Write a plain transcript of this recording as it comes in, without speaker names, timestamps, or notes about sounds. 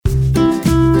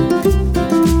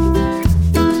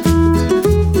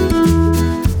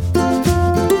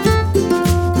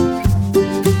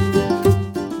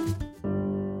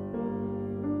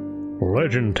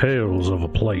legend tales of a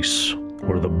place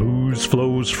where the booze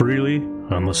flows freely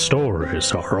and the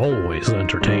stories are always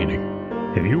entertaining.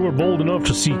 If you were bold enough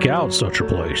to seek out such a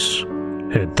place,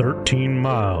 head 13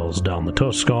 miles down the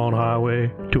Tuscan Highway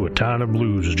to a tiny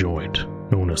blues joint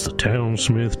known as the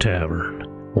Townsmith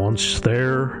Tavern. Once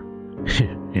there,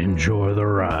 enjoy the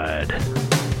ride.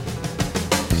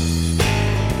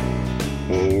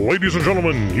 Ladies and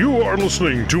gentlemen, you are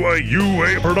listening to a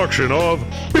UA production of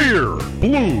Beer,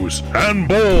 Blues, and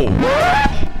Bowl.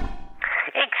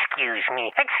 Excuse me,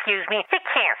 you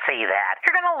can't say that.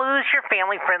 You're gonna lose your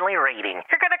family-friendly rating.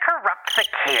 You're gonna corrupt the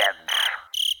kids.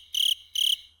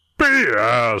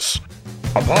 BS!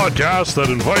 A podcast that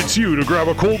invites you to grab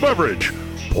a cold beverage,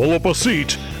 pull up a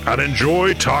seat, and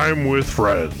enjoy time with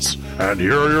friends. And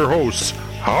here are your hosts,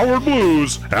 Howard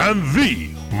Blues and the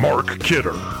Mark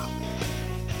Kidder.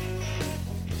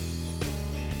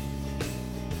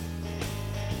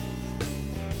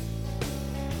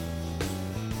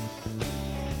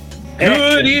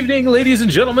 Good evening, ladies and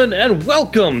gentlemen, and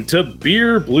welcome to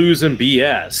Beer, Blues, and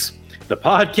BS, the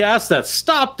podcast that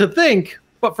stopped to think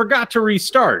but forgot to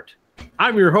restart.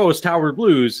 I'm your host, Howard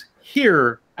Blues,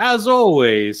 here, as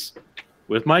always,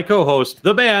 with my co-host,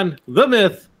 the man, the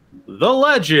myth, the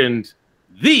legend,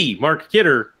 the Mark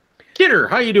Kidder. Kidder,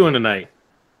 how you doing tonight?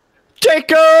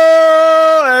 Jacob,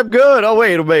 I'm good. Oh,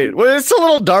 wait. Well, it's a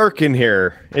little dark in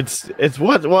here. It's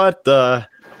what?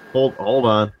 Hold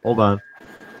on.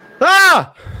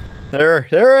 Ah, there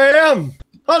I am.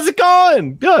 How's it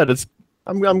going? Good.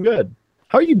 I'm good.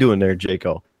 How are you doing there,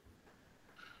 Jacob?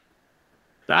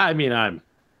 I mean, I'm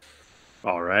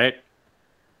all right.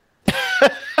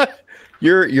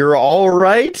 You're all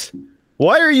right?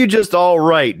 Why are you just all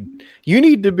right? You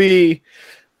need to be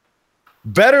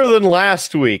better than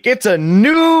last week. It's a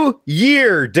new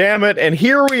year, damn it. And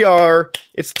here we are.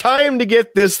 It's time to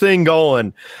get this thing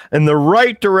going in the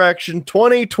right direction.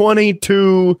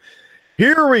 2022.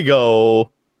 Here we go.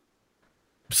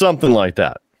 Something like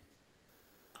that.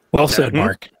 Well said,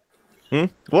 Mark.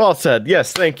 Well said.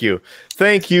 Yes, thank you.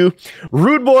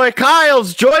 Rude Boy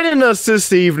Kyle's joining us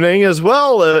this evening as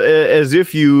well, as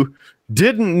if you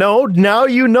didn't know. Now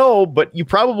you know, but you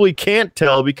probably can't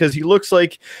tell because he looks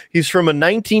like he's from a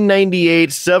 1998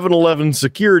 7-Eleven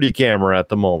security camera at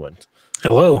the moment.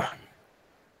 Hello.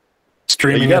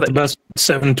 Streaming at the best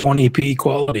 720p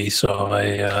quality, so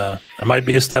I might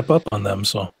be a step up on them.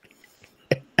 So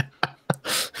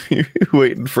you're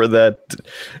waiting for that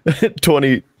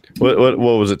 20. What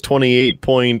was it?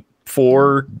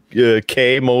 28.4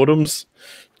 K modems.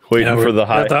 Waiting for the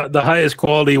high, the highest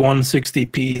quality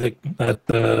 160p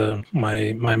that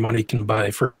my money can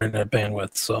buy for internet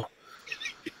bandwidth. So,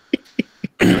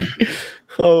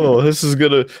 oh, this is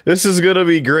gonna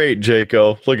be great,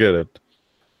 Jaco. Look at it.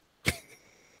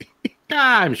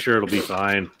 I'm sure it'll be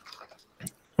fine.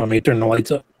 Want me to turn the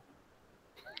lights up?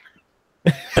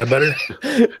 That better?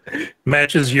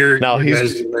 Matches your now your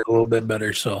he's guys a little bit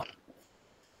better. So,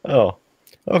 oh,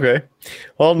 okay.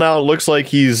 Well, now it looks like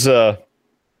he's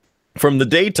from the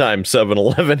daytime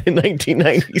 7-Eleven in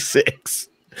 1996.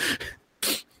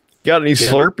 Got any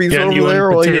Slurpees over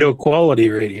there? Potato quality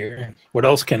right here. What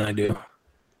else can I do?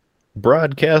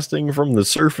 Broadcasting from the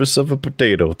surface of a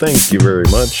potato. Thank you very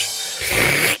much.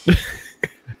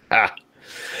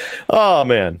 Oh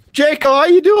man, Jake, how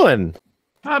you doing?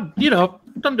 I'm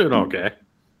doing okay.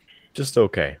 Just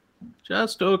okay. It's kind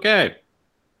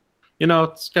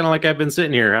of like I've been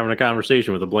sitting here having a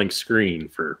conversation with a blank screen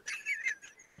for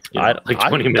like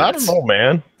 20 minutes. I don't know,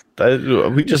 man.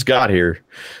 We just got here,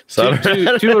 so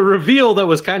to a reveal that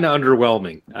was kind of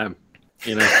underwhelming.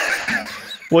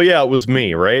 Well, yeah, it was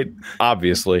me, right?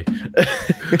 Obviously,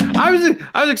 I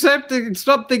was expecting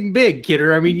something big,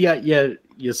 Kidder. I mean,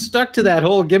 you stuck to that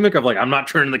whole gimmick of like, I'm not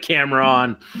turning the camera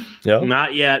on. Yep.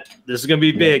 Not yet. This is gonna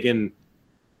be big, and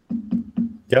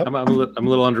yep. I'm a little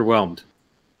underwhelmed.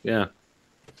 Yeah,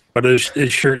 but his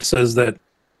shirt says that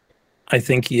I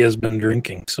think he has been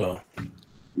drinking. So,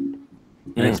 and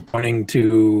it's pointing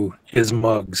to his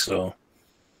mug. So,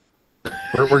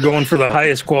 we're going for the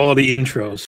highest quality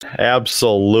intros.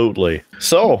 Absolutely.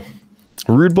 So,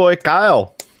 Rude Boy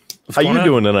Kyle, how you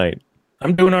doing tonight?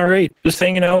 I'm doing all right. Just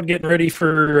hanging out, getting ready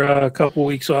for a couple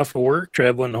weeks off of work,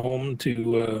 traveling home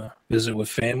to visit with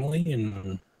family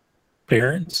and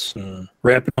parents, and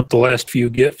wrapping up the last few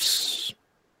gifts.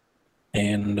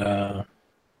 And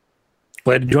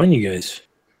glad to join you guys.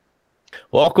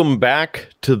 Welcome back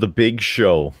to the big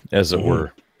show, as it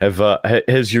were.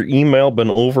 Has your email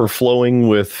been overflowing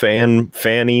with fan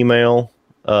email?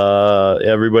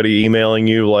 Everybody emailing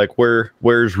you like,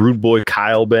 where's Rude Boy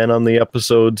Kyle been on the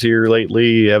episodes here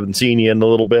lately? Haven't seen you in a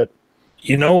little bit.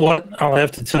 You know what? I'll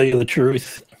have to tell you the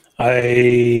truth.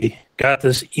 I got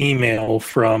this email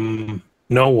from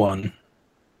no one,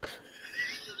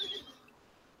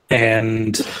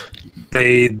 and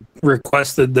they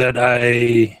requested that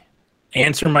I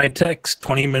answer my text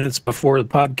 20 minutes before the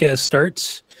podcast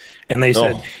starts, and they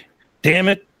said, damn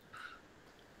it,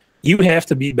 you have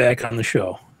to be back on the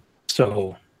show.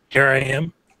 So here I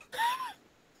am,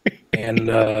 and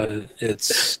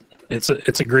it's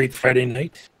a great Friday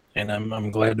night, and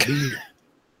I'm glad to be here.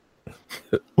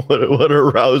 What a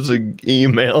rousing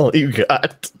email you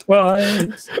got. Well,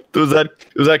 was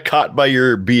that caught by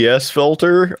your BS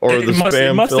filter or the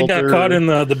spam it must filter? have got caught in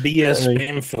the BS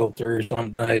spam filter or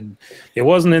something. It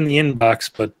wasn't in the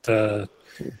inbox, but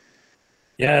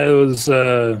yeah, it was.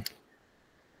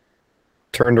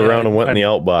 Turned around and went in the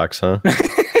outbox, huh?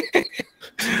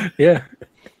 Yeah.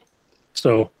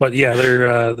 So, but yeah,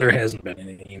 there hasn't been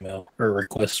any email or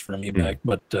requests from me back,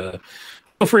 but feel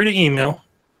free to email.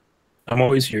 I'm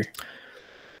always here.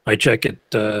 I check it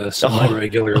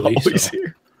semi-regularly. Always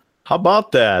here. How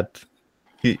about that?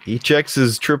 He checks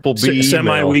his triple B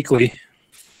semi-weekly.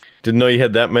 Didn't know you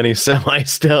had that many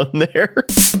semis down there.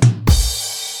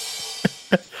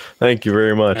 Thank you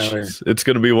very much. It's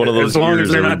going to be one of those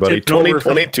years, everybody.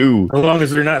 2022. As long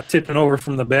as they're not tipping over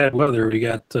from the bad weather, we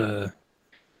got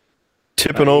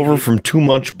tipping over from too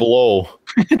much blow.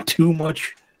 too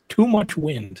much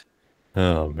wind.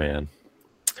 Oh man.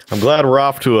 I'm glad we're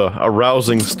off to a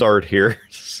rousing start here.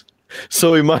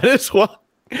 So we might as well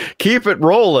keep it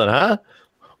rolling, huh?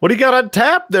 What do you got on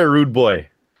tap there, Rude Boy?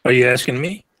 Are you asking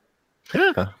me?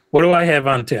 Yeah. What do I have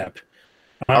on tap?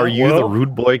 Are you the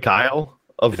Rude Boy Kyle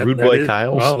of Rude Boy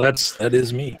Kyles? Well, that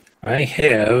is me. I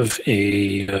have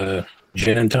a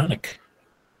gin and tonic.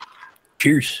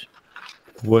 Cheers.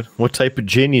 What type of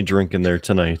gin you drinking there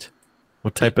tonight?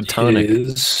 What type of tonic?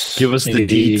 Give us the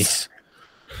deets.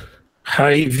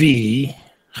 Hy-Vee's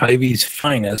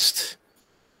finest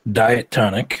diet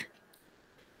tonic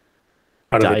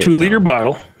out of a 2-liter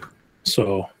bottle.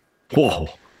 So, whoa,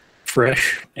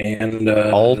 fresh and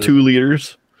all 2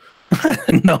 liters.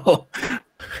 No,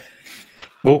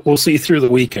 we'll see through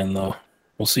the weekend though.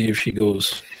 We'll see if she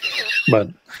goes. But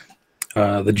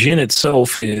the gin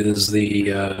itself is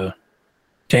the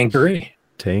Tanqueray.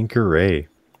 Tanqueray.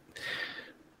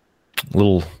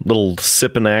 Little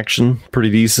sipping action, pretty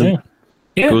decent.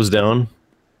 Yeah. Goes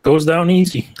down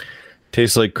easy.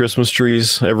 Tastes like Christmas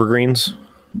trees, evergreens.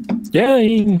 Yeah,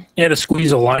 you add to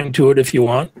squeeze a lime to it if you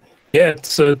want. Yeah,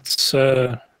 it's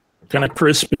kind of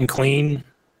crisp and clean.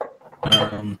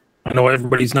 I know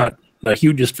everybody's not the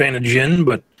hugest fan of gin,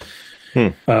 but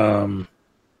yeah,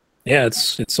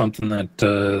 it's something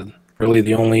that really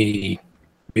the only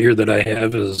beer that I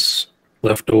have is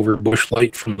leftover Busch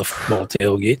Light from the football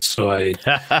tailgates, so I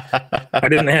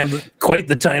didn't have quite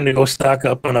the time to go stock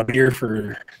up on a beer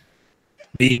for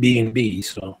B&B.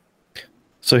 So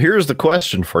here's the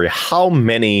question for you: how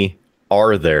many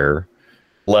are there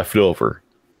left over?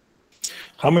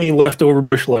 How many leftover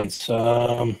Busch Lights?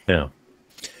 Yeah,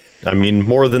 I mean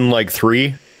more than like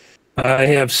 3. I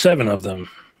have 7 of them.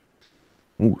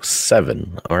 Ooh,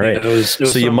 7. All right. Yeah, it was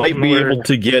so you might be able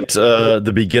to get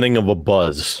the beginning of a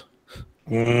buzz.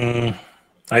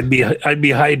 I'd be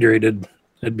hydrated.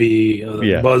 It'd be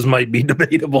buzz might be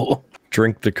debatable.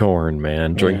 Drink the corn,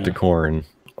 man. Drink the corn.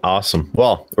 Awesome.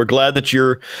 Well, we're glad that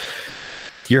you're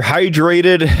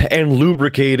hydrated and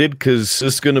lubricated, because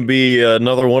this is going to be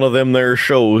another one of them there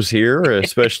shows here,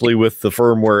 especially with the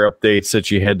firmware updates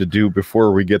that you had to do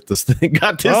before we get this thing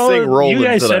rolling. You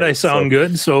guys tonight. said I sound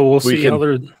good, so we'll see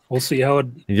how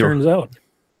it turns out.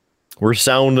 We're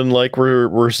sounding like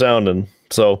we're sounding.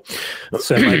 So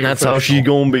that's how she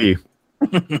gonna be.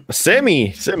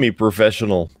 semi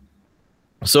professional.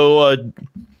 So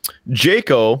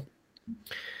Jaco,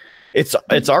 it's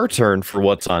our turn for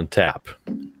what's on tap.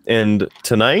 And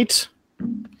tonight,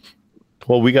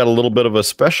 well, we got a little bit of a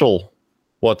special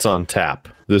what's on tap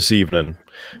this evening,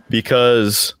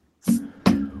 because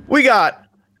we got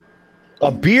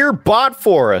a beer bought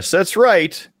for us. That's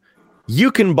right.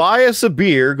 You can buy us a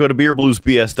beer. Go to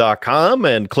beerbluesbs.com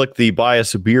and click the buy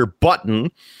us a beer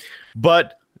button.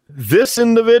 But this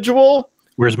individual,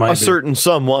 where's my certain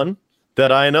someone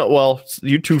that I know, well,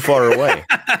 you're too far away.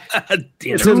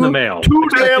 It's in the mail. Too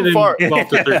damn far. 12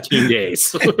 to 13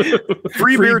 days.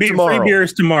 Free beer tomorrow. Free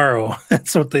beers tomorrow.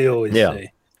 That's what they always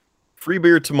say. Free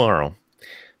beer tomorrow.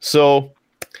 So,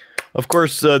 of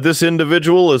course, this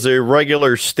individual is a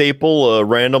regular staple,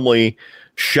 randomly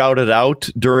shouted out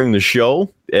during the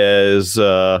show, as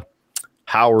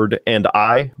Howard and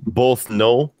I both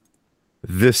know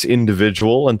this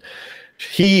individual, and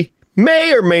he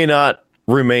may or may not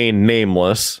remain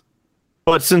nameless.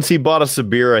 But since he bought us a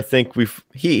beer, I think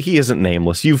he isn't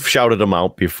nameless. You've shouted him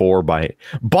out before by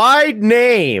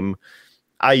name.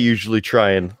 I usually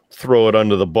try and throw it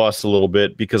under the bus a little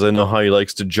bit because I know how he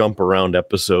likes to jump around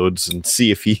episodes and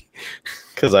see if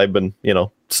because I've been,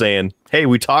 saying, hey,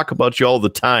 we talk about you all the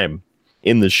time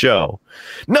in the show.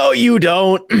 No, you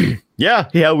don't.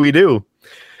 Yeah, we do.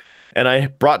 And I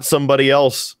brought somebody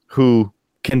else who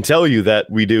can tell you that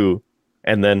we do.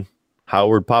 And then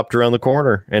Howard popped around the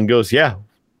corner and goes, yeah,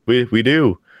 we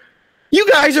do. You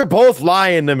guys are both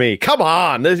lying to me. Come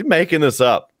on, they're making this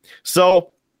up.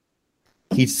 So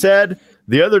he said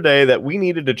the other day that we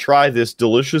needed to try this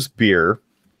delicious beer.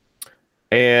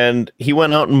 And he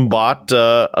went out and bought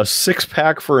a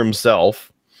 6-pack for himself.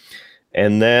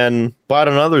 And then bought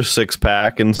another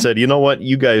 6-pack and said, you know what?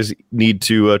 You guys need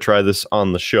to try this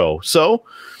on the show. So,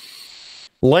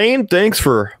 Lane, thanks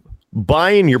for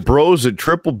buying your bros at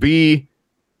Triple B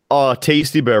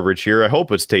tasty beverage here. I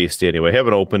hope it's tasty anyway.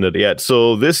 Haven't opened it yet.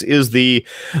 So this is the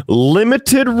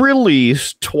limited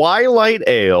release Twilight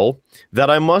Ale that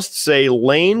I must say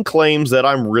Lane claims that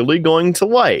I'm really going to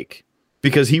like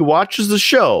because he watches the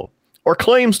show or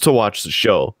claims to watch the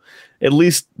show. At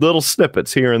least little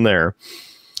snippets here and there.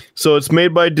 So it's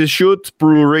made by Deschutes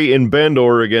Brewery in Bend,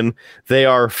 Oregon. They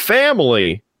are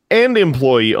family and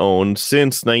employee owned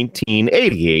since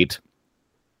 1988.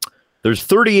 There's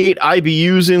 38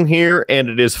 IBUs in here, and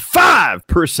it is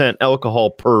 5%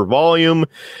 alcohol per volume.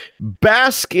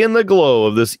 Bask in the glow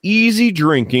of this easy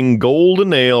drinking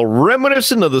golden ale,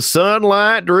 reminiscent of the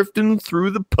sunlight drifting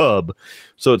through the pub.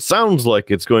 So it sounds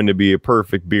like it's going to be a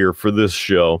perfect beer for this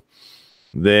show.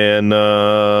 Then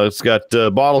it's got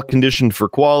bottle conditioned for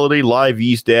quality, live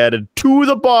yeast added to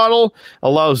the bottle,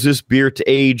 allows this beer to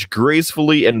age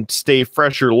gracefully and stay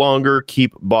fresher longer,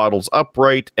 keep bottles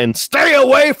upright, and stay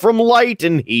away from light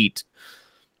and heat.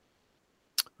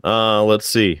 Let's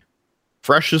see.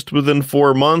 Freshest within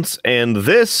 4 months, and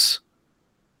this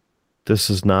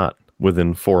is not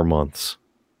within 4 months.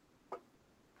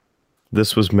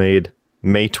 This was made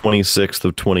May 26th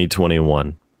of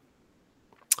 2021.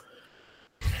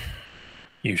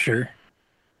 You sure?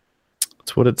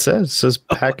 That's what it says. It says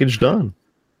package done.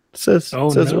 It says,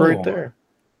 it right there.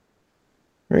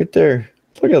 Right there.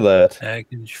 Look at that.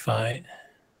 Package fine.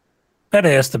 That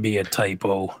has to be a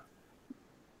typo.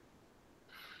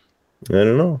 I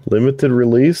don't know. Limited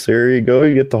release. There you go.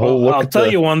 You get the whole look. I'll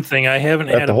tell you one thing. I haven't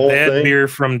had a bad beer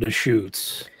from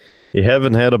Deschutes. You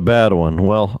haven't had a bad one.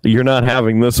 Well, you're not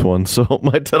having this one, so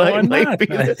tonight might be.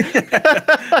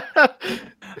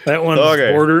 That one's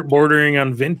bordering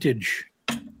on vintage.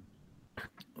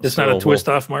 It's not a twist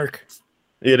off, Mark.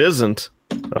 It isn't.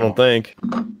 I don't think.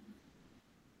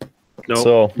 No,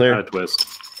 so there, not a twist.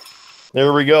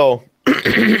 There we go.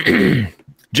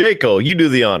 Jaco, you do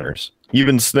the honors. You've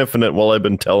been sniffing it while I've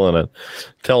been telling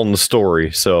the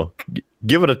story. So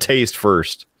give it a taste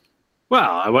first.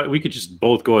 Well, we could just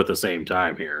both go at the same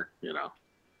time here,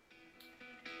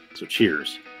 So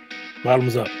cheers.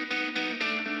 Bottoms up.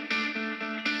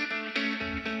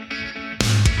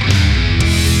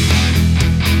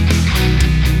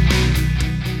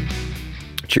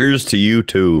 Cheers to you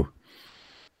too.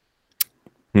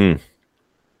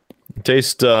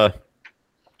 Tastes a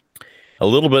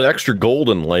little bit extra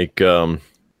golden, like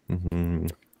lemony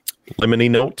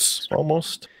notes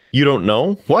almost. You don't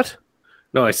know what?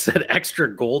 No, I said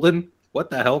extra golden. What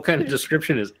the hell kind of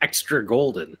description is extra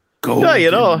golden?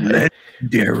 Golden,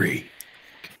 legendary.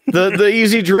 The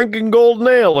easy drinking golden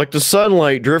ale, like the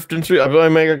sunlight drifting through.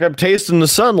 I'm tasting the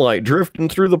sunlight drifting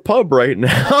through the pub right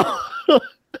now.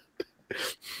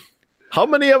 How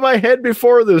many have I had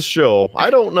before this show? I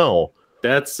don't know.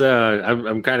 That's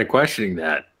I'm kind of questioning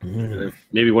that.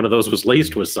 Maybe one of those was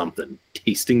laced with something.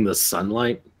 Tasting the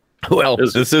sunlight. Well,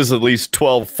 this is at least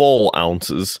 12 full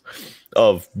ounces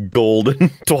of golden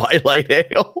Twilight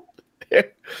Ale.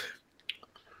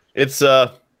 It's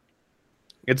a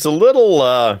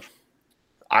little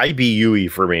IBU-y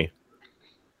for me.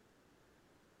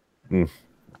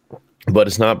 But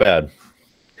it's not bad.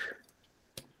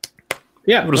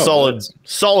 Yeah, a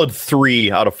solid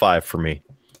 3 out of 5 for me.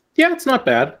 Yeah, it's not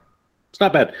bad. It's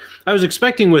not bad. I was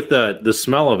expecting with the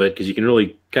smell of it, because you can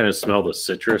really kind of smell the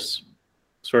citrus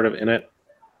sort of in it.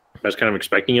 I was kind of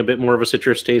expecting a bit more of a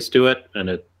citrus taste to it, and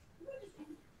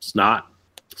it's not.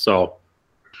 So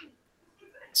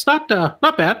it's not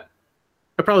bad.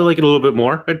 I'd probably like it a little bit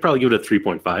more. I'd probably give it a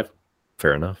 3.5.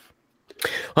 Fair enough.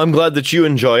 I'm glad that you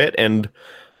enjoy it. And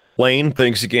Lane,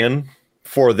 thanks again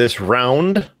for this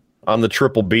round on the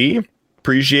Triple B.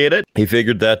 Appreciate it. He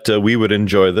figured that we would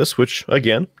enjoy this, which,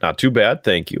 again, not too bad.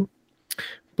 Thank you.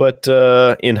 But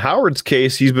in Howard's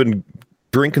case, he's been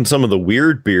drinking some of the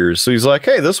weird beers. So he's like,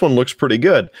 hey, this one looks pretty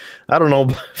good. I don't know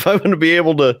if I'm going to be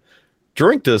able to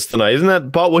drink this tonight. Isn't that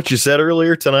about what you said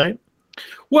earlier tonight?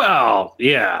 Well,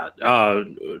 yeah.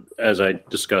 As I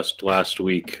discussed last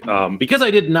week, because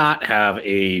I did not have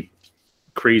a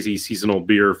crazy seasonal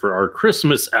beer for our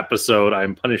Christmas episode,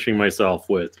 I'm punishing myself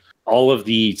with all of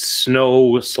the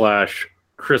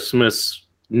snow/Christmas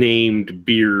named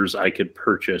beers I could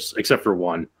purchase, except for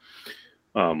one,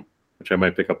 which I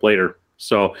might pick up later.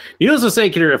 So, needless to say,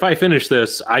 Kidder, if I finish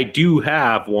this, I do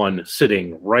have one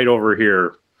sitting right over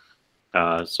here.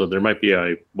 So there might be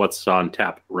a What's on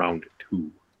Tap round 2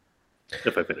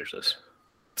 if I finish this.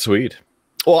 Sweet.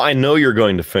 Well, I know you're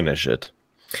going to finish it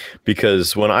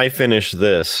because when I finish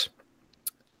this,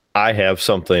 I have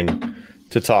something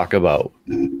to talk about.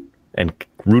 And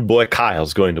Rude Boy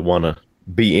Kyle's going to want to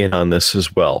be in on this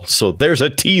as well. So there's a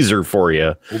teaser for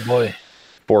you. Oh, boy.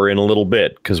 For in a little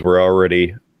bit because we're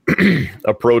already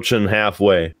approaching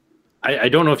halfway. I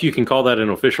don't know if you can call that an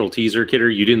official teaser, Kidder.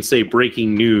 You didn't say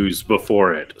breaking news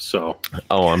before it, so.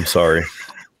 Oh, I'm sorry.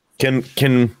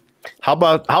 How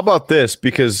about this?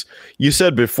 Because you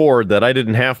said before that I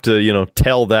didn't have to,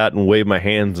 tell that and wave my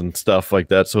hands and stuff like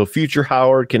that. So future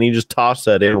Howard, can you just toss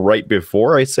that in right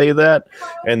before I say that?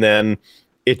 And then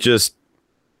it just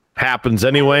happens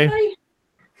anyway?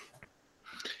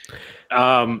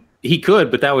 He could,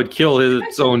 but that would kill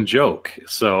his own joke.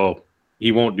 So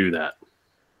he won't do that.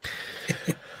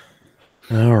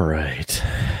 All right.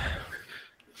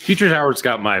 Future Howard's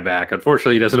got my back.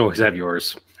 Unfortunately, he doesn't always have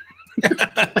yours.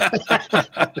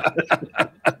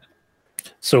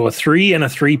 So a 3 and a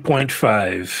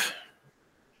 3.5.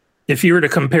 If you were to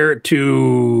compare it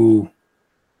to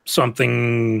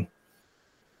something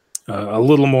a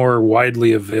little more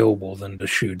widely available than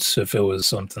Deschutes, if it was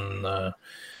something, does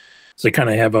it kind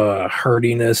of have a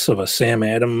heartiness of a Sam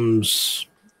Adams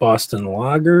Boston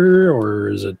Lager, or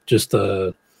is it just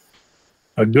a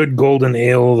good golden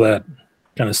ale that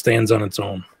kind of stands on its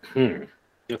own?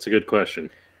 That's a good question.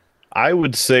 I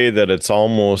would say that it's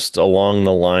almost along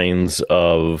the lines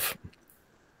of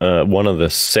one of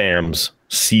the Sam's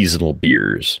seasonal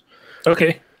beers.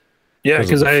 Okay, yeah,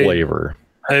 because flavor.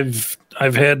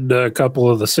 I've had a couple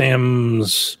of the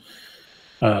Sam's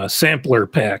sampler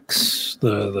packs,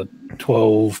 the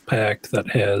 12 pack that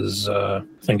has I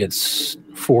think it's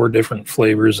 4 different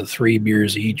flavors of 3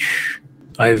 beers each.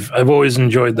 I've always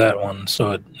enjoyed that one,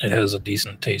 so it has a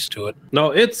decent taste to it.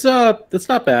 No, it's not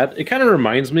bad. It kind of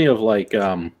reminds me of like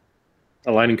a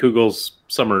Leinenkugel's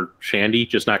Summer Shandy,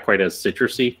 just not quite as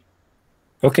citrusy.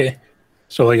 Okay,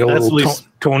 so like a little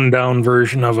toned down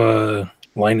version of a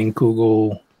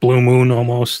Leinenkugel Blue Moon,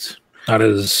 almost not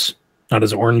as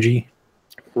orangey.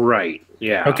 Right.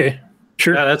 Yeah. Okay.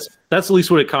 Sure. Yeah, that's at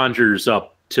least what it conjures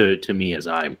up to me as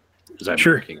I'm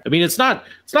sure. drinking. I mean, it's not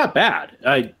bad.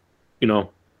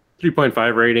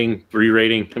 3.5 rating, 3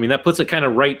 rating. I mean, that puts it kind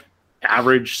of right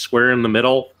average, square in the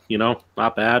middle.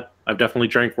 Not bad. I've definitely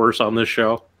drank worse on this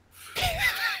show.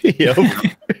 Yep.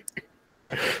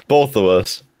 Both of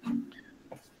us.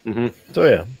 Mm-hmm. So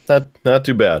yeah, not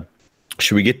too bad.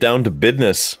 Should we get down to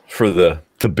business for the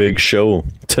big show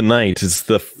tonight? It's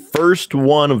the first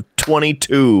one of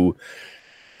 22.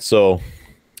 So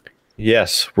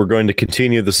yes, we're going to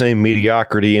continue the same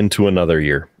mediocrity into another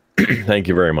year. Thank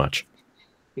you very much.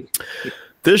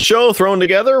 This show thrown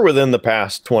together within the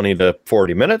past 20 to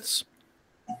 40 minutes.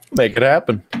 Make it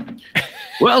happen.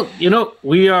 Well,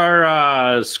 we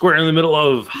are square in the middle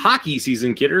of hockey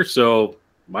season, Kidder, so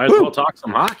might as well talk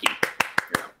some hockey.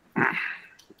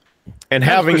 And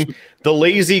having the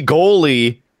lazy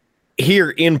goalie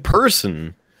here in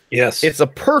person, yes, it's a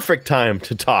perfect time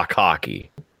to talk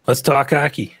hockey. Let's talk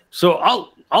hockey. So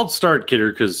I'll start,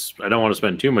 Kidder, because I don't want to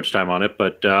spend too much time on it.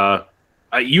 But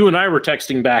you and I were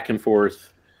texting back and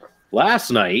forth last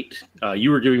night.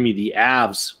 You were giving me the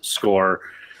Avs score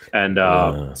and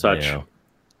such. Yeah.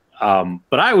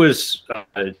 But I was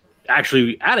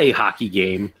actually at a hockey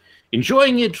game,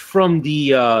 enjoying it from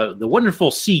the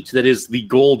wonderful seat that is the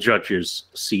goal judge's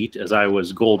seat, as I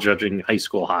was goal judging high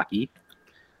school hockey.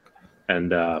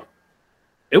 And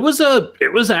it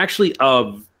was actually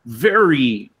a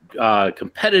very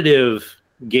competitive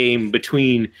game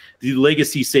between the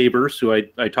Legacy Sabres, who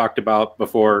I talked about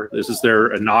before. This is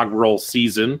their inaugural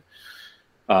season,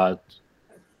 and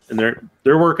they're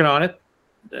working on it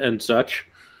and such.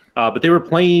 But they were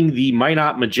playing the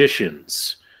Minot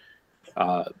Magicians,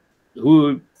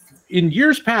 who in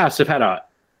years past have had a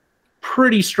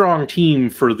pretty strong team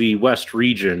for the West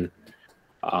region.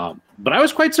 But I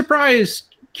was quite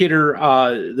surprised, Kidder.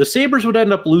 The Sabres would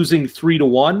end up losing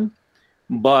 3-1,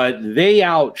 but they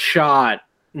outshot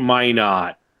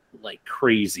Minot like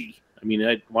crazy. I mean,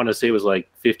 I want to say it was like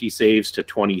 50 saves to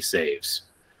 20 saves.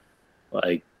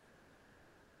 Like,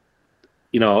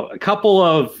 a couple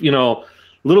of, a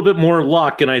little bit more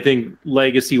luck, and I think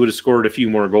Legacy would have scored a few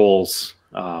more goals.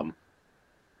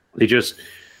 They just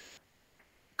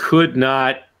could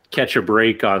not catch a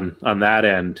break on that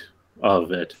end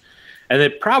of it. And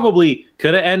it probably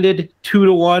could have ended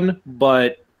 2-1,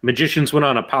 but Magicians went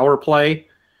on a power play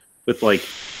with like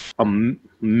a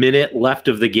minute left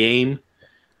of the game,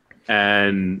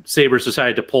 and Sabres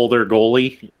decided to pull their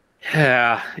goalie.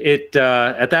 Yeah, at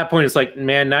that point, it's like,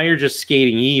 man, now you're just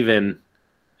skating even,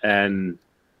 and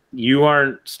you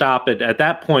aren't stopping. At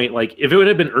that point, like, if it would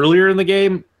have been earlier in the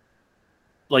game,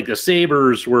 like, the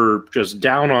Sabres were just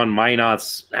down on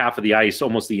Minot's half of the ice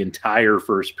almost the entire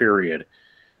first period.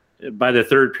 By the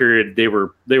third period, they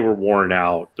were worn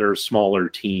out. They're a smaller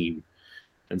team.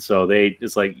 And so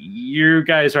it's like, you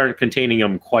guys aren't containing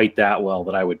them quite that well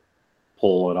that I would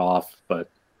pull it off. But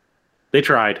they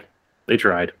tried.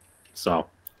 So,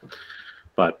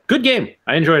 but good game.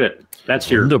 I enjoyed it. That's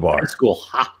your high school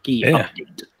hockey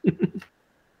update.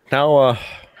 Now,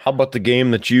 how about the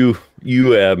game that you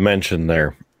mentioned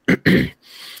there?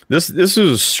 This is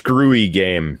a screwy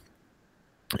game,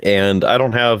 and I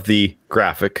don't have the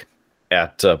graphic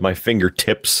at my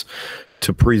fingertips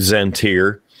to present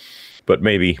here, but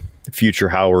maybe future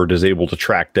Howard is able to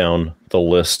track down the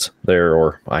list there,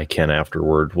 or I can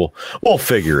afterward. We'll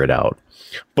figure it out.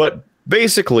 But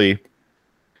basically,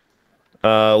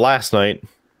 last night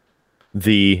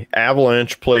the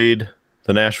Avalanche played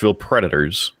the Nashville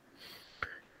Predators,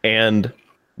 and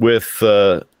with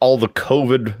all the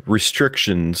COVID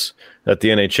restrictions that the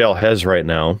NHL has right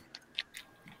now,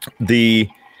 the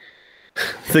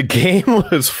game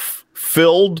was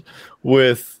filled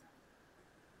with,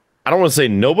 I don't want to say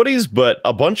nobodies, but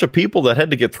a bunch of people that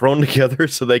had to get thrown together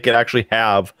so they could actually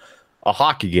have a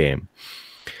hockey game.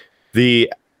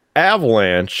 The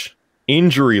Avalanche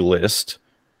injury list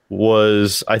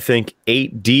was, I think,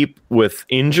 8 deep with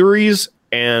injuries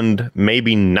and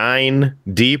maybe 9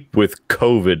 deep with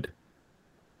COVID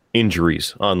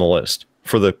injuries on the list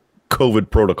for the COVID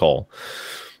protocol.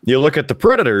 You look at the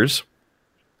Predators,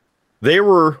 they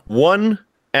were 1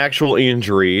 actual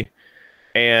injury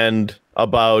and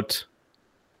about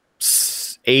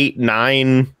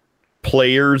 8-9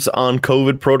 players on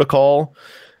COVID protocol,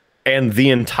 and the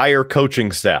entire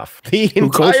coaching staff.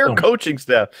 Coaching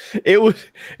staff. It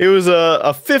was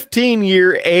a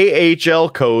 15-year AHL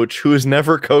coach who has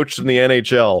never coached in the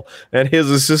NHL, and his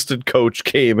assistant coach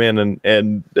came in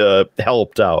and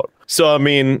helped out. So I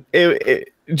mean,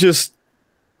 it just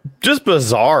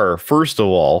bizarre, first of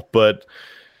all, but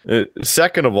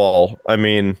second of all, I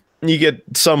mean, you get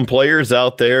some players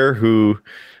out there who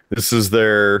this is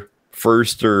their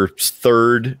first or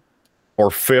third or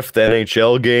 5th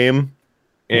NHL game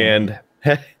and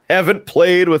haven't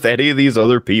played with any of these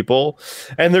other people,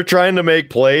 and they're trying to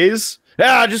make plays.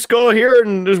 Just go here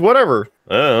and just whatever.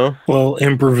 I don't know. Well,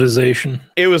 improvisation.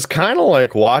 It was kind of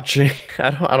like watching, I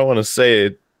don't want to say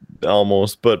it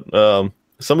almost, but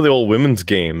some of the old women's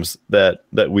games that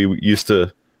we used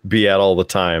to be at all the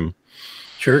time.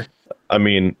 Sure. I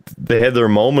mean, they had their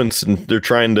moments and they're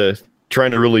trying to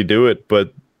really do it,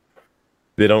 but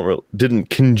they didn't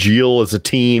congeal as a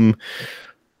team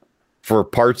for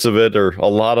parts of it or a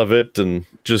lot of it, and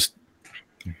just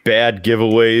bad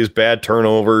giveaways, bad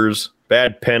turnovers,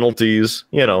 bad penalties.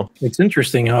 It's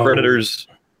interesting how Predators.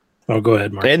 Oh, go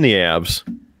ahead, Mark. And the Avs,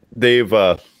 they've.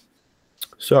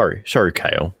 Sorry,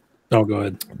 Kyle. Oh, go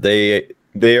ahead.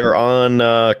 They are on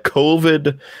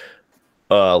COVID,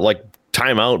 like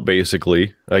timeout,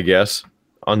 basically, I guess,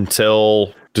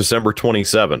 until December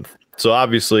 27th. So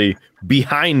obviously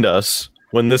behind us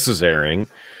when this is airing,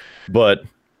 but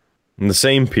in the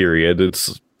same period,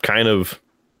 it's kind of,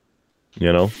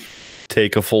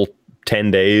 take a full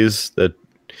 10 days that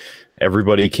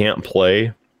everybody can't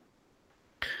play.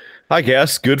 I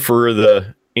guess good for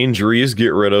the injuries.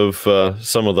 Get rid of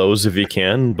some of those if you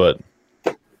can, but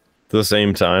at the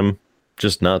same time,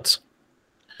 just nuts.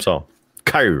 So,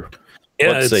 Kyrie.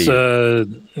 Yeah,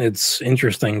 it's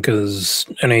interesting because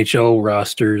NHL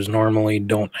rosters normally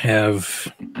don't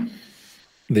have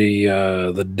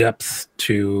the depth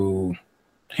to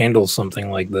handle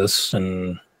something like this,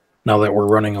 and now that we're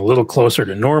running a little closer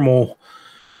to normal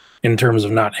in terms of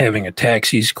not having a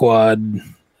taxi squad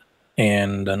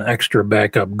and an extra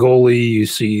backup goalie, you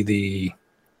see the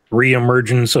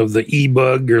reemergence of the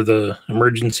e-bug or the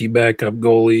emergency backup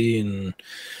goalie,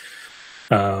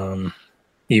 and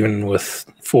even with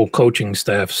full coaching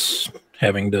staffs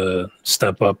having to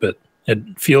step up at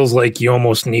It feels like you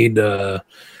almost need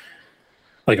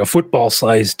like a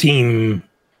football-sized team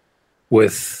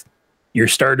with your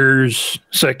starters,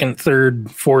 second, third,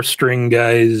 fourth string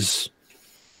guys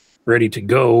ready to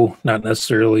go. Not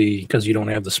necessarily because you don't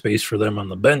have the space for them on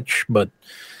the bench, but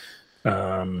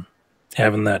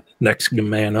having that next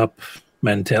man up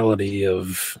mentality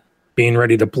of being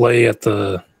ready to play at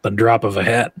the drop of a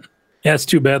hat. Yeah, it's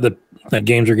too bad that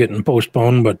games are getting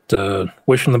postponed, but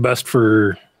wishing the best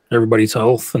for everybody's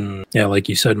health. And yeah, like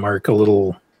you said, Mark, a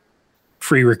little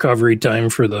free recovery time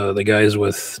for the guys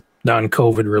with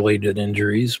non-COVID related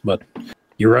injuries, but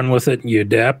you run with it and you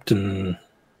adapt, and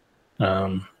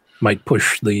might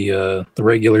push the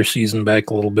regular season back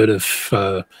a little bit if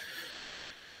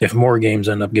more games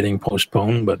end up getting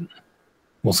postponed, but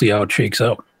we'll see how it shakes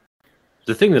out.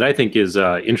 The thing that I think is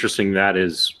interesting that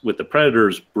is with the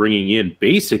Predators bringing in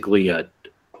basically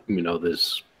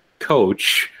this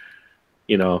coach,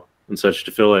 and such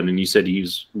to fill in. And you said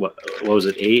he's what was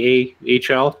it,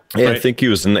 AAHL? Yeah, right? I think he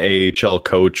was an AHL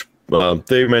coach.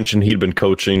 They mentioned he'd been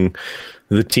coaching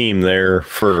the team there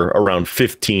for around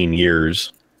 15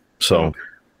 years. So,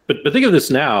 but think of this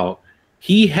now.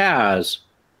 He has,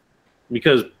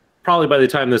 because probably by the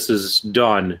time this is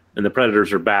done and the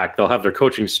Predators are back, they'll have their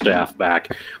coaching staff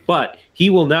back. But he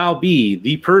will now be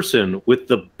the person with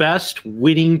the best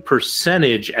winning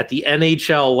percentage at the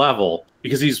NHL level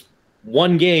because he's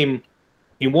one game,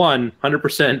 he won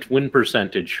 100% win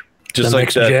percentage. Just the like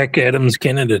next that. Jack Adams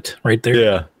candidate right there.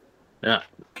 Yeah. Yeah.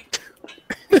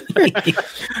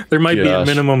 There might be a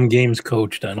minimum games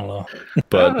coached. I don't know.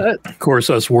 But of course,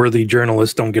 us worthy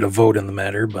journalists don't get a vote in the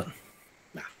matter, but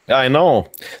I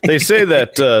know. They say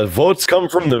that votes come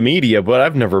from the media, but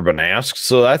I've never been asked,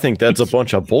 so I think that's a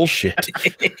bunch of bullshit.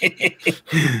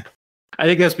 I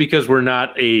think that's because we're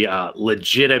not a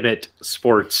legitimate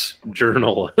sports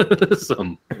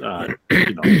journalism.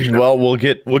 Well, we'll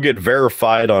get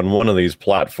verified on one of these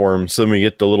platforms, so we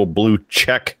get the little blue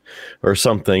check or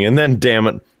something, and then damn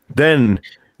it, then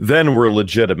we're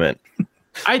legitimate.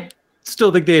 I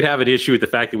still think they'd have an issue with the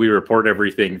fact that we report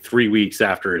everything 3 weeks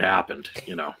after it happened.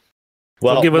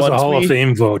 Well, so give us a Hall of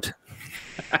Fame vote.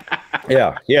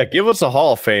 Yeah, give us a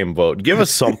Hall of Fame vote. Give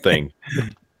us something.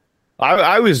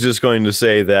 I was just going to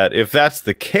say that if that's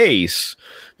the case,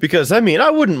 because I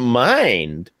wouldn't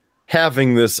mind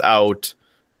having this out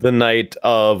the night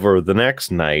of or the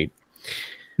next night,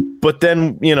 but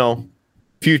then,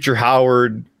 Future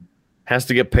Howard has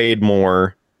to get paid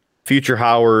more. Future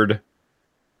Howard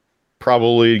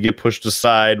probably get pushed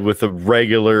aside with a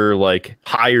regular,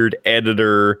 hired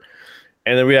editor,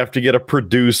 and then we have to get a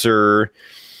producer,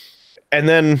 and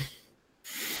then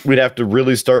we'd have to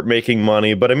really start making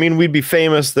money. But we'd be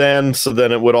famous then, so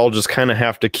then it would all just kind of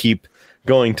have to keep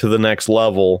going to the next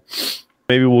level.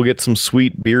 Maybe we'll get some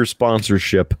sweet beer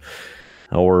sponsorship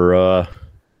or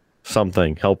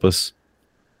something. Help us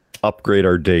upgrade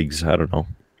our digs. I don't know.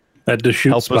 That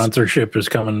Deschutes sponsorship is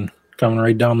coming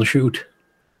right down the chute.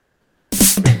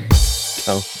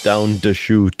 Down the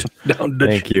chute.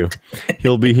 Thank you.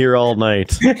 He'll be here all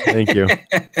night. Thank you.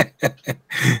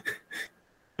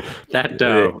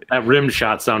 That rim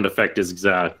shot sound effect is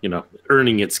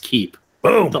earning its keep.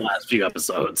 Boom! The last few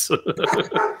episodes.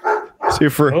 See,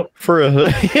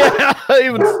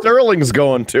 even Sterling's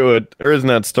going to it, or isn't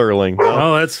that Sterling?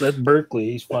 No, that's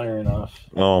Berkeley. He's firing off.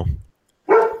 Oh,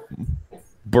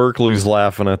 Berkeley's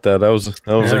laughing at that. That was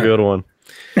a good one.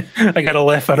 I got to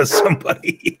laugh out of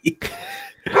somebody.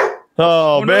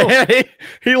 Oh man, no.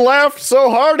 He laughed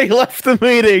so hard he left the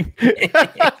meeting.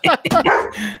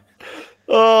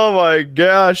 Oh my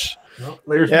gosh. Well,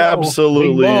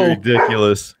 absolutely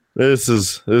ridiculous. This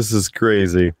is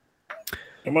crazy.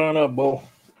 Come on up, Bo.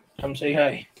 Come say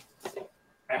hi.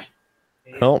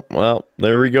 Oh, well,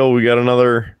 there we go. We got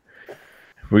another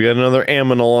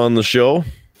Aminal on the show.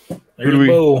 There's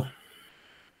Bo.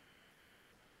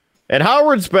 And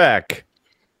Howard's back.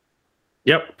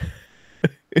 Yep.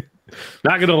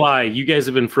 Not gonna lie, you guys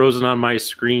have been frozen on my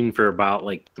screen for about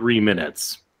 3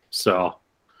 minutes. So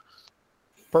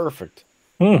perfect.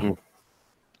 Mm-hmm.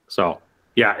 So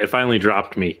yeah, it finally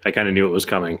dropped me. I kind of knew it was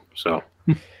coming. So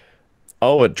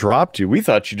oh, it dropped you. We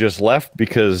thought you just left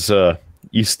because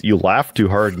you laughed too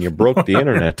hard and you broke the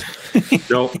internet.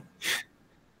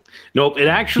 Nope. It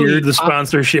actually the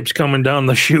sponsorship's coming down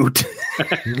the chute.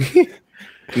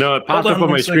 No, it popped up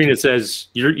on my screen. It says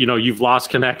you've lost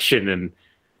connection, and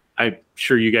I'm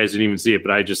sure you guys didn't even see it,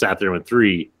 but I just sat there and went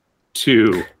 3,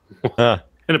 2, and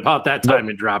about that time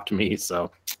it dropped me.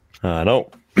 So no,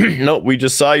 we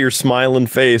just saw your smiling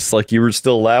face, like you were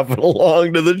still laughing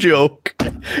along to the joke.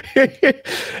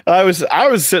 I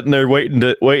was sitting there waiting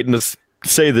to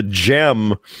say the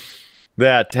gem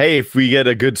that, hey, if we get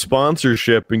a good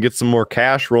sponsorship and get some more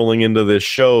cash rolling into this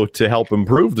show to help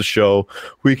improve the show,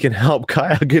 we can help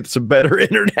Kyle get some better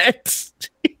internet.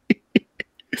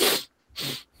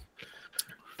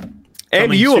 And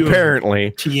Coming you soon.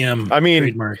 apparently, TM. I mean,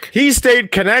 trademark. he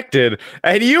stayed connected,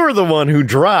 and you were the one who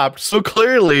dropped. So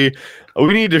clearly,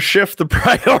 we need to shift the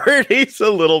priorities a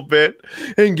little bit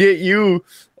and get you.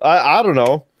 I don't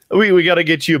know. We got to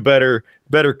get you a better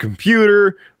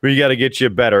computer. We got to get you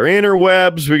better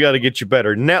interwebs. We got to get you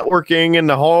better networking in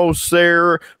the house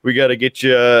there. We got to get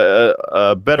you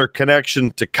a better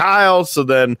connection to Kyle. So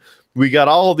then we got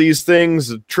all these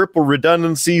things, triple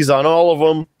redundancies on all of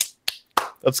them.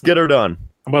 Let's get her done.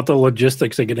 How about the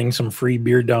logistics of getting some free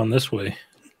beer down this way?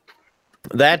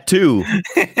 That too.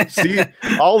 See,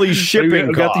 all these shipping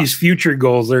We've got costs. these future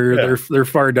goals. They're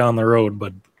far down the road,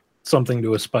 but something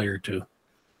to aspire to.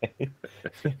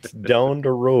 It's down the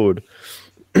road.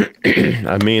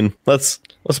 I mean, let's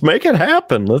make it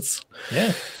happen.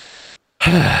 Yeah.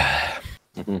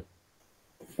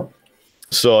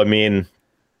 So, I mean,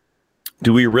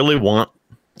 do we really want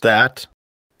that?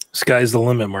 Sky's the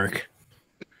limit, Mark.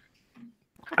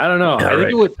 I don't know. I right.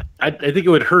 think it would. I think it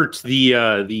would hurt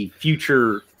the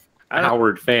future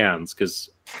Howard fans because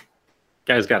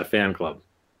guy's got a fan club.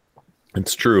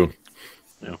 It's true.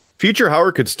 Yeah. Future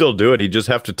Howard could still do it. He'd just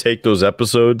have to take those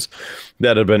episodes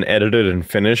that have been edited and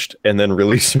finished and then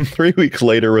release them 3 weeks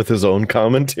later with his own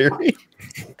commentary.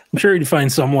 I'm sure he'd find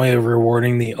some way of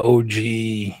rewarding the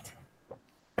OG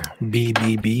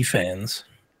BBB fans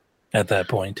at that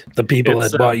point. The people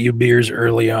It's, that bought you beers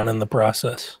early on in the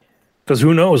process. Because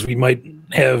who knows, we might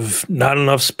have not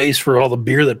enough space for all the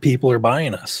beer that people are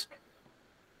buying us.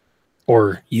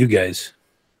 Or you guys.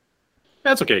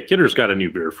 That's okay. Kidder's got a new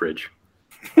beer fridge.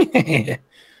 Got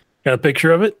a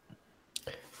picture of it?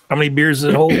 How many beers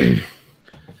does it hold?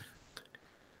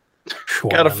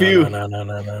 Got a few. No.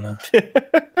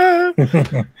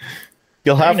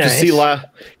 You'll have Very to see nice.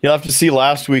 You'll have to see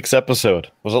last week's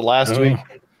episode. Was it last week?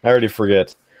 I already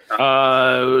forget. It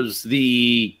was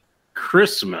the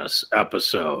Christmas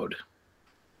episode.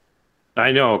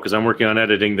 I know because I'm working on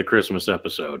editing the Christmas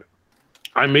episode.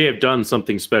 I may have done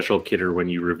something special, Kidder, when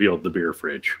you revealed the beer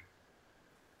fridge.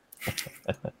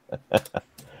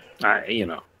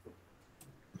 We'll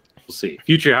see.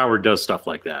 Future Howard does stuff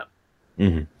like that.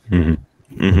 Like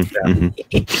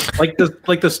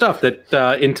the stuff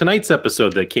that in tonight's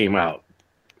episode that came out,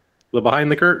 the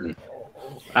behind the curtain.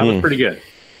 That was pretty good.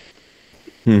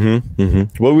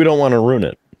 Well, we don't want to ruin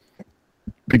it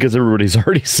because everybody's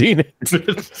already seen it.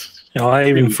 I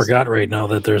even forgot right now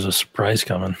that there's a surprise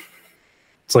coming.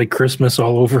 It's like Christmas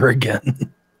all over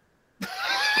again.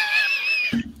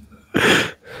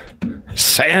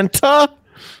 Santa?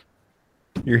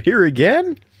 You're here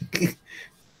again?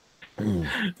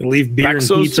 Leave beer Back and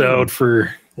so pizza soon. out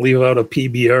for leave out a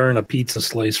PBR and a pizza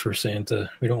slice for Santa.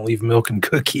 We don't leave milk and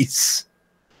cookies.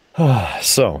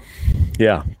 So,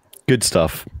 yeah, good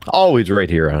stuff. Always right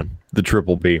here on the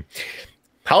Triple B.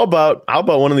 How about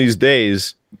one of these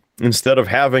days, instead of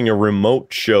having a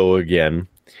remote show again,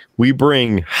 we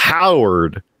bring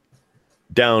Howard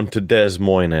down to Des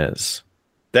Moines.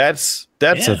 That's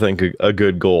I think a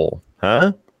good goal,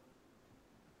 huh?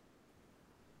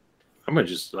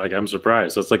 I'm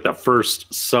surprised. That's like the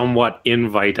first somewhat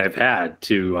invite I've had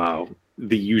to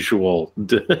the usual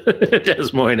Des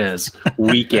Moines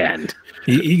weekend.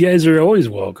 You guys are always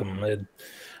welcome.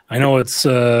 I know it's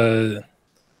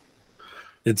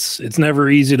never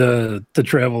easy to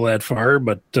travel that far,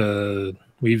 but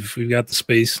we've got the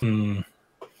space and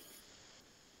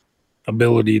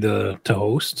ability to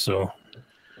host. So,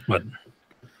 but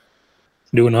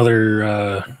do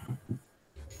another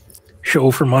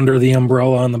show from under the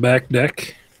umbrella on the back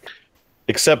deck.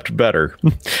 Except better.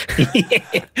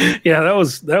 Yeah, that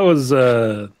was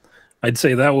I'd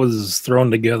say that was thrown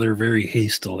together very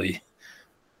hastily.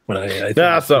 But I think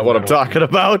That's not what I'm talking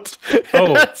about.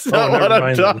 Oh, That's not never what I'm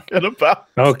mind then. talking about.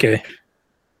 Okay.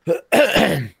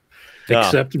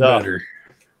 Except No. better.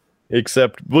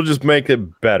 Except we'll just make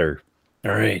it better.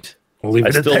 All right. We'll leave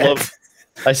it at that.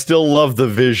 I still love the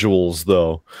visuals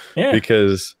though, Yeah.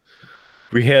 because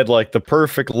we had like the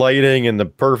perfect lighting and the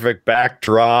perfect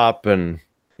backdrop, and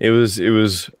it was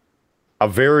a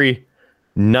very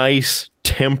nice,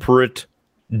 temperate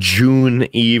June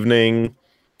evening.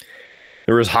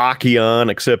 There was hockey on,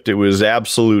 except it was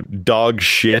absolute dog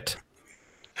shit.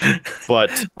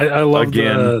 But I love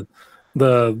Again.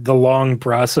 the long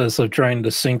process of trying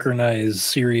to synchronize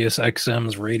Sirius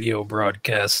XM's radio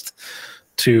broadcast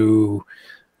to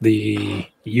the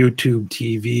YouTube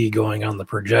TV going on the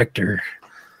projector.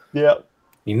 yeah,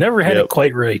 You never had Yep. it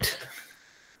quite right.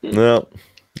 No,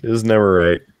 it was never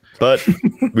right. But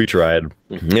we tried.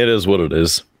 It is what it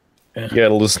is. Yeah. You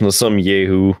gotta listen to some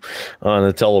yahoo on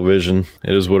the television.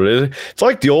 It is what it is. It's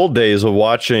like the old days of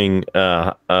watching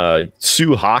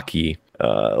Sioux hockey.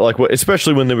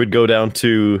 Especially when they would go down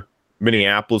to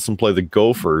Minneapolis and play the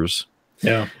Gophers.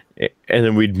 Yeah. And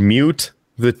then we'd mute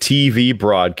the TV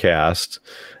broadcast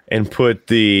and put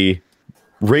the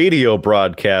radio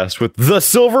broadcast with the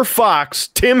Silver Fox,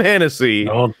 Tim Hennessy.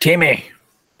 Oh, Timmy.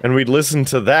 And we'd listen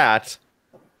to that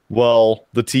while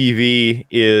the TV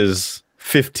is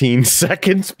 15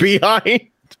 seconds behind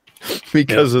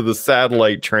because of the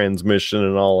satellite transmission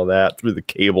and all of that through the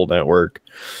cable network.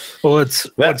 Well, what's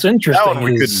That interesting one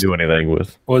we couldn't do anything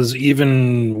with. was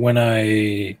even when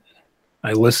I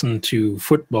listened to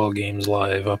football games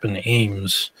live up in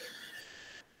Ames,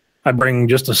 I bring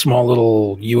just a small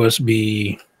little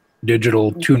USB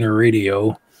digital tuner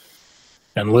radio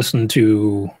and listen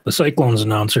to the Cyclones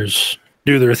announcers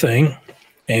do their thing.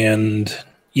 And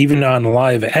even on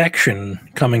live action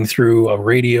coming through a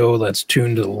radio that's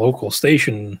tuned to the local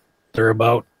station, they're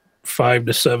about 5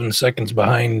 to 7 seconds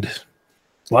behind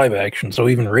live action. So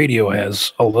even radio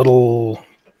has a little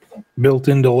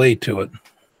built-in delay to it.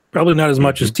 Probably not as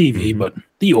much as TV, but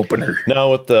the opener.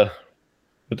 Now with the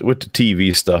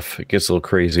TV stuff, it gets a little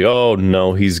crazy. Oh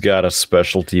no, he's got a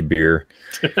specialty beer.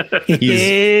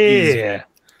 Yeah.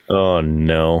 Oh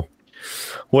no.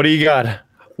 What do you got?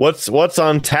 What's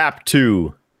on tap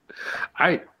 2?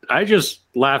 I just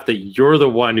laugh that you're the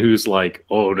one who's like,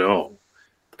 oh no,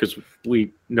 because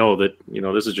we know that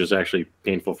this is just actually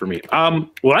painful for me.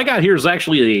 What I got here is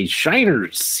actually a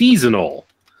Shiner seasonal.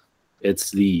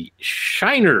 It's the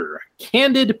Shiner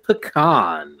Candid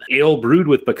Pecan ale brewed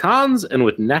with pecans and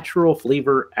with natural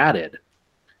flavor added.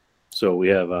 So we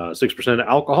have 6%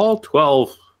 alcohol,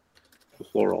 12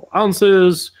 floral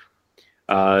ounces.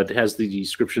 It has the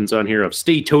descriptions on here of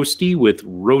stay toasty with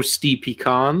roasty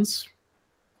pecans.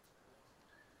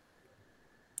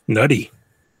 Nutty.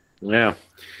 Yeah.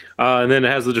 And then it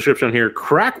has the description here,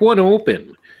 crack one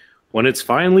open. When it's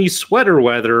finally sweater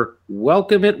weather,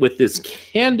 welcome it with this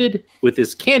candied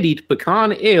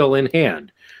pecan ale in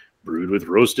hand. Brewed with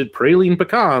roasted praline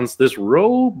pecans, this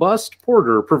robust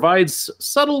porter provides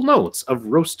subtle notes of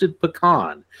roasted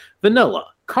pecan, vanilla,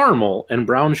 caramel, and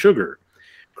brown sugar.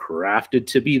 Crafted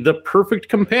to be the perfect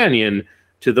companion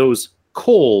to those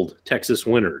cold Texas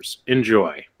winters.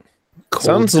 Enjoy. Cold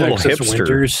Sounds a little Texas hipster.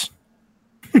 winters.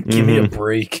 Give me a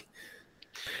break.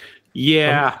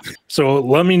 Yeah. So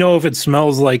let me know if it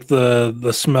smells like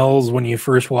the smells when you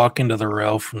first walk into the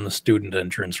Ralph from the student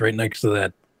entrance, right next to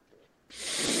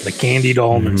the candied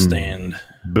almond stand.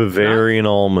 Bavarian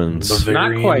almonds.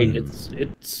 Not quite.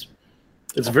 It's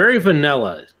very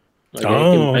vanilla. Like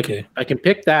Okay. I can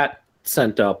pick that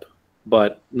scent up,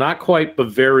 but not quite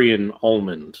Bavarian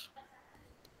almond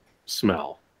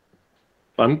smell.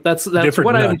 That's Different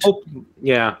what I'm nut. hoping.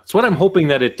 Yeah, it's what I'm hoping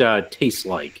that it tastes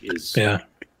like. Is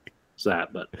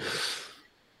that? But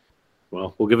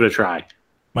well, we'll give it a try.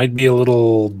 Might be a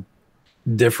little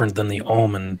different than the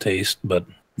almond taste, but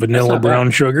vanilla not brown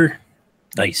bad. sugar,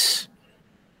 nice.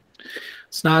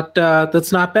 It's not.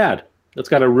 That's not bad. It's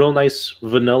got a real nice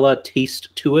vanilla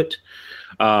taste to it.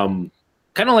 Kind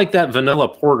of like that vanilla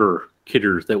porter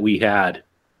kidder that we had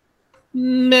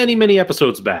many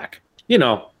episodes back.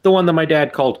 The one that my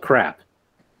dad called crap.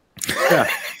 Yeah.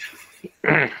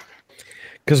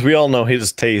 Because we all know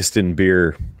his taste in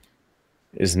beer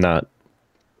is not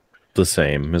the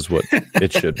same as what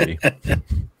it should be.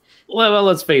 Well,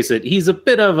 let's face it. He's a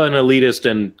bit of an elitist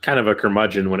and kind of a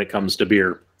curmudgeon when it comes to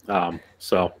beer.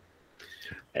 So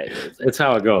it's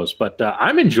how it goes. But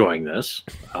I'm enjoying this.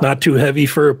 Not too heavy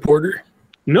for a porter.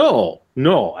 No.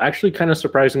 Actually, kind of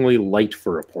surprisingly light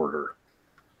for a porter.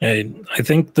 I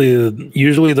think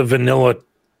usually the vanilla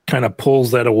kind of pulls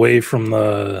that away from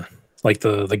the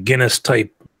Guinness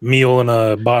type meal in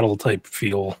a bottle type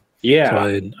feel. Yeah.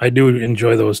 So I do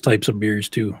enjoy those types of beers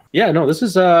too. Yeah. No, this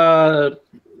is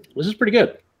pretty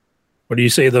good. What do you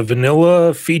say? The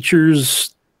vanilla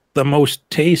features the most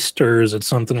taste, or is it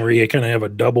something where you kind of have a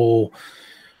double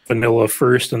vanilla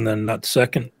first and then nut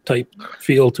second type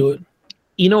feel to it?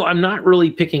 I'm not really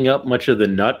picking up much of the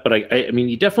nut, but I mean,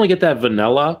 you definitely get that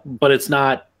vanilla, but it's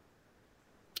not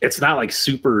like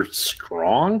super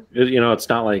strong. It's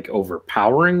not like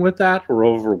overpowering with that or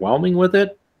overwhelming with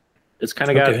it. It's kind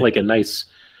of got like a nice,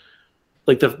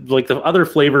 like the other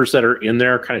flavors that are in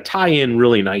there kind of tie in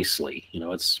really nicely.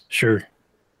 It's Sure.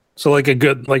 So like a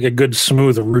good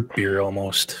smooth root beer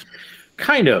almost.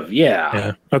 kind of, yeah.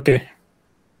 Yeah. Okay.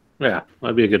 Yeah.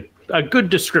 That'd be a good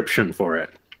description for it.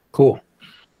 Cool.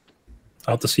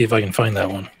 I'll have to see if I can find that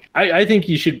one. I think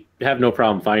you should have no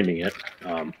problem finding it.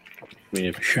 I mean,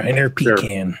 if Shiner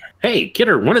Pecan. Hey,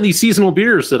 Kidder, one of these seasonal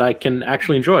beers that I can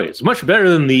actually enjoy. It's much better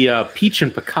than the peach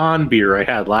and pecan beer I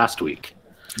had last week.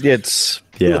 It's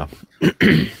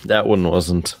that one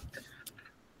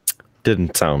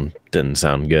didn't sound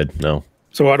good. No.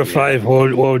 So out of 5,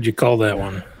 what would you call that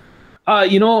one?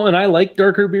 And I like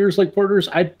darker beers like porters.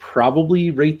 I'd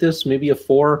probably rate this maybe a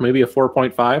 4, maybe a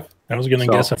 4.5. I was going to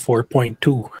guess a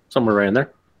 4.2. Somewhere right in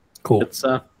there. Cool. It's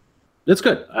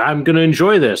good. I'm going to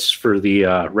enjoy this for the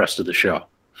rest of the show.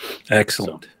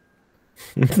 Excellent.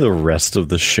 The rest of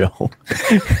the show.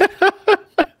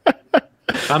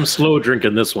 I'm slow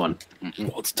drinking this one.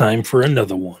 Well, it's time for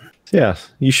another one. Yeah,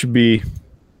 you should be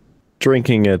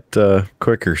drinking it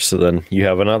quicker so then you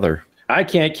have another. I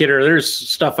can't, Kidder. There's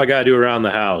stuff I got to do around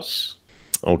the house.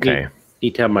 Okay.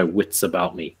 Need to have my wits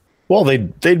about me. Well,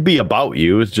 they'd be about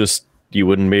you. It's just you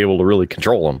wouldn't be able to really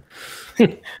control them.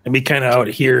 I'd be kind of out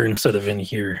here instead of in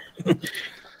here.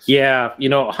 Yeah,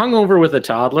 hungover with a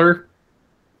toddler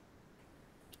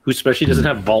who especially doesn't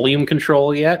have volume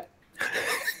control yet.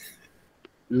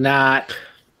 Not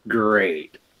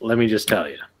great. Let me just tell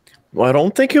you. Well, I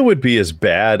don't think it would be as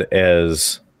bad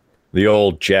as the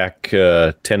old Jack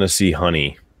Tennessee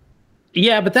Honey.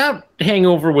 Yeah, but that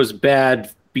hangover was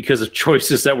bad because of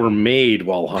choices that were made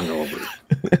while hungover.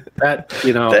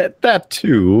 That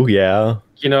too, yeah.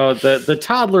 The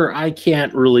toddler I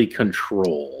can't really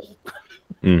control.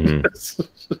 Mm-hmm.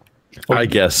 I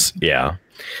guess, yeah.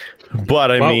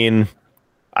 But I mean,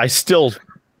 I still,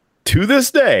 to this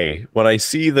day, when I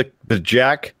see the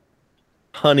Jack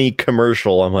Honey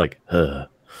commercial, I'm like, I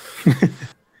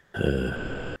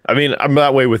mean, I'm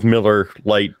that way with Miller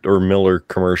Lite or Miller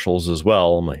commercials as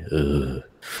well. I'm like,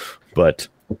 but.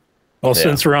 Well,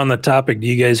 since we're on the topic, do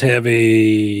you guys have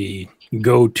a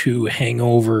go-to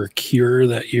hangover cure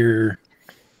that you're?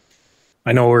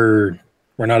 I know we're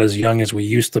not as young as we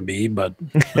used to be, but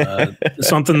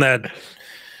something that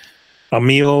a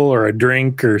meal or a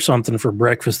drink or something for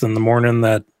breakfast in the morning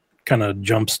that kind of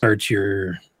jumpstarts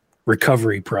your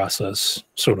recovery process,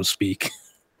 so to speak.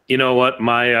 You know what?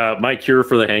 My cure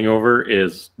for the hangover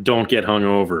is don't get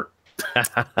hungover.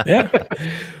 Yeah,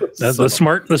 that's the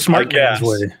smart man's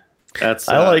way. That's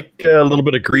I like a little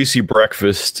bit of greasy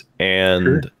breakfast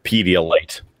and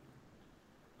Pedialyte.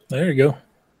 There you go.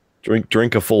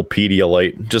 Drink a full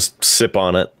Pedialyte. Just sip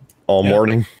on it all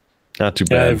morning. Not too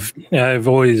bad. I've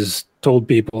always told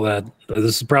people that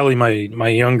this is probably my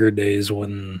younger days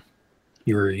when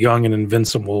you were young and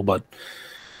invincible, but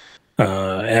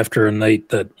after a night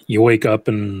that you wake up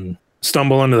and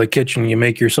stumble into the kitchen, you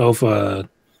make yourself an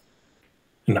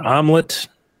omelet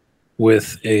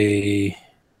with a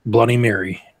Bloody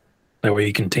Mary. That way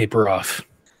you can taper off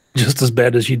just as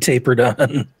bad as you tapered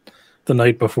on the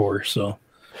night before. So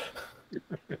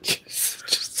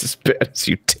just as bad as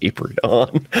you tapered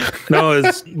on.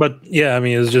 But yeah, I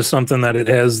mean, it's just something that it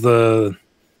has the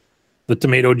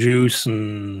tomato juice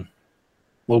and a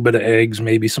little bit of eggs,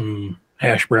 maybe some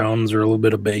hash browns or a little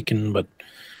bit of bacon, but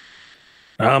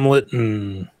an omelet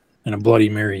and a Bloody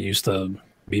Mary used to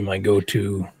be my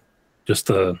go-to.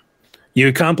 You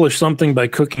accomplish something by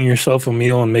cooking yourself a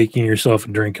meal and making yourself a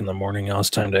drink in the morning. Now it's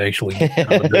time to actually get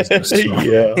out of business. So.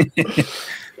 Yeah.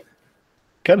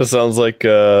 Kind of sounds like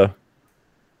the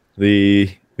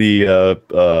what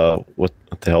the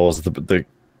hell is the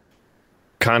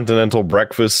continental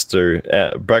breakfast or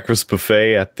breakfast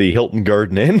buffet at the Hilton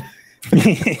Garden Inn.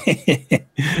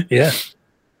 Yeah.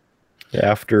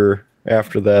 After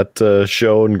that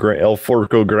show in El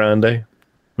Forco Grande,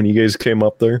 when you guys came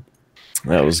up there.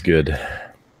 That was good.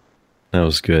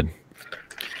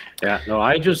 Yeah, no,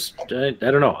 I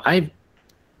don't know. I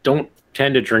don't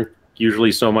tend to drink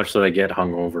usually so much that I get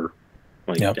hungover.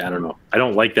 I don't know. I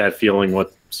don't like that feeling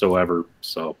whatsoever.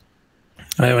 So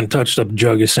I haven't touched up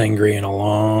jug of sangria in a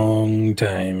long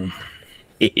time.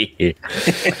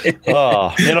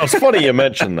 Oh, it's funny you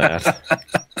mentioned that.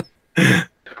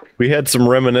 We had some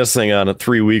reminiscing on it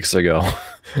 3 weeks ago.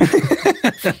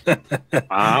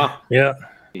 Yeah.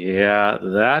 Yeah,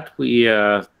 that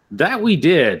we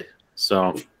did.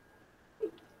 So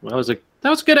that was a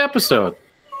good episode.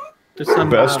 Just some,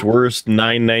 best worst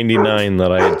 $9.99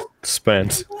 that I had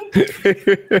spent.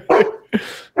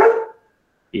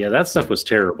 Yeah, that stuff was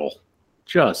terrible.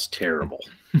 Just terrible.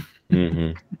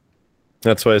 Mm-hmm.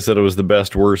 That's why I said it was the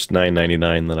best worst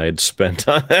 $9.99 that I had spent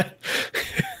on it.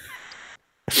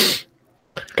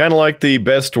 Kind of like the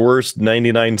best worst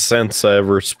 99 cents I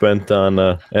ever spent on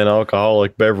an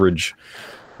alcoholic beverage.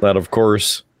 That, of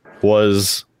course,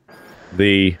 was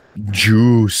the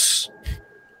juice.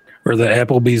 Or the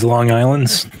Applebee's Long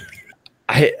Islands.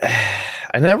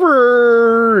 I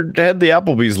never had the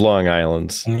Applebee's Long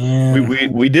Islands. Yeah.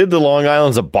 We did the Long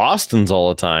Islands of Boston's all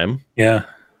the time. Yeah.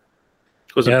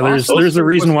 Was it There's a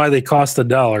reason why they cost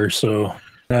 $1. So.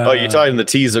 Oh, you're talking the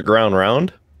teas at Ground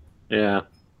Round? Yeah.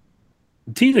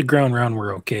 Teas at Ground Round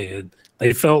were okay.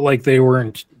 They felt like they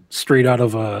weren't straight out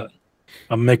of a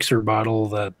mixer bottle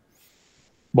that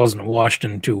wasn't washed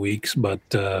in 2 weeks. But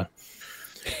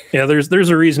yeah, there's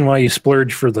a reason why you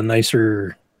splurge for the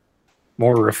nicer,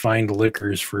 more refined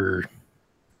liquors for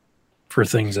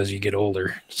things as you get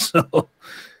older. So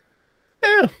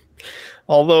yeah.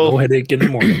 Although no headache in the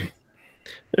morning.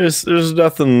 There's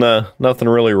nothing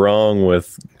really wrong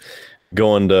with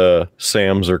going to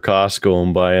Sam's or Costco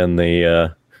and buying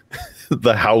the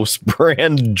house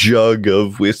brand jug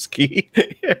of whiskey.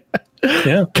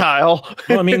 Yeah, Kyle.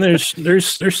 Well, I mean,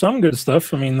 there's some good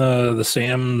stuff. I mean, the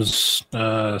Sam's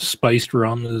spiced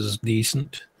rum is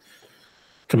decent,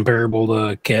 comparable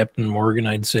to Captain Morgan,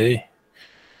 I'd say.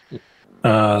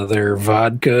 Their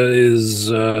vodka is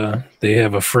they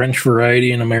have a French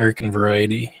variety and American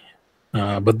variety.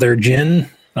 But their gin,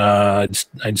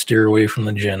 I'd steer away from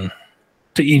the gin.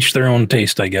 To each their own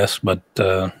taste, I guess. But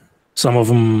some of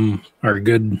them are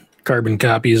good carbon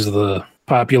copies of the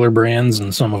popular brands,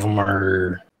 and some of them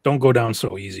don't go down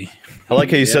so easy. I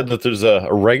like how you said that there's a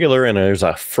regular and there's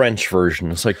a French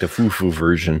version. It's like the foo-foo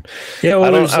version. Yeah,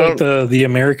 well, there's like the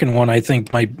American one. I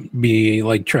think might be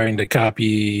like trying to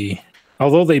copy.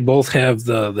 Although they both have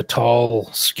the tall,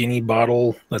 skinny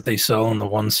bottle that they sell in the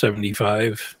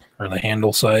 175. Or the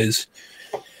handle size.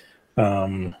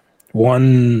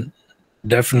 One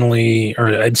definitely,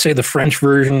 or I'd say the French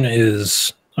version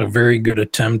is a very good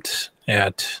attempt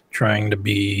at trying to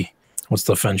be, what's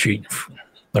the Frenchy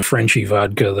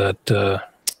vodka that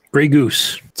Grey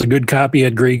Goose. It's a good copy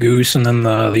at Grey Goose, and then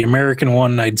the American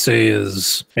one I'd say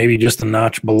is maybe just a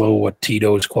notch below what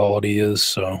Tito's quality is.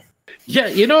 So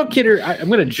yeah, Kidder, I'm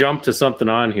going to jump to something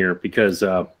on here because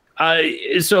so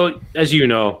as you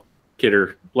know,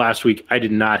 Kidder, last week I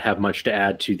did not have much to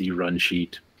add to the run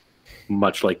sheet,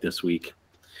 much like this week.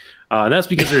 And that's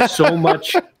because there's so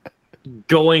much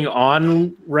going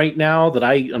on right now that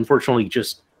I unfortunately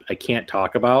I can't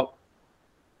talk about.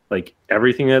 Like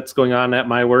everything that's going on at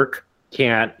my work,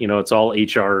 it's all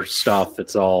HR stuff.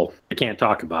 I can't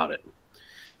talk about it.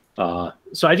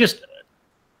 So I just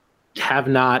have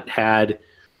not had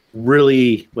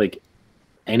really like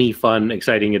any fun,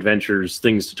 exciting adventures,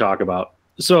 things to talk about.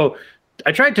 So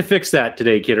I tried to fix that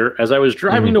today, Kidder. As I was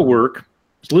driving to work,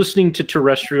 listening to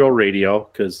terrestrial radio,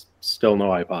 because still no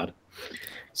iPod.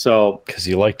 So because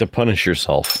you like to punish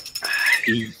yourself.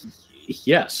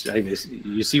 Yes,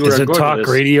 you see where is I'm it going talk with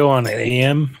this. radio on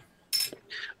AM?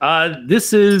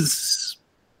 This is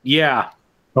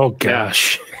Oh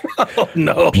gosh. Oh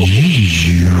no.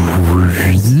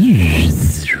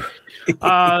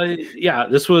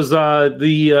 This was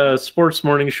the sports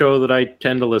morning show that I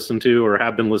tend to listen to or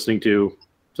have been listening to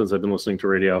since I've been listening to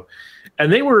radio.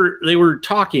 And they were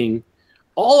talking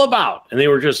all about, and they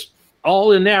were just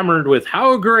all enamored with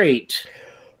how great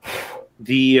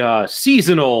the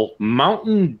seasonal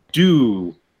Mountain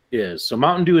Dew is. So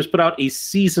Mountain Dew has put out a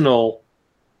seasonal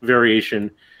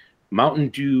variation, Mountain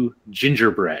Dew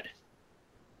Gingerbread.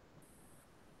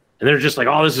 And they're just like,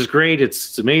 oh, this is great.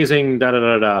 It's amazing. Da da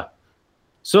da da.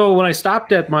 So when I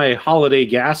stopped at my holiday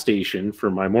gas station for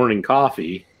my morning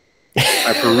coffee,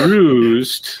 I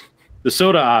perused the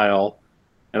soda aisle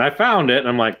and I found it. And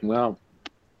I'm like, well,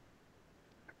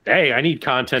 hey, I need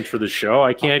content for the show.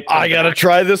 I got to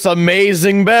try this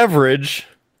amazing beverage.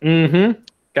 Mm-hmm.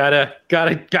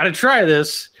 Gotta try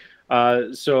this.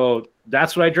 So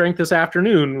that's what I drank this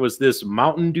afternoon was this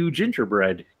Mountain Dew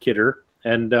Gingerbread, Kidder.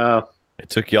 And it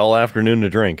took you all afternoon to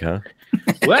drink, huh?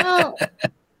 Well,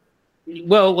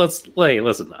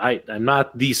 listen, I'm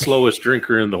not the slowest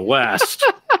drinker in the West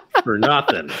for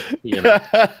nothing.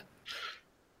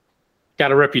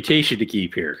 Got a reputation to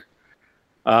keep here.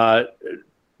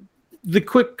 The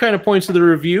quick kind of points of the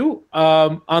review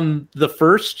on the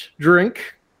first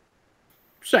drink,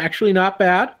 it's actually not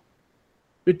bad.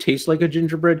 It tastes like a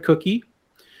gingerbread cookie,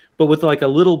 but with like a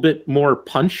little bit more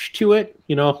punch to it,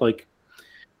 like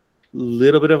a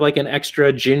little bit of like an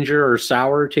extra ginger or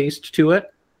sour taste to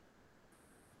it,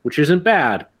 which isn't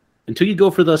bad until you go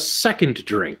for the second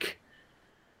drink.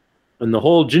 And the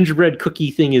whole gingerbread cookie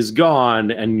thing is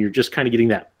gone, and you're just kind of getting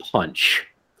that punch.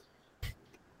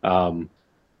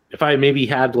 If I maybe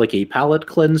had like a palate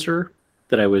cleanser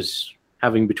that I was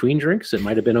having between drinks, it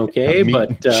might have been okay.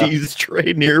 But cheese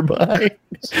tray nearby.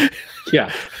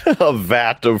 Yeah. A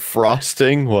vat of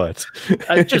frosting. What?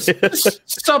 Just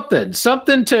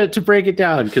something to break it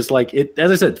down. Because like it,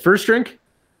 as I said, first drink,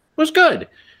 was good.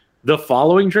 The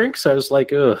following drinks, I was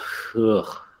like, ugh, I'm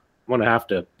gonna have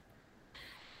to.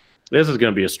 This is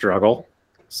gonna be a struggle.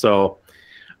 So,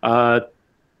 all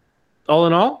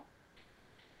in all,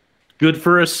 good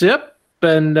for a sip.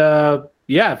 And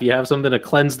yeah, if you have something to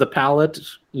cleanse the palate,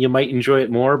 you might enjoy it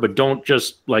more. But don't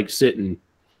just like sit and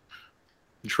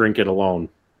drink it alone.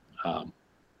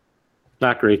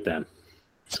 Not great then.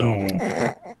 So.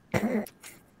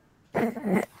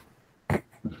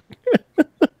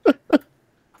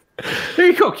 There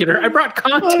you go, kidder. I brought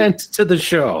content to the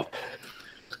show.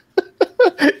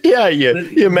 Yeah,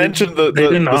 you mentioned the They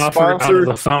didn't offer it out sponsor. of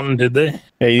the fountain, did they?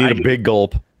 Hey, you need a big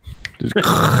gulp.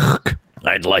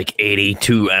 I'd like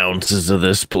 82 ounces of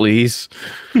this, please.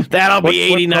 That'll What- be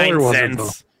what 89 color was it,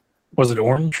 cents. Was it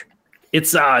orange?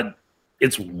 It's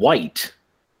white.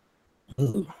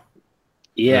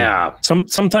 Yeah.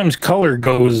 Sometimes color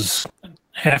goes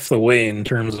half the way in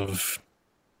terms of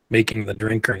making the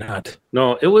drink or not.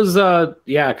 No, it was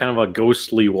kind of a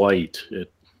ghostly white.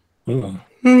 Ooh.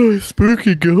 Oh,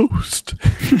 spooky ghost.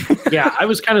 Yeah, I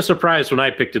was kind of surprised when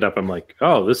I picked it up. I'm like,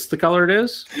 oh, this is the color it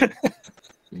is?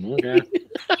 Okay.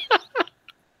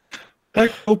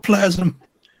 Ectoplasm.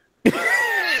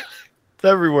 It's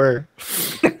everywhere.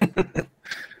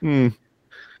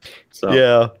 So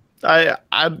Yeah.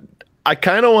 I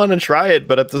kind of want to try it,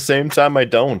 but at the same time I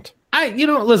don't.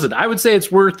 listen, I would say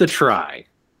it's worth a try.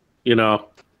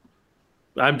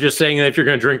 I'm just saying that if you're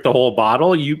going to drink the whole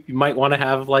bottle, you might want to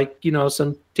have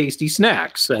some tasty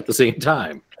snacks at the same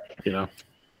time.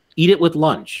 Eat it with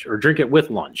lunch or drink it with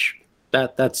lunch.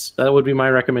 That would be my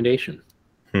recommendation.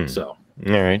 So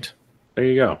All right. there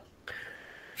you go.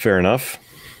 Fair enough.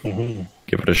 Mhm.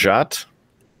 Give it a shot.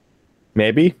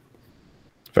 Maybe.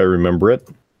 If I remember it.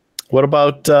 What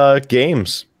about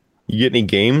games? You get any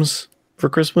games for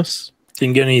Christmas?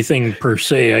 Didn't get anything per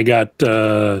se. I got got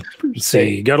a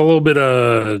little bit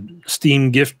of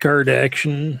Steam gift card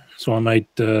action, so I might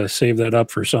save that up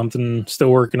for something.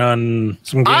 Still working on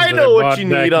some games. I that know what bought you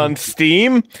back need in- on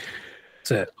Steam. What's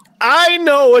that? I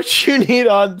know what you need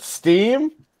on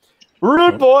Steam.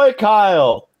 Rude boy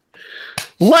Kyle.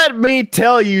 Let me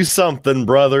tell you something,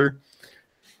 brother.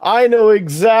 I know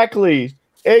exactly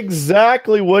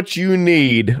what you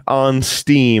need on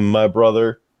Steam, my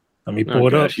brother. Let me Oh, pull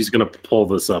it up. gosh, he's going to pull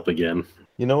this up again.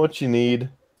 You know what you need?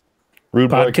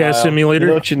 Rude boy Podcast Kyle. Simulator? You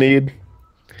know what you need?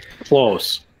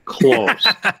 Close. Close.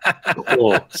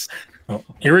 Oh,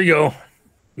 here we go.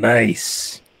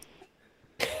 Nice.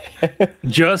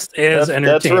 Just as entertaining.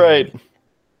 That's right.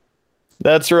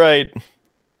 That's right.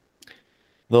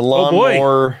 The boy.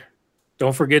 lawnmower.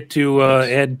 Don't forget to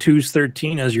add Twos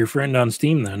 13 as your friend on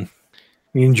Steam. Then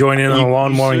you can join in on You- the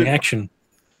lawn you mowing should. action.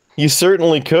 You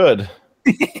certainly could.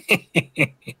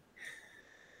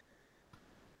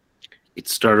 It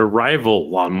started a rival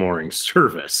lawn mowing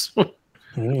service.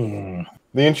 Mm.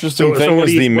 The interesting So thing what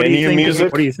is do you- the what do you menu think?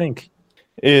 music What do you think?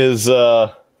 is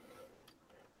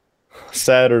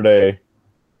Saturday.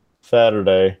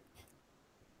 Because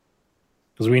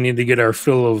we need to get our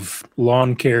fill of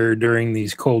lawn care during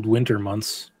these cold winter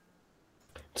months.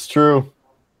 It's true.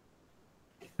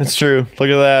 It's true. Look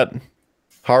at that.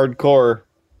 Hardcore.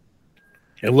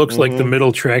 It looks like Mm-hmm. the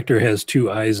middle tractor has two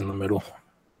eyes in the middle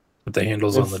with the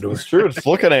handles on the door. It's true. It's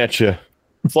looking at you.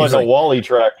 It's like He's a like- Wally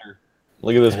tractor.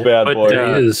 Look at this bad But, boy.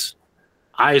 It is.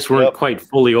 Eyes weren't Yep. quite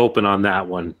fully open on that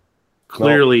one.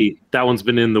 Clearly, that one's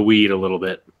been in the weed a little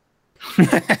bit.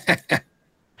 Look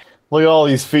at all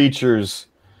these features.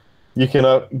 You can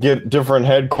get different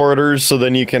headquarters, so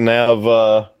then you can have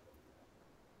a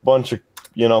bunch of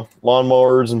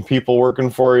lawnmowers and people working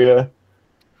for you.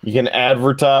 You can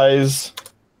advertise.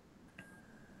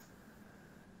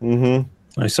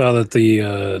 I saw that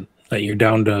that you're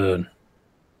down to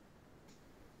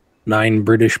 9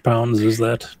 British pounds. Is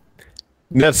that?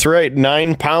 That's right,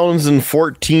 9 pounds and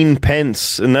 14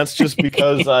 pence, and that's just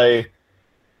because I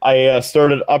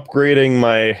started upgrading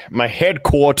my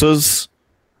headquarters.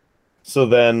 So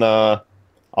then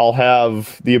I'll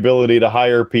have the ability to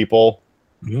hire people.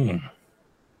 Mm.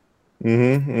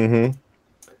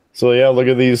 So yeah, look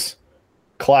at these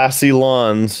classy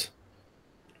lawns.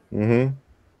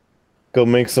 Go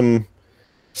make some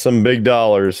big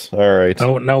dollars. All right.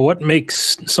 Now, what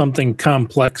makes something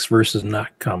complex versus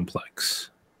not complex?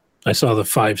 I saw the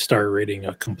 5-star rating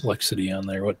of complexity on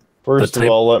there. What First the of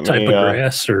all, let type me of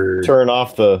grass or turn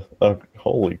off the.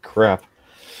 Holy crap!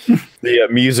 The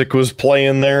music was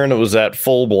playing there, and it was at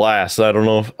full blast. I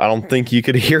don't think you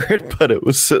could hear it, but it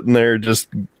was sitting there just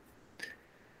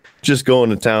going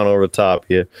to town over the top.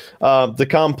 Yeah, the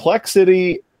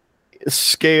complexity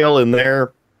scale in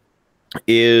there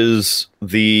is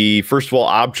the, first of all,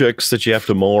 objects that you have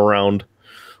to mow around,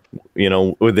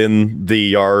 within the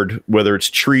yard, whether it's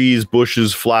trees,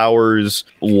 bushes, flowers,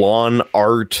 lawn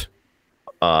art.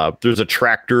 There's a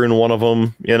tractor in one of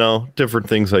them, different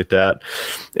things like that.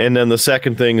 And then the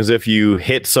second thing is if you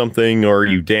hit something or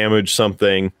you damage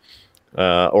something,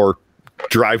 or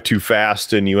drive too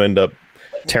fast and you end up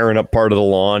tearing up part of the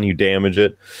lawn, you damage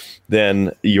it,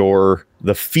 then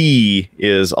the fee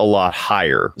is a lot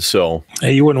higher. So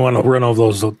hey, you wouldn't want to run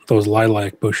over those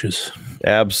lilac bushes.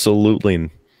 Absolutely,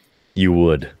 you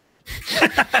would.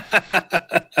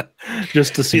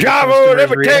 Just to see. Javo, let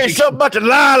me tell you something about the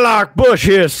lilac bush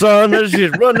here, son. Let's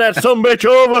just run that sumbitch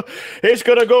over. It's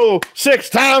gonna go 6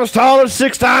 times taller,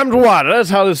 6 times wider. That's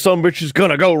how this sumbitch is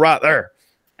gonna go right there.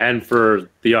 And for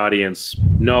the audience,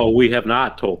 no, we have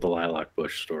not told the lilac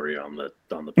bush story on the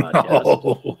podcast.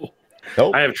 Oh.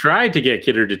 Nope. I have tried to get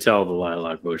Kidder to tell the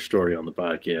lilac bush story on the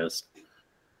podcast,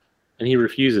 and he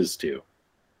refuses to.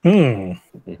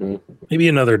 Maybe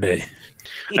another day.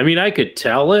 I mean, I could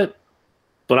tell it,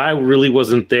 but I really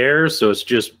wasn't there, so it's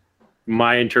just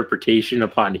my interpretation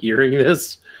upon hearing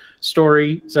this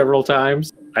story several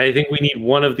times. I think we need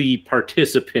one of the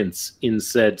participants in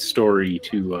said story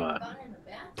to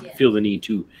feel the need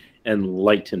to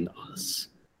enlighten us.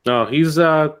 No, he's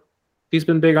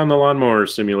been big on the lawnmower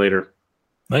simulator.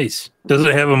 Nice. Does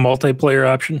it have a multiplayer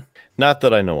option? Not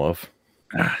that I know of.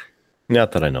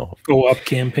 Not that I know of. Go up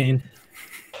campaign.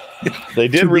 They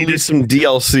did release some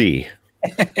DLC.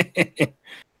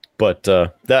 But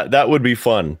that would be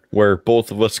fun, where both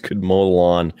of us could mow the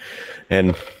lawn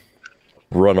and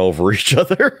run over each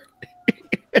other.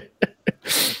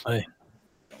 I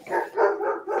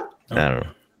don't know.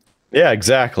 Yeah,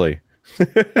 exactly.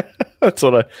 That's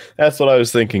what I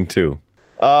was thinking too.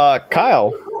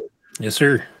 Kyle. Yes,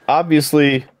 sir.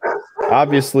 Obviously,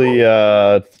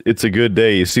 it's a good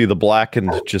day. You see, the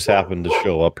blackened just happened to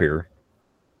show up here.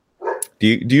 Do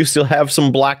you still have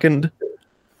some blackened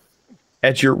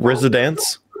at your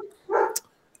residence?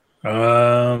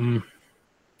 You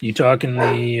talking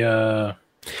the?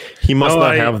 He must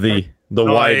not have the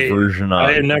wide version.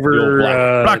 I had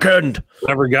never blackened.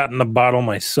 Never gotten the bottle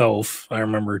myself. I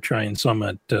remember trying some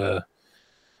at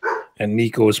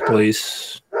Nico's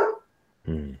place.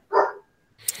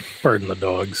 Pardon the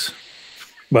dogs,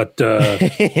 but yeah,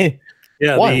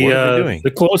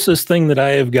 the closest thing that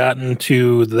I have gotten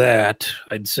to that,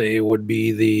 I'd say, would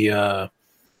be the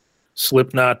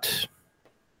Slipknot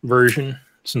version,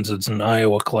 since it's an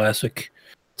Iowa classic.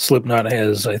 Slipknot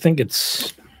has, I think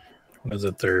it's, what is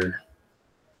it, their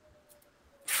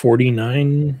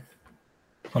 49?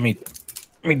 Let me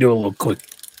do a little quick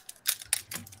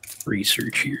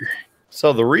research here.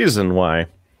 So the reason why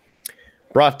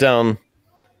brought down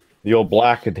the old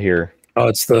blackened here. Oh,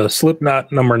 it's the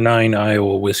Slipknot number 9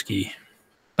 Iowa whiskey.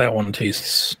 That one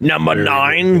tastes number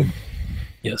 9. Good.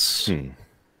 Yes.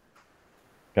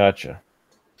 Gotcha.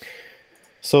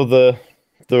 So the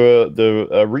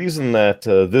reason that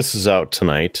this is out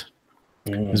tonight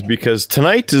is because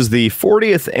tonight is the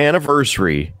 40th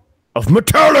anniversary of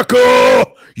Metallica.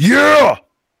 Yeah.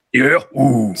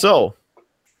 Ooh.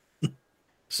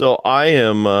 So I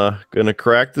am gonna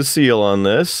crack the seal on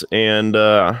this and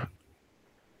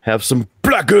have some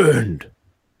blackened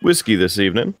whiskey this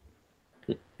evening.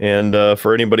 And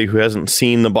for anybody who hasn't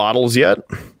seen the bottles yet,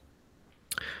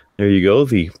 there you go,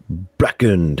 the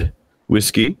blackened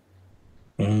whiskey.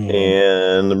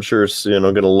 And I'm sure it's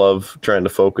gonna love trying to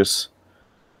focus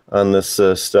on this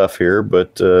stuff here,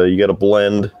 but you got to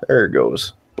blend. There it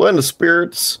goes. Blend the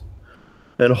spirits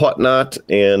and whatnot,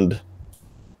 and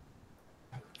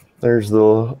there's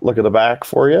the look at the back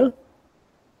for you.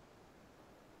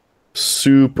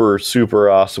 Super, super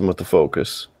awesome with the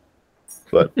focus.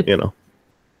 But, that's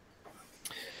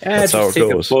how it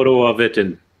take goes. A photo of it,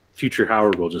 and future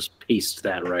Howard will just paste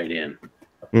that right in.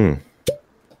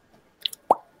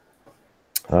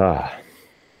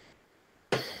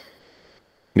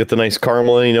 Get the nice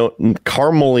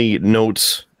caramely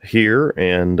notes here,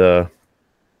 and a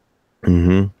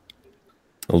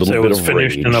little So it bit was of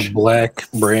finished rage. in a black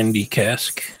brandy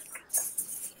cask.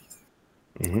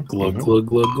 Glug, glug,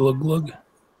 glug, glug, glug.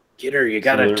 Kidder, you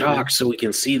gotta talk so we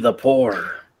can see the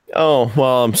pour. Oh,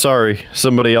 well, I'm sorry.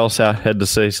 Somebody else had to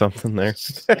say something there.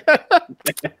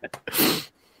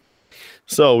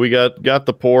 So we got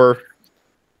the pour.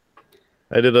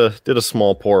 I did a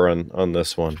small pour on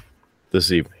this one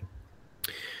this evening.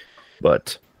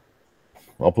 But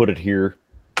I'll put it here.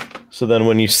 So then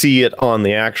when you see it on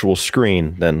the actual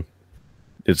screen, then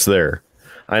it's there.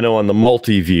 I know on the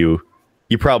multi-view,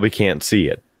 you probably can't see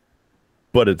it,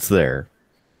 but it's there.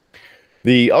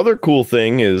 The other cool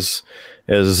thing is,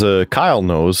 as Kyle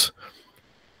knows,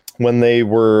 when they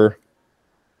were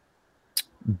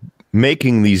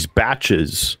making these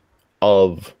batches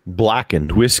of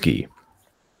blackened whiskey,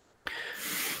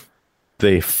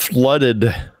 they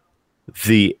flooded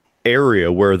the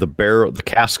area where the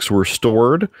casks were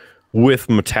stored with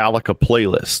Metallica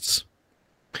playlists.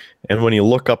 And when you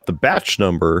look up the batch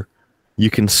number, you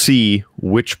can see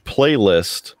which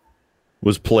playlist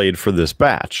was played for this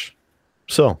batch.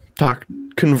 So,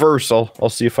 converse. I'll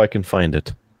see if I can find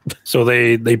it. So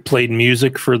they played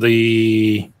music for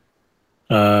the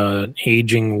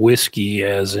aging whiskey,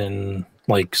 as in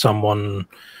like someone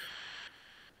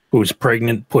who's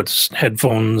pregnant puts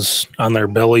headphones on their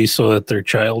belly so that their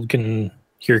child can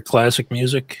hear classic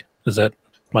music. Is that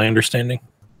my understanding?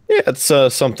 Yeah, it's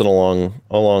something along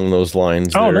those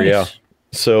lines. Oh, there, nice. yeah.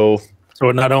 So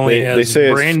it not only they has say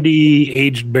it's- brandy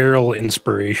aged barrel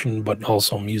inspiration, but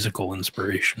also musical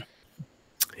inspiration.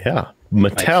 yeah,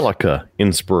 Metallica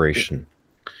inspiration.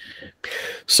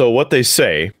 So what they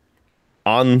say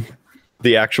on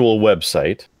the actual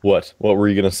website, what were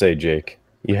you going to say, Jake?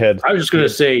 You had I was just going to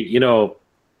say,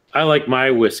 I like my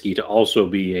whiskey to also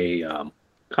be a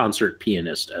concert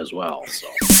pianist as well. So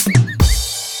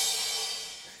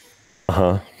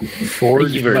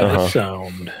Forged very by the much.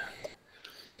 sound.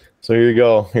 So here you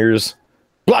go. Here's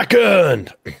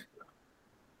Blackened.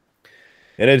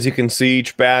 And as you can see,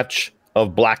 each batch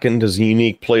of Blackened is a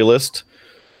unique playlist.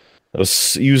 It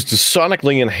was used to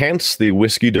sonically enhance the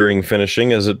whiskey during finishing.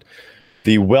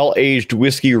 The well-aged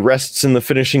whiskey rests in the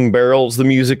finishing barrels, the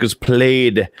music is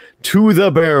played to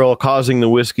the barrel, causing the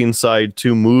whiskey inside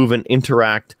to move and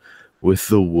interact with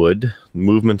the wood.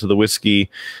 Movement of the whiskey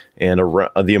and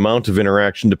the amount of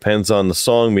interaction depends on the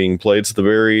song being played, so the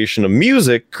variation of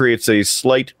music creates a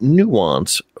slight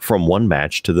nuance from one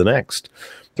batch to the next.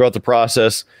 Throughout the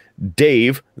process,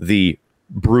 Dave, the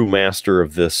brewmaster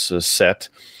of this set,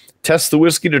 tests the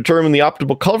whiskey to determine the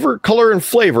optimal color and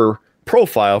flavor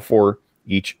profile for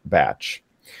each batch.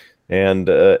 And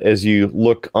as you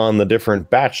look on the different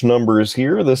batch numbers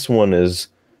here, this one is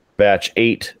batch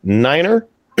 8-9er.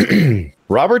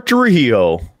 Robert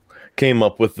Trujillo came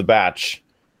up with the batch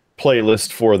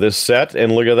playlist for this set,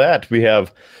 and look at that. We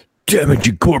have Damage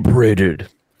Incorporated,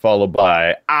 followed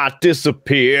by I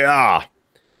Disappear,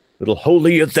 Little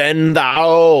Holier Than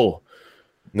Thou,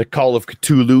 The Call of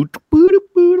Cthulhu,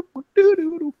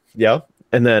 yeah,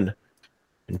 and then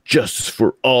Justice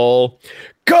for All,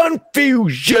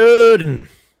 Confusion,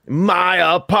 My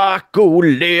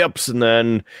Apocalypse, and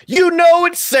then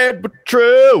It's Sad But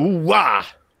True.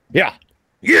 Yeah.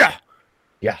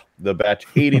 The batch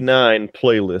 89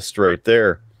 playlist right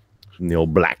there from the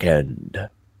old Blackened.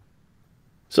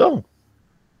 So,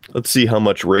 let's see how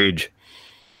much rage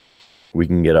we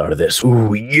can get out of this.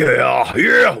 Ooh, yeah,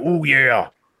 ooh, yeah.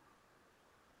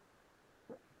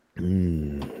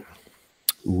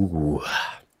 Ooh,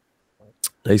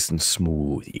 nice and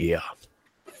smooth, yeah.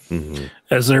 Mm-hmm.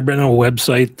 Has there been a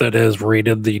website that has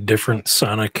rated the different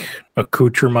sonic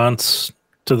accoutrements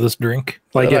to this drink?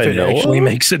 Like That if I it know actually of?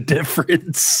 makes a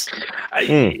difference.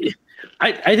 I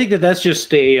think that's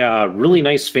just a really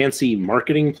nice fancy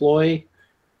marketing ploy Yeah, I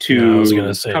to was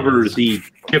gonna say. cover the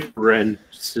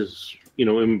differences,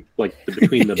 in like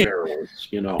between the barrels,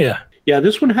 Yeah. Yeah,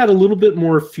 this one had a little bit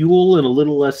more fuel and a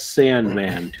little less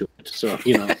Sandman to it. So,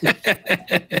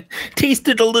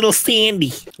 Tasted a little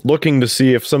sandy. Looking to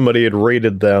see if somebody had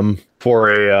rated them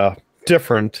for a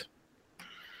different.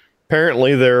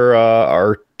 Apparently, there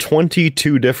are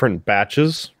 22 different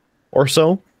batches or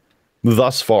so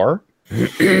thus far.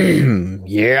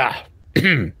 Yeah.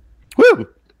 Woo!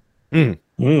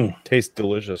 Tastes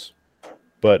delicious.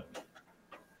 But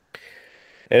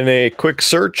in a quick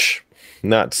search,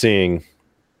 not seeing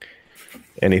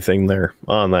anything there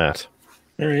on that.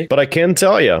 All right. But I can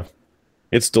tell you,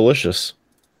 it's delicious.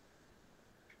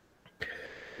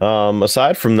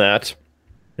 Aside from that,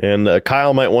 and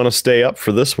Kyle might want to stay up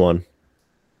for this one,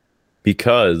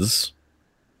 because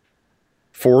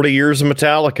 40 years of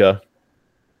Metallica.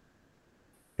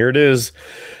 Here it is.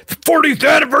 The 40th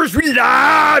anniversary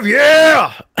live,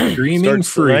 yeah! Dreaming Starts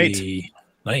free. tonight.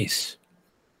 Nice.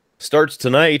 Starts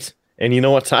tonight. And you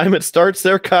know what time it starts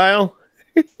there, Kyle?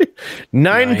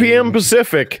 9 p.m.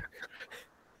 Pacific.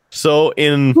 So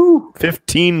in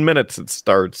 15 minutes it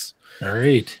starts. All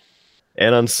right.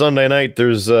 And on Sunday night,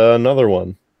 there's another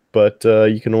one. But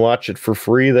you can watch it for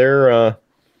free there.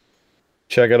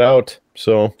 Check it out.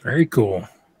 So, Very cool.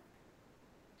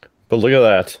 but look at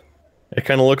that. It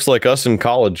kind of looks like us in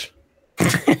college.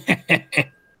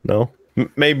 No?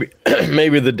 Maybe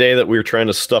the day that we were trying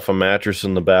to stuff a mattress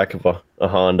in the back of a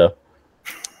Honda.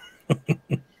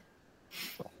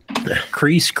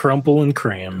 Crease, crumple, and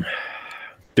cram.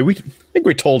 I think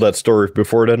we told that story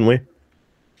before, didn't we?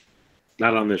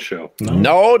 Not on this show.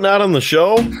 No, not on the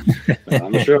show. Not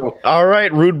on the show. All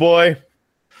right, rude boy.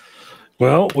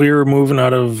 Well, we were moving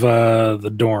out of the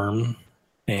dorm,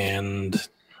 and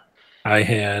I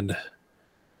had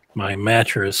my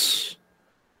mattress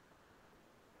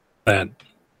that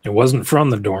it wasn't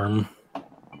from the dorm,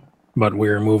 but we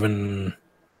were moving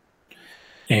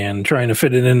and trying to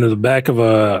fit it into the back of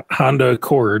a Honda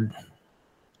Accord.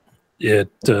 It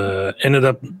ended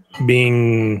up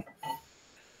being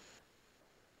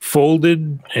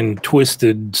folded and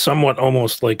twisted somewhat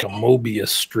almost like a Mobius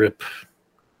strip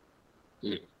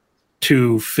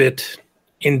to fit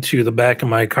into the back of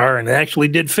my car, and it actually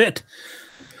did fit.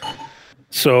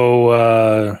 So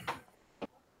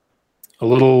a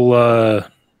little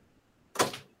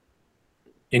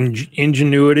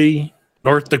ingenuity,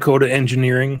 North Dakota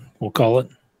engineering, we'll call it.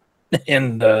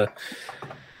 And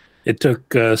it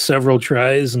took several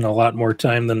tries and a lot more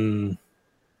time than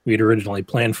we'd originally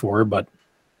planned for, but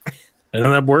it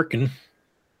ended up working.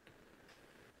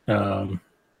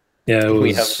 Yeah, it was,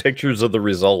 we have pictures of the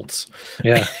results.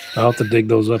 Yeah, I'll have to dig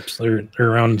those up. They're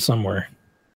around somewhere.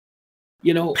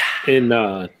 You know, in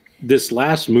this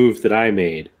last move that I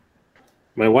made,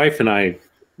 my wife and I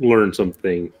learned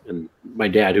something, and my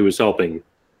dad, who was helping,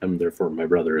 and therefore my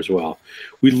brother as well,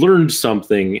 we learned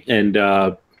something, and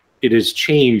it has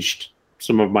changed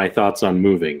some of my thoughts on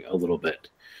moving a little bit.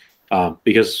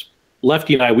 Because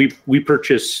Lefty and I, we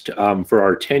purchased, for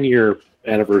our 10-year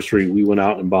anniversary, we went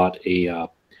out and bought a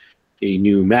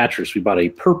new mattress. We bought a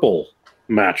purple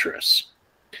mattress,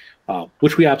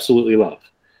 which we absolutely love.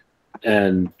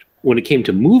 And when it came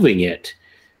to moving it,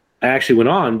 I actually went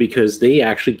on because they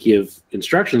actually give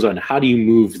instructions on how do you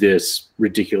move this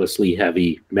ridiculously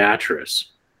heavy mattress.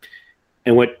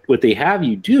 And what they have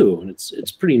you do, and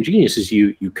it's pretty ingenious, is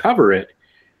you cover it,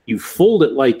 you fold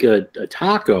it like a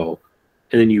taco,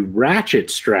 and then you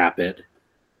ratchet strap it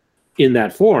in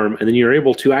that form, and then you're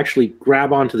able to actually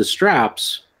grab onto the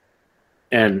straps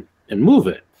and move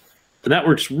it. And that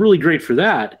works really great for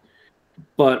that.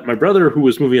 But my brother, who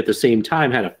was moving at the same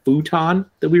time, had a futon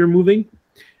that we were moving.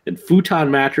 And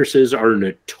futon mattresses are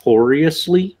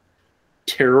notoriously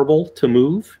terrible to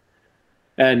move.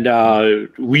 And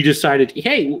we decided,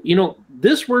 hey, you know,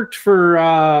 this worked for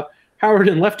Howard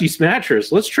and Lefty's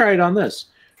mattress. Let's try it on this.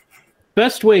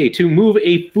 Best way to move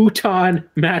a futon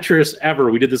mattress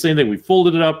ever. We did the same thing. We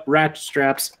folded it up, ratchet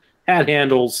straps, had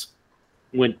handles,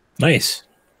 went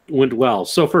well.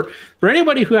 So for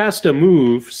anybody who has to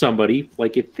move somebody,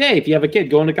 like if you have a kid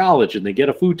going to college and they get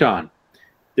a futon,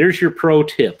 there's your pro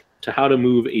tip to how to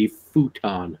move a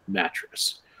futon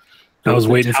mattress. I was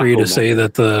waiting for you to say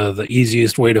that the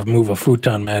easiest way to move a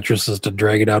futon mattress is to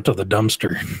drag it out to the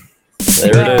dumpster.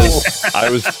 There it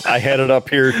is. I had it up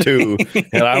here too,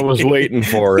 and I was waiting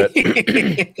for it.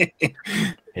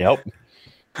 Yep.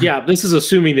 Yeah, this is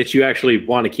assuming that you actually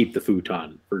want to keep the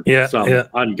futon for some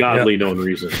ungodly known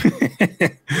reason.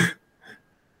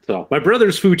 So my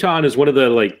brother's futon is one of the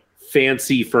like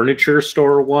fancy furniture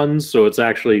store ones, so it's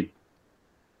actually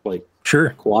like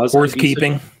quasi worth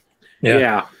keeping.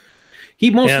 Yeah. He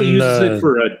mostly uses it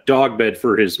for a dog bed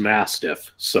for his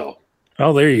Mastiff. So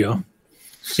there you go.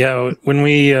 Yeah, when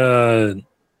we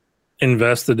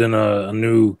invested in a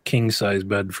new king size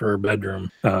bed for our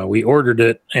bedroom, we ordered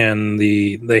it, and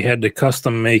they had to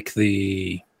custom make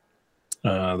the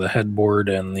headboard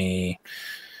and the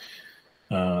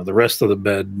rest of the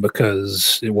bed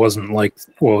because it wasn't like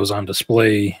what was on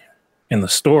display in the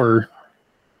store.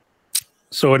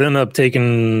 So it ended up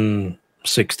taking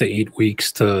 6 to 8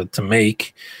 weeks to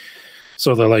make.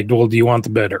 So they're like, well, do you want the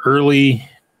bed early?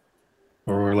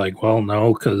 Or we're like, well,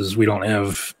 no, because we don't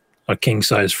have a king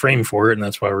size frame for it, and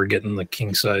that's why we're getting the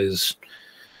king size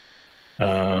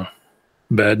bed,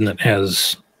 and it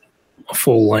has a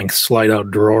full length slide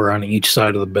out drawer on each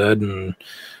side of the bed and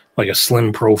like a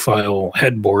slim profile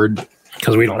headboard,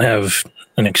 because we don't have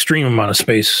an extreme amount of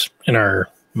space in our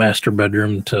master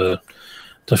bedroom to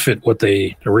fit what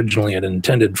they originally had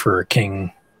intended for a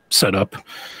king setup.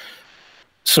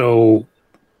 So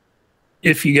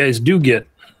if you guys do get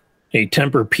a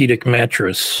Tempur-Pedic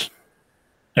mattress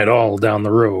at all down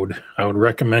the road, I would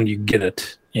recommend you get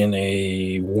it in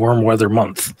a warm weather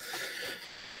month.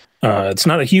 It's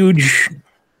not a huge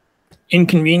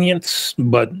inconvenience,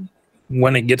 but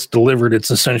when it gets delivered,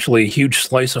 it's essentially a huge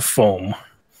slice of foam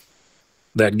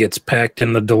that gets packed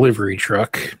in the delivery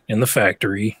truck in the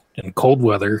factory in cold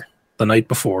weather the night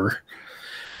before,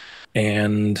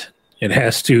 and it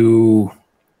has to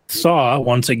thaw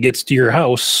once it gets to your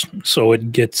house, so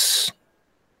it gets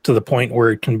to the point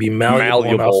where it can be malleable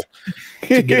enough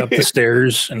to get up the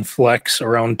stairs and flex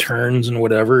around turns and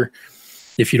whatever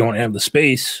if you don't have the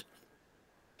space,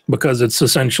 because it's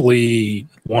essentially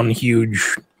one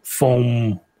huge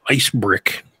foam ice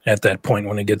brick at that point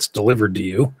when it gets delivered to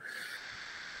you.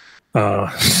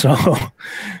 So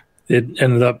it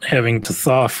ended up having to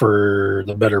thaw for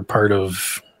the better part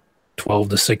of 12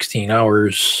 to 16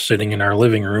 hours sitting in our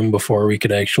living room before we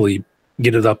could actually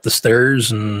get it up the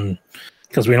stairs. And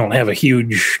because we don't have a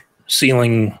huge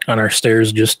ceiling on our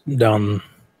stairs just down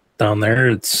there,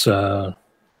 it's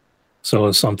so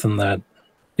it's something that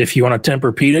if you want a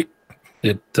Tempur-Pedic,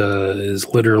 it is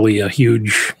literally a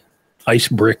huge ice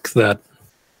brick that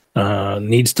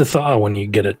needs to thaw when you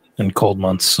get it in cold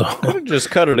months. So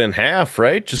just cut it in half,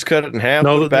 right? Just cut it in half,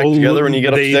 No, put it back together when you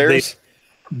get upstairs.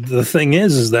 The thing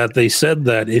is that they said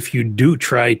that if you do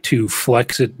try to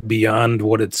flex it beyond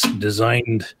what it's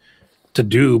designed to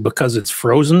do because it's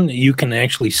frozen, you can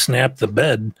actually snap the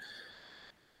bed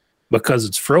because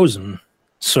it's frozen.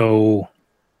 So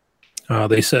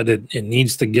they said it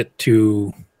needs to get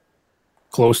to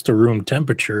close to room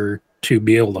temperature to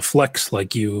be able to flex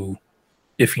like you,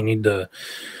 if you need to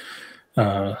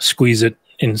squeeze it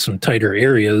in some tighter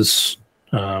areas.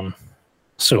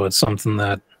 So it's something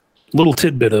that little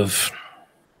tidbit of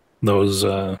those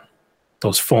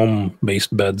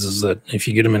foam-based beds is that if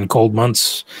you get them in cold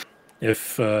months,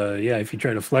 if you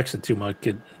try to flex it too much,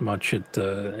 it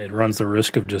runs the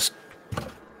risk of just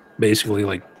basically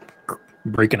like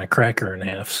breaking a cracker in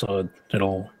half. So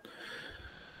it'll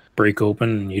break open,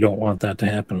 and you don't want that to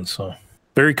happen. So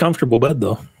very comfortable bed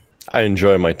though. I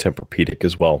enjoy my Tempur-Pedic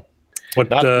as well.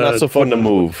 Not so fun to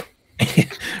move.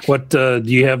 What do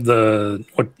you have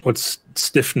what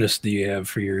stiffness do you have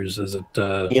for yours? Is it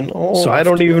soft? I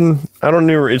don't even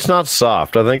it's not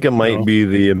soft. I think it might be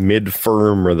the mid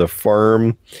firm or the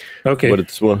firm. Okay. But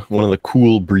it's one of the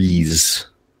cool breeze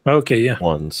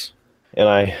ones.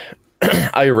 And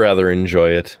I rather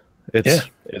enjoy it.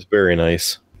 It's very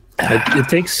nice. It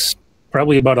takes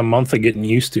probably about a month of getting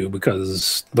used to,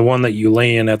 because the one that you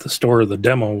lay in at the store, the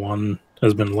demo one,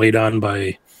 has been laid on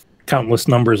by countless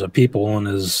numbers of people and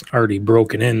is already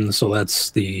broken in. So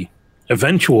that's the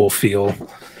eventual feel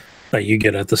that you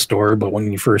get at the store. But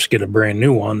when you first get a brand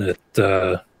new one, it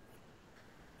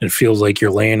feels like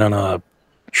you're laying on a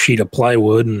sheet of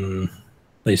plywood, and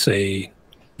they say,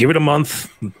 give it a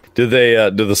month. Did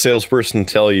the salesperson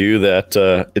tell you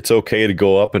that it's okay to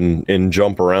go up and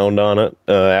jump around on it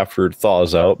after it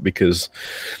thaws out, because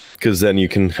then you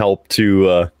can help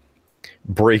to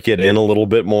break it in a little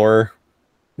bit more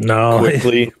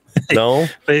quickly? No?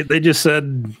 They just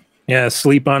said,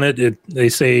 sleep on it. They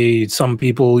say some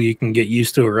people you can get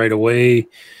used to it right away.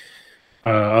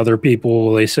 Other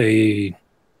people, they say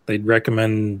they'd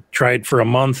recommend try it for a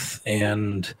month,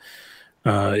 and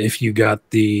if you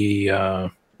got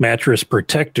the mattress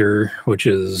protector, which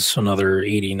is another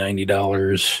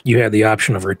 $80-$90, you had the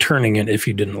option of returning it if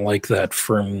you didn't like that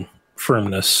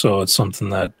firmness. So it's something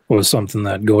that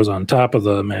goes on top of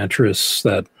the mattress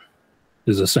that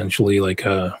is essentially like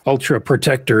a ultra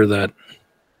protector that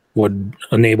would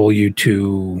enable you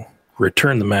to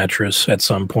return the mattress at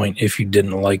some point if you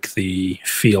didn't like the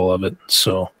feel of it.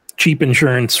 So cheap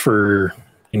insurance for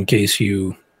in case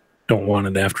you don't want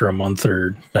it after a month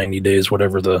or 90 days,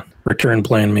 whatever the return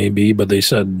plan may be. But they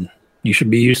said you should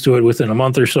be used to it within a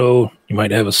month or so. You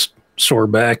might have a sore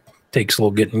back, takes a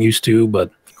little getting used to,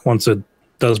 but once it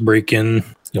does break in,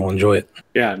 you'll enjoy it.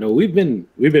 Yeah, no, we've been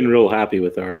real happy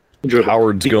with our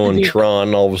Howard's going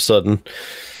Tron all of a sudden.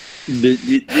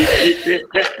 It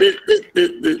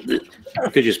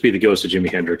could just be the ghost of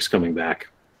Jimi Hendrix coming back.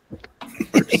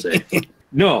 Hard to say.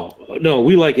 No,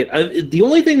 we like it. The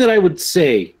only thing that I would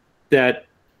say that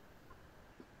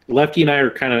Lefty and I are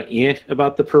kind of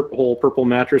about the whole purple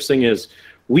mattress thing is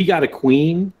we got a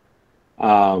queen,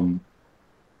 and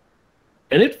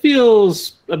it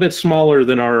feels a bit smaller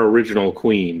than our original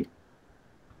queen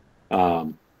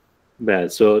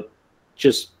bed. So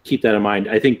just keep that in mind.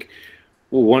 I think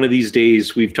one of these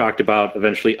days we've talked about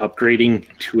eventually upgrading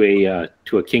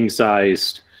to a king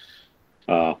sized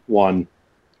one,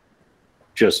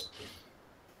 just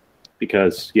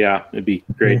because it'd be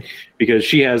great. Because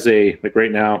she has like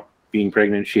right now, being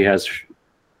pregnant, she's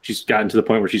gotten to the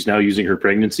point where she's now using her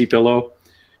pregnancy pillow.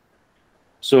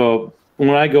 So when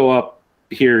I go up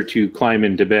here to climb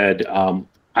into bed,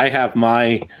 I have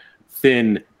my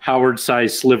thin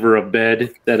Howard-sized sliver of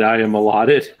bed that I am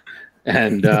allotted,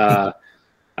 and I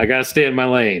gotta stay in my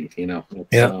lane.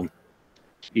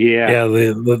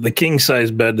 The king size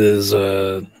bed is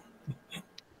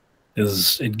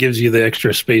it gives you the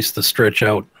extra space to stretch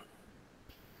out.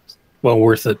 well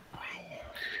worth it.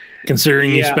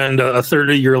 Considering you Yeah. spend a third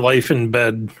of your life in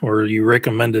bed, or you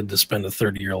recommended to spend a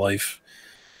third of your life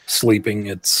sleeping,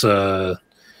 it's kind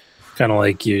of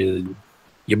like you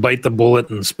bite the bullet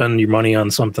and spend your money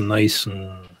on something nice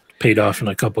and paid off in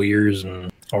a couple years,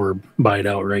 or buy it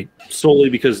outright. Solely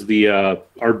because the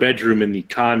our bedroom in the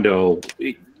condo,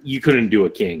 you couldn't do a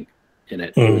king in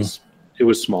it. It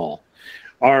was small.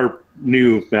 Our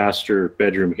new master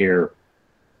bedroom here,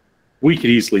 we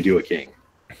could easily do a king.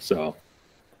 So,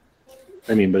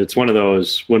 I mean, but it's one of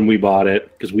those, when we bought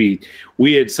it, because we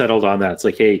had settled on that. It's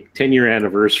like, hey, 10-year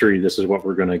anniversary, this is what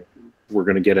we're gonna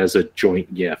get as a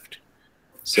joint gift.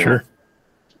 So Sure.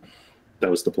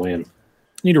 that was the plan.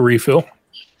 Need a refill.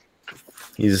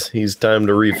 He's time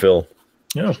to refill.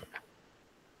 Yeah.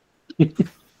 All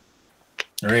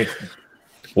right.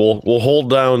 We'll hold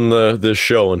down the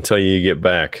show until you get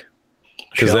back,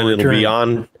 because Shall then it'll be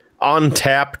return. on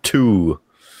tap 2.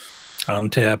 On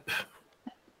tap.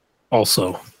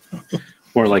 Also.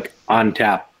 More like on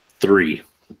tap 3.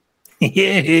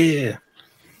 Yeah.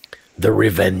 The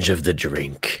revenge of the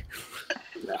drink.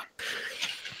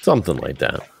 Something like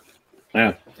that.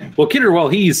 Yeah. Well, Kidder, while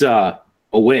he's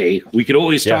away, we could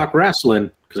always Yeah. talk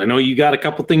wrestling, because I know you got a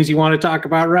couple things you want to talk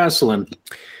about wrestling.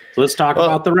 So let's talk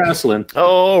about the wrestling.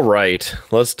 All right,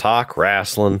 let's talk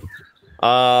wrestling.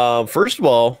 First of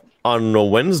all, on a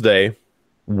Wednesday,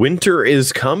 Winter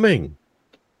is Coming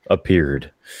appeared.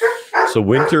 So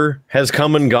Winter has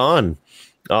come and gone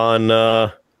on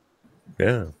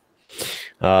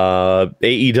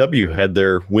AEW had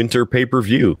their Winter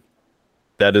pay-per-view.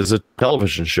 That is a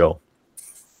television show.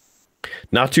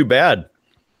 Not too bad.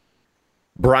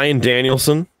 Bryan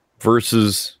Danielson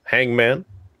versus Hangman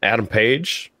Adam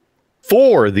Page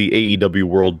for the AEW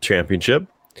World Championship.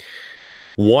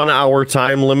 1 hour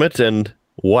time limit, and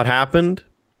what happened?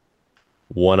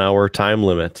 1 hour time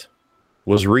limit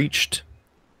was reached,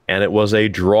 and it was a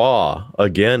draw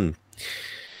again.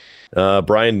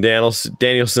 Bryan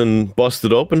Danielson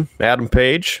busted open Adam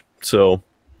Page, so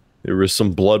there was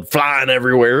some blood flying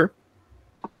everywhere.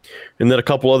 And then a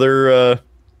couple other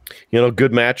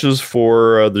good matches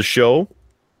for the show,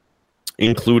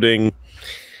 including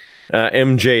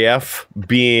MJF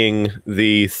being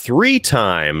the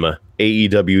 3-time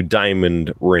AEW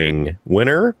Diamond Ring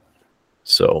winner.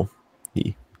 So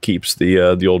he keeps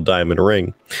the old diamond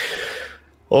ring.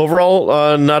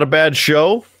 Overall, not a bad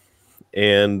show,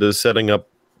 and setting up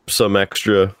some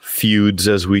extra feuds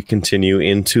as we continue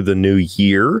into the new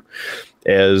year,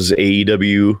 as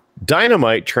AEW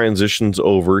Dynamite transitions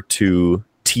over to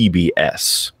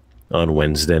TBS on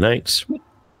Wednesday nights.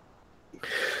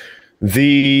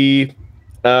 The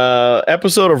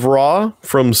episode of Raw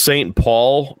from St.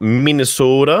 Paul,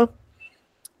 Minnesota,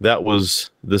 that was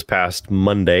this past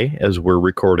Monday as we're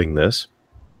recording this.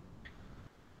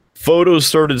 Photos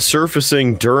started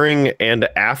surfacing during and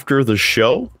after the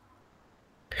show.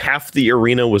 Half the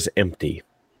arena was empty.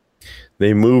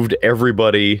 They moved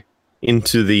everybody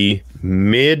into the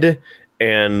mid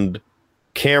and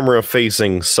camera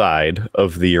facing side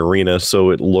of the arena,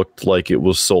 so it looked like it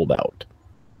was sold out.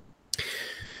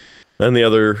 And the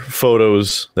other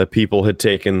photos that people had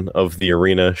taken of the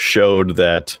arena showed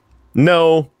that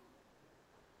no,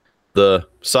 the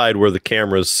side where the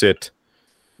cameras sit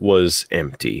was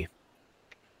empty.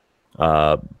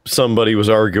 Somebody was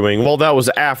arguing, well, that was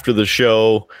after the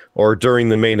show or during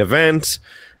the main event,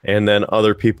 and then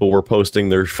other people were posting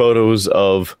their photos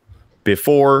of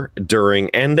before, during,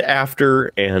 and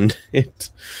after, and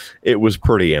it was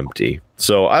pretty empty.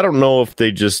 So I don't know if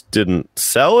they just didn't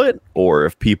sell it, or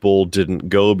if people didn't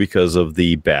go because of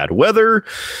the bad weather,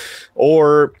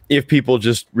 or if people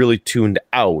just really tuned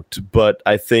out. But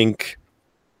I think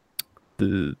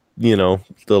the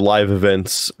live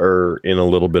events are in a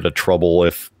little bit of trouble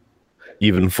if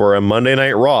even for a Monday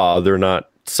Night Raw, they're not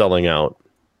selling out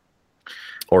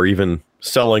or even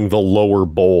selling the lower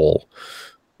bowl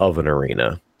of an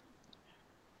arena.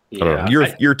 I don't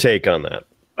know. Your take on that.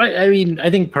 I mean, I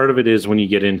think part of it is when you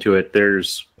get into it,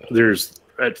 there's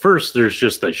at first there's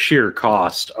just the sheer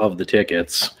cost of the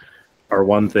tickets are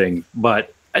one thing,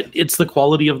 but it's the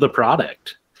quality of the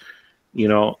product.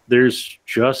 There's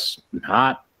just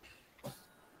not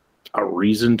a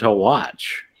reason to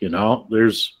watch.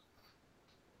 There's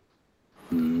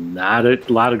not a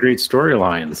lot of great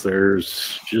storylines.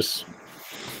 There's just,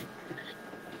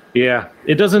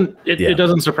 it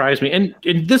doesn't surprise me. And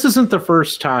this isn't the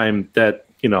first time that,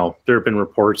 there have been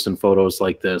reports and photos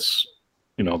like this,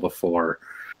 before.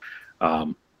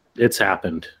 It's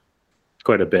happened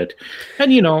quite a bit.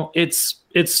 And,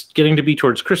 it's getting to be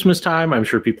towards Christmas time. I'm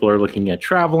sure people are looking at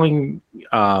traveling.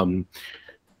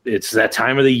 it's that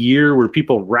time of the year where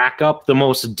people rack up the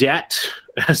most debt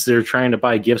as they're trying to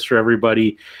buy gifts for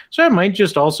everybody. So it might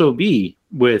just also be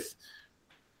with,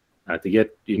 not to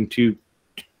get into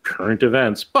current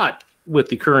events, but with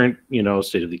the current,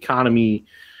 state of the economy,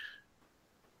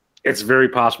 it's very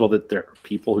possible that there are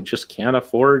people who just can't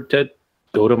afford to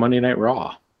go to Monday Night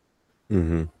Raw.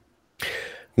 Mm-hmm.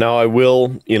 Now, I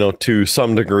will, to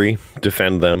some degree,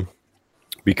 defend them,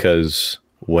 because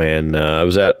when I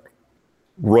was at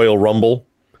Royal Rumble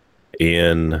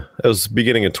it was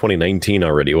beginning of 2019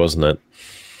 already, wasn't it?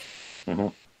 Mm-hmm.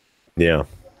 Yeah.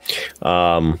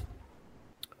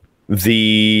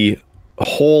 The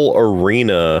whole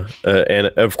arena, and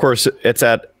of course, it's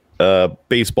at a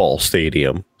baseball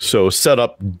stadium, so set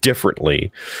up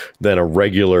differently than a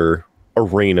regular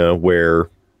arena where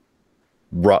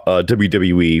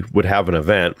WWE would have an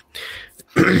event.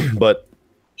 But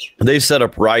they set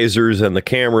up risers and the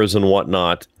cameras and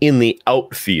whatnot in the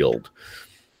outfield.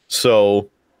 So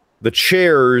the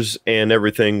chairs and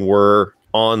everything were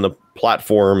on the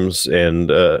platforms and,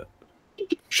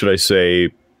 should I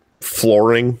say,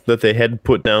 flooring that they had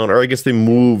put down, or I guess they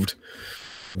moved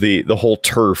the whole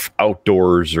turf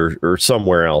outdoors or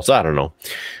somewhere else. I don't know.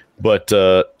 But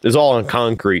it's all on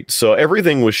concrete. So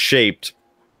everything was shaped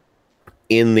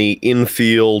in the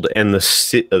infield and the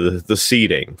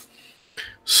seating.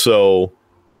 So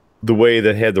the way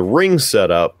that had the ring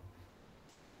set up,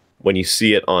 when you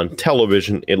see it on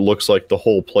television, it looks like the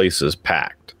whole place is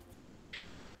packed.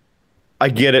 I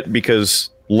get it, because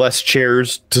less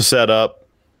chairs to set up.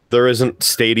 There isn't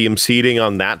stadium seating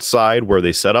on that side where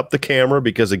they set up the camera,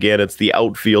 because again, it's the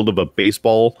outfield of a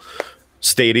baseball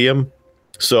stadium.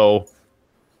 So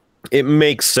it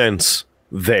makes sense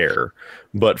there.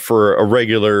 But for a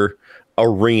regular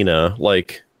arena,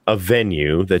 like a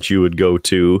venue that you would go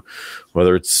to,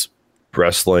 whether it's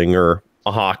wrestling or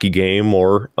a hockey game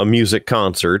or a music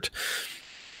concert,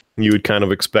 you would kind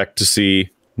of expect to see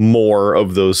more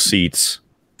of those seats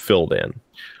filled in.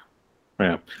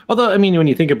 Yeah. Although, I mean, when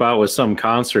you think about with some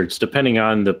concerts, depending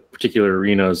on the particular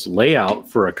arena's layout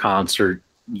for a concert,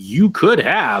 you could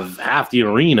have half the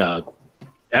arena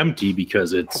empty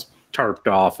because it's tarped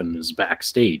off and is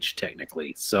backstage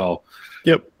technically. So,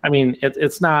 yep. I mean,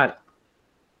 it's not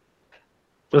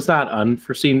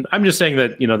unforeseen. I'm just saying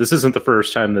that, this isn't the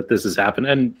first time that this has happened,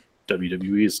 and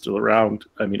WWE is still around.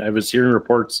 I mean, I was hearing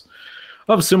reports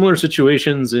of similar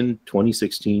situations in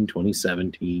 2016,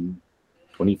 2017,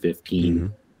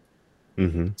 2015. Mm-hmm.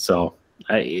 Mm-hmm. So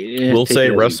we'll say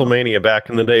WrestleMania back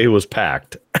in the day was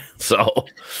packed. So,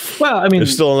 well, I mean,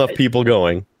 there's still enough people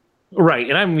going. Right.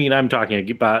 And I mean, I'm talking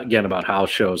about house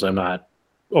shows. I'm not,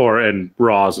 and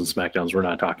Raws and SmackDowns. We're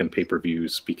not talking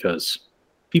pay-per-views, because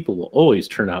people will always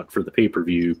turn out for the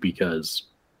pay-per-view, because,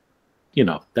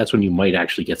 that's when you might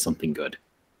actually get something good.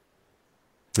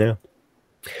 Yeah.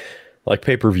 Like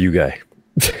pay-per-view guy.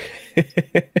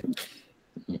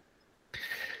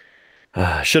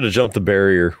 Should have jumped the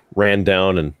barrier, ran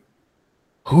down, and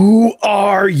who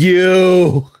are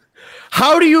you?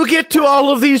 How do you get to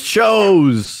all of these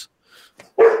shows?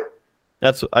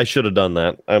 I should have done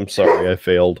that. I'm sorry, I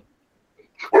failed.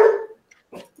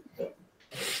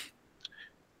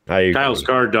 Kyle's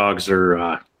guard dogs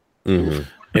are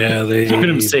yeah, they keeping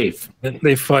him safe.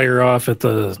 They fire off at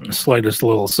the slightest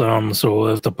little sound, so we'll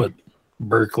have to put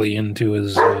Berkeley into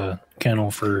his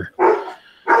kennel for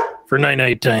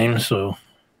night time. So,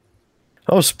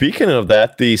 speaking of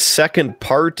that, the second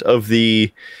part of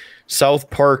the South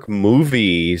Park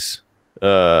movie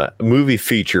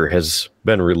feature has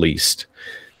been released.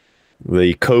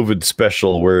 The COVID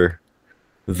special, where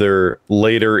they're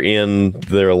later in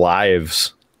their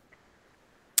lives.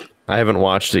 I haven't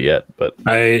watched it yet, but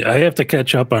I have to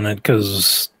catch up on it,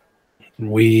 because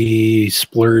we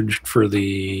splurged for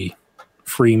the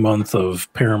free month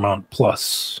of Paramount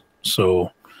Plus,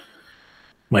 so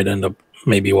might end up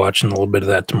maybe watching a little bit of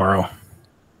that tomorrow.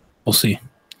 We'll see.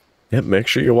 Yep, make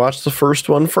sure you watch the first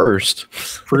one first.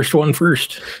 First one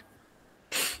first.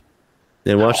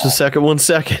 Then watch the second one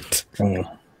second.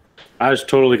 I was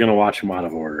totally going to watch them out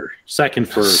of order. Second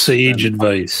first. Sage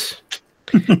advice.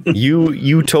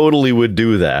 You totally would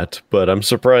do that, but I'm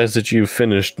surprised that you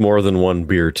finished more than one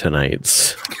beer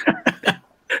tonight.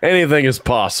 Anything is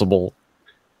possible.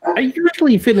 I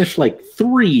usually finish like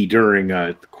 3 during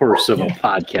the course of a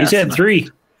podcast. He's had 3.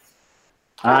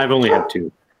 I've only had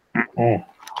 2. Oh.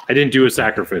 I didn't do a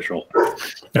sacrificial.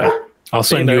 Yeah. I'll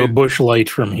send you a Busch Light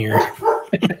from here.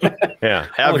 Yeah,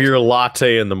 have your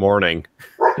latte in the morning.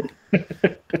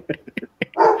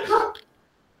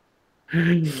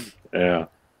 Yeah.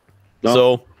 No.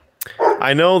 So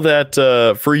I know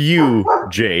that for you,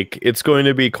 Jake, it's going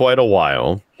to be quite a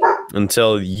while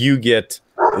until you get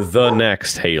the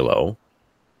next Halo.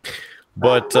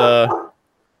 But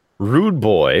Rude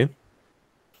Boy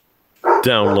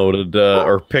downloaded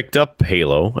or picked up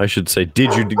Halo, I should say.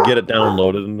 Did you get it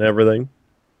downloaded and everything?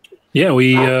 Yeah,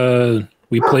 we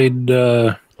played.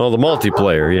 The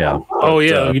multiplayer, yeah. Oh,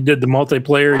 yeah, we did the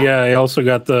multiplayer. Yeah, I also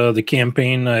got the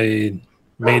campaign. I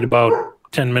made about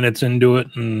 10 minutes into it,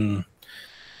 and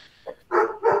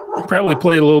probably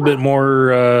play a little bit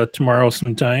more tomorrow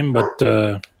sometime,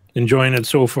 but enjoying it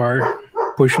so far,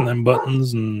 pushing them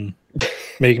buttons and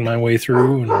making my way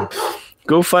through. And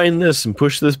go find this and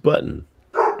push this button.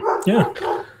 Yeah.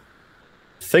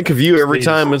 Think of you every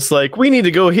time it's like, we need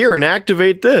to go here and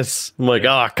activate this. I'm like,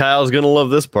 Kyle's going to love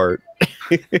this part.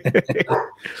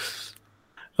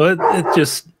 Well, it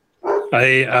just,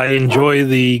 I enjoy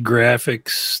the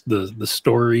graphics, the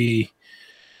story,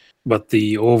 but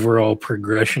the overall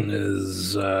progression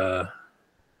is,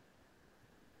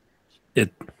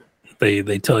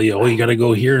 they tell you, you got to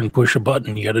go here and push a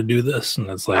button. You got to do this. And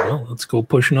it's like, well, let's go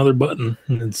push another button.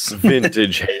 And it's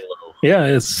vintage Halo. Yeah,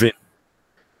 it's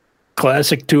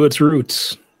classic to its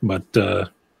roots. But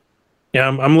yeah,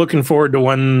 I'm looking forward to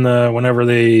whenever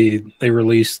they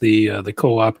release the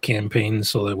co-op campaign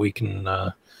so that we can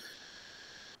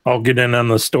all get in on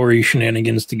the story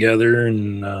shenanigans together.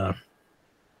 And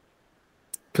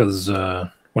because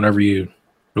whenever you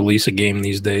release a game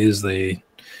these days, they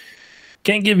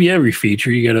can't give you every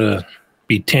feature. You gotta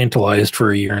be tantalized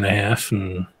for a year and a half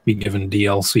and be given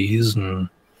DLCs and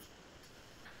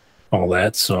all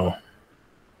that. So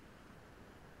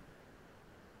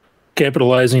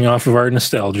capitalizing off of our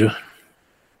nostalgia.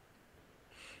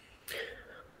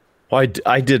 Well,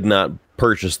 I did not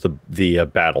purchase the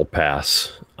battle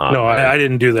pass. No, I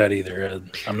didn't do that either.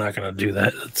 I'm not going to do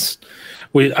that.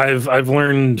 I've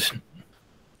learned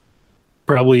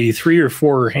probably 3 or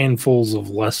 4 handfuls of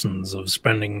lessons of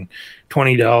spending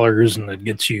 $20 and it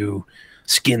gets you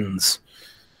skins,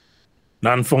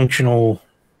 non-functional,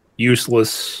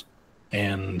 useless,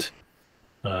 and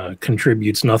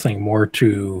contributes nothing more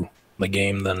to the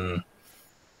game than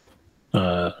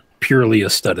purely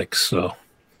aesthetics. So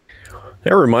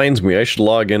that reminds me, I should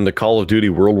log into Call of Duty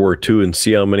World War II and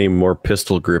see how many more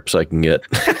pistol grips I can get.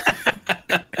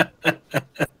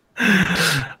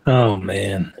 Oh,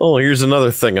 man. Oh, here's another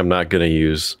thing I'm not going to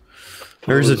use.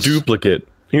 There's a duplicate.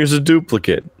 Here's a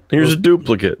duplicate. Here's a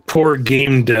duplicate. Poor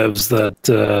game devs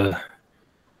that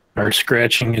are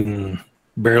scratching and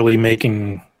barely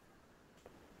making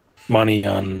money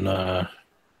on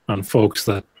folks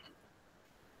that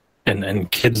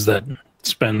and kids that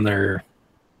spend their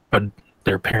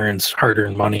parents'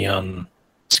 hard-earned money on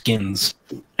skins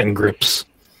and grips.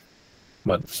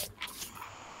 But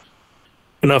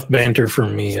enough banter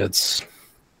from me. It's,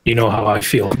 you know how I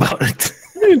feel about it.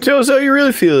 Tell us how you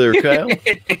really feel there, Kyle.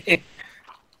 You're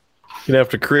gonna have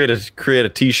to create a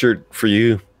t-shirt for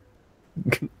you.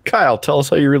 Kyle, tell us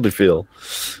how you really feel.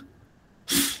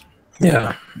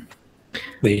 Yeah.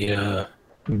 The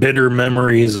bitter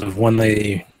memories of when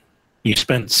you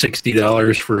spent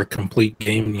 $60 for a complete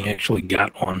game and you actually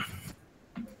got one.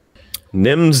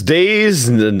 Nim's days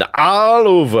and all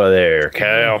over there,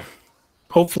 Kyle.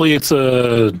 Hopefully it's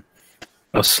a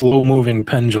slow-moving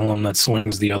pendulum that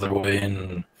swings the other way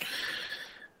and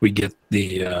we get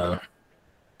the...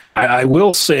 I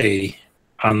will say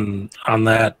on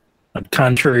that,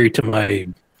 contrary to my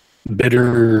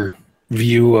bitter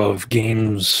view of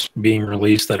games being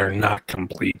released that are not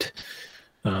complete,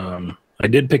 I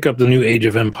did pick up the new Age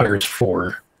of Empires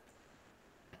 4.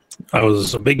 I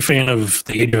was a big fan of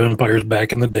the Age of Empires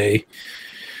back in the day,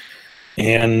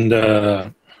 and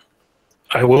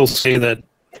I will say that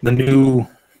the new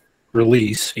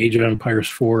release, Age of Empires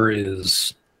 4,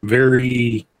 is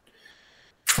very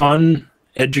fun,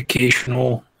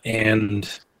 educational,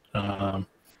 and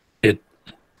it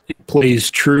plays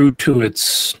true to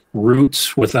its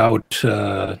roots without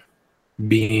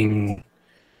being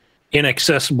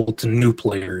inaccessible to new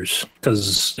players,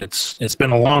 because it's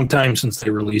been a long time since they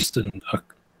released an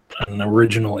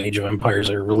original Age of Empires.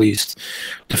 They released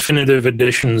definitive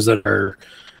editions that are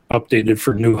updated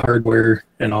for new hardware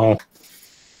and all,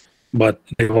 but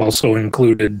they've also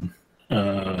included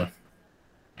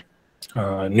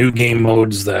new game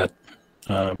modes that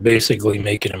basically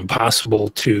make it impossible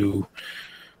to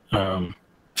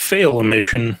fail a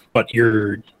mission, but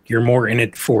you're more in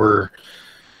it for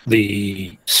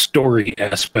the story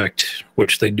aspect,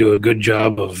 which they do a good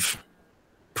job of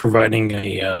providing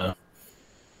a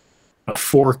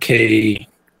 4K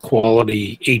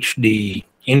quality HD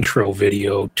intro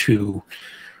video to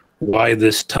why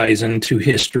this ties into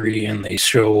history, and they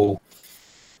show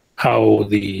how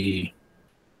the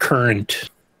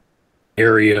current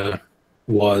area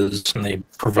was, and they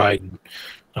provide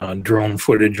drone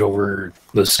footage over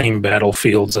the same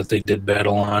battlefields that they did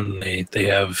battle on. They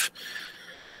have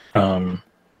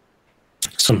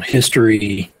some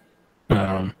history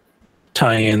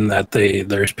tie-in that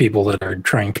there's people that are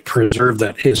trying to preserve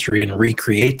that history and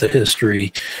recreate the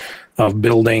history of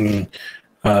building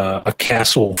a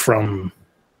castle from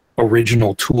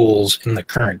original tools in the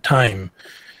current time.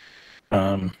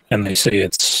 And they say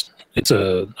it's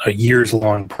a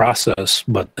years-long process,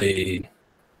 but they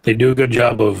do a good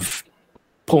job of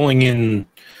pulling in,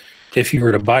 if you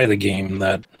were to buy the game,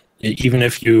 that even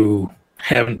if you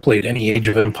haven't played any Age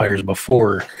of Empires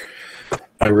before,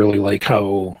 I really like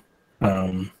how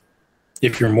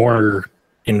if you're more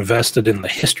invested in the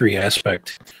history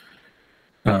aspect,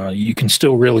 you can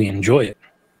still really enjoy it,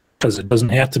 because it doesn't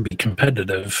have to be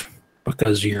competitive,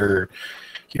 because you're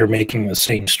making the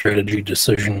same strategy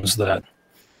decisions that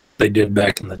they did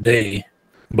back in the day,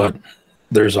 but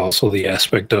there's also the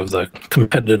aspect of the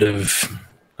competitive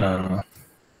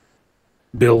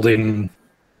building,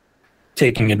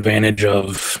 taking advantage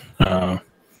of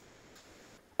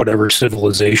whatever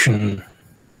civilization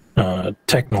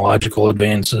technological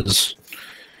advances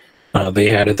they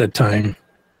had at that time.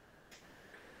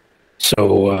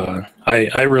 So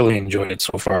I really enjoyed it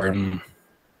so far, and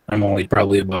I'm only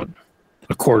probably about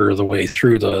a quarter of the way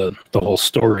through the whole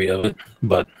story of it.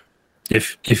 But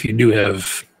if you do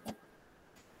have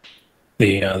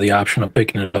the option of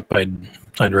picking it up,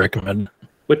 I'd recommend it.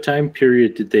 What time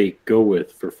period did they go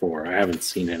with for 4? I haven't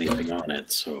seen anything on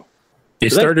it. So they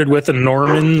started with the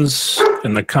Normans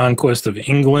and the conquest of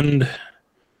England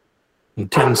in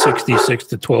 1066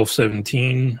 to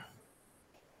 1217.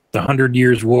 The 100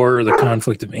 Years' War, the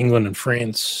conflict of England and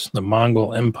France, the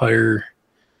Mongol Empire,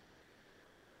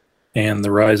 and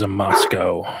the rise of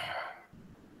Moscow.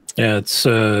 Yeah, it's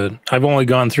I've only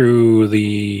gone through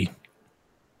the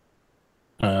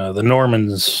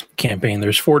Normans campaign.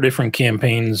 There's 4 different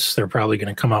campaigns. They're probably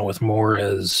going to come out with more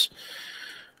as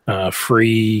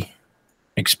free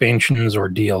expansions or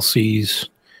DLCs.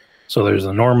 So there's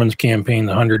the Normans campaign,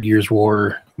 the 100 Years'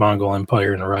 War, Mongol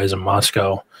Empire, and the rise of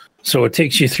Moscow. So it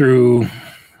takes you through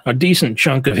a decent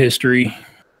chunk of history.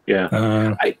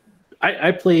 Yeah.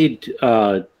 I played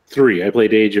 3. I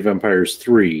played Age of Empires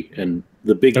 3, and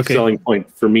the big selling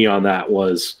point for me on that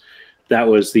was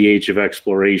the age of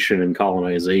exploration and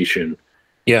colonization.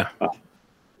 Yeah.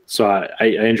 So I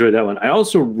enjoyed that one. I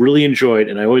also really enjoyed,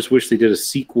 and I always wish they did a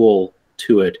sequel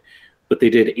to it, but they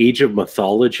did Age of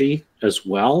Mythology as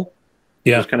well.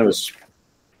 Yeah. It was kind of a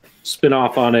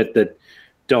spin-off on it that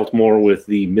dealt more with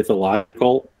the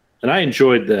mythological, and I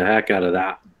enjoyed the heck out of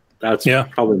that. That's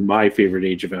probably my favorite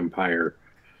Age of Empire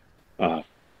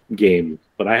game,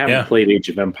 but I haven't played Age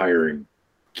of Empire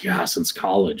since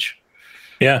college.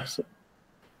 Yeah. So.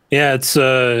 Yeah,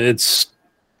 it's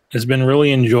been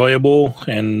really enjoyable,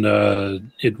 and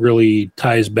it really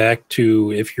ties back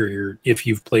to if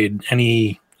you've played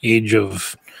any Age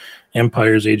of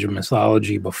Empires, Age of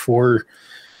Mythology before,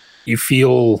 you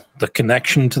feel the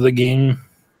connection to the game,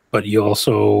 but you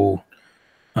also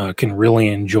can really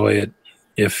enjoy it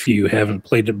if you haven't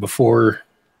played it before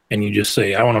and you just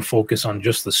say, I want to focus on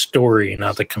just the story,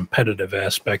 not the competitive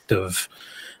aspect of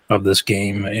this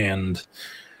game, and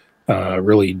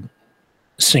really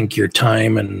sink your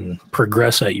time and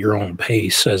progress at your own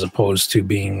pace, as opposed to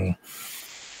being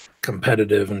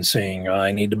competitive and saying,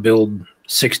 I need to build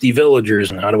 60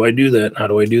 villagers, and how do I do that? How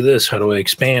do I do this? How do I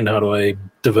expand? How do I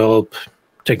develop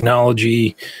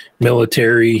technology,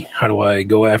 military? How do I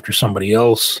go after somebody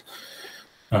else?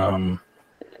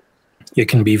 It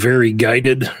can be very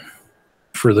guided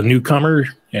for the newcomer,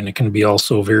 and it can be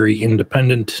also very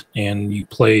independent, and you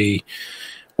play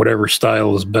whatever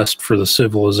style is best for the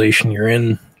civilization you're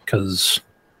in, because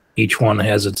each one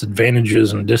has its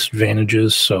advantages and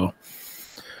disadvantages. So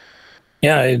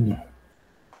yeah,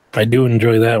 I do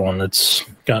enjoy that one. It's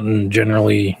gotten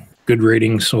generally good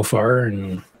ratings so far,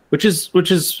 and which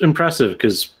is impressive,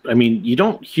 because I mean, you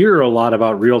don't hear a lot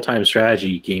about real-time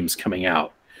strategy games coming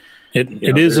out.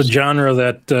 It is a genre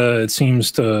that it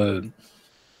seems to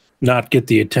not get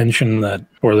the attention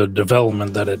or the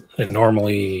development that it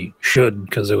normally should,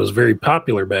 because it was very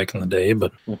popular back in the day.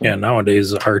 But yeah,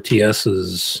 nowadays RTS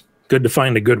is good to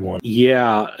find a good one.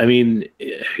 Yeah, I mean,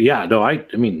 I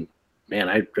mean, man,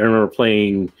 I remember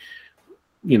playing,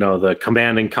 the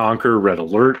Command and Conquer Red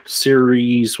Alert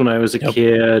series when I was a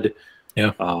kid.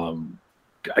 Yeah.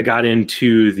 I got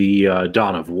into the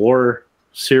Dawn of War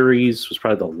series. Was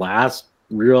probably the last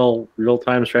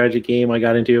real-time strategy game I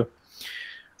got into.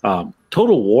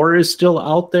 Total War is still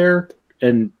out there,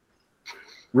 and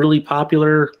really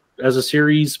popular as a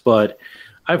series, but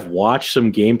I've watched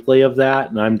some gameplay of that,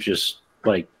 and I'm just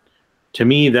like, to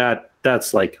me,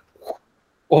 that's like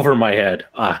over my head.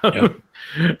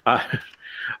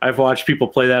 I've watched people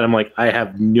play that. I'm like, I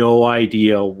have no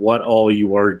idea what all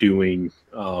you are doing.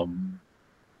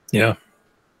 Yeah.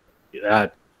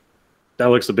 That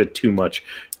looks a bit too much.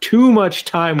 Too much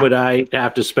time would I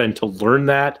have to spend to learn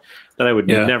that I would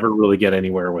never really get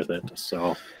anywhere with it.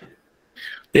 So,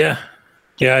 yeah,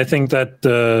 I think that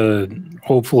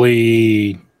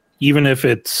hopefully, even if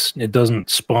it doesn't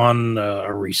spawn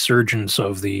a resurgence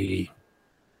of the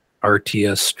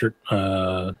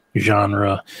RTS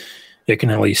genre, it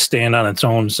can at least stand on its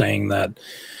own, saying that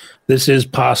this is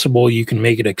possible. You can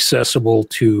make it accessible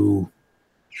to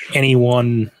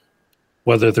anyone,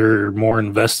 whether they're more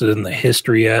invested in the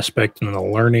history aspect and the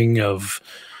learning of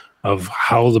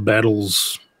how the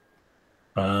battles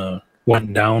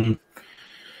went down,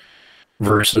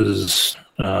 versus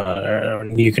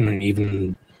you can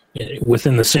even,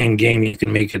 within the same game, you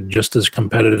can make it just as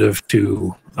competitive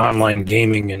to online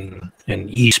gaming and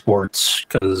esports,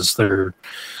 because there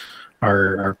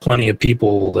are plenty of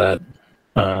people that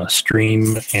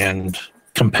stream and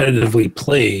competitively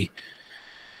play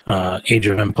Age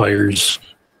of Empires,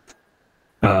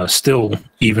 still,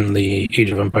 even the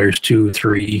Age of Empires 2,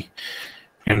 3,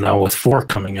 and now with 4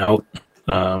 coming out,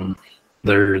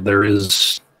 there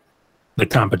is the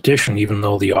competition, even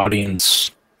though the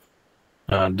audience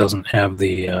doesn't have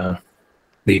the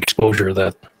exposure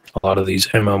that a lot of these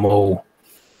MMO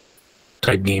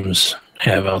type games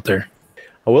have out there.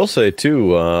 I will say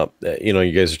too,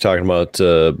 you guys are talking about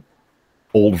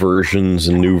old versions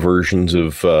and new versions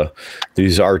of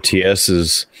these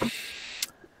RTSs.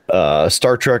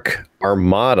 Star Trek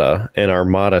Armada and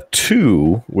Armada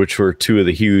 2, which were two of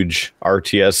the huge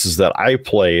RTSs that I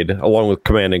played, along with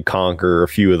Command and Conquer, a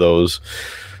few of those.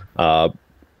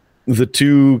 The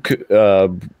two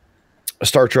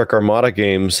Star Trek Armada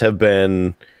games have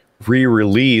been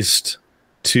re-released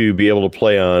to be able to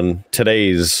play on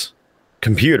today's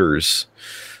computers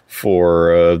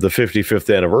for the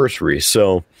 55th anniversary.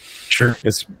 So sure,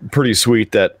 it's pretty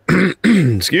sweet that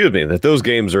excuse me, that those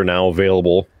games are now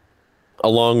available,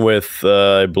 along with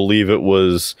I believe it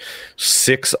was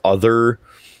 6 other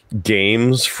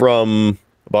games from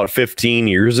about 15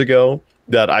 years ago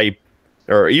that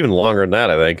or even longer than that,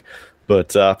 I think.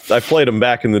 But I played them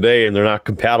back in the day, and they're not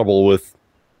compatible with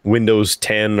Windows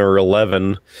 10 or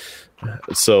 11.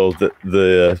 So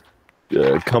the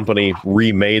company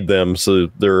remade them so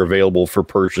they're available for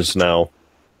purchase now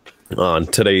on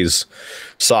today's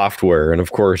software. And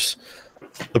of course,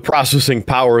 the processing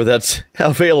power that's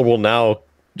available now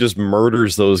just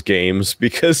murders those games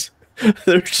because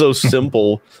they're so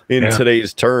simple in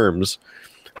today's terms.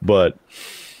 But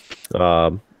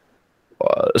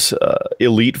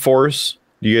Elite Force,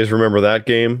 do you guys remember that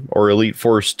game? Or Elite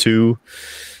Force 2?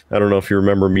 I don't know if you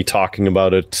remember me talking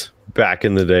about it back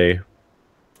in the day.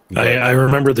 I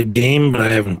remember the game, but I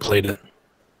haven't played it.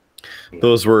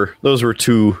 Those were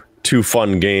two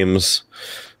fun games,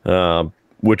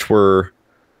 which were,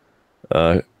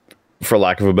 for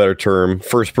lack of a better term,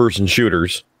 first-person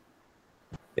shooters,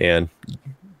 and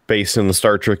based in the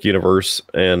Star Trek universe.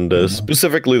 And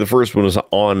specifically, the first one was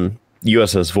on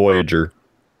USS Voyager.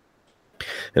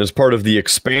 And as part of the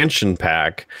expansion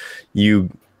pack, you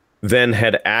then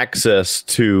had access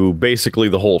to basically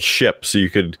the whole ship, so you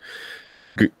could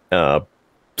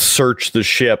search the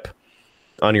ship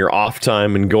on your off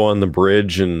time and go on the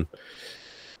bridge. And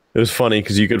it was funny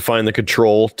because you could find the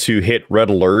control to hit red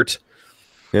alert,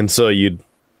 and so you'd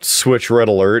switch red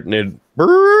alert and it'd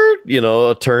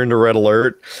turn to red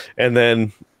alert, and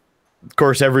then of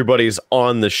course everybody's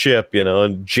on the ship,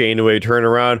 and Janeway turn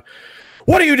around,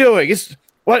 what are you doing? This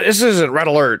isn't red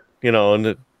alert, and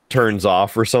it turns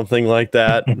off or something like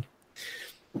that. And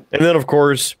then of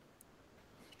course,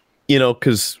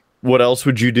 because what else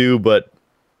would you do but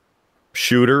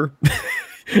shooter?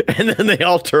 And then they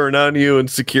all turn on you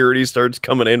and security starts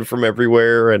coming in from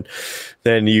everywhere, and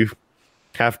then you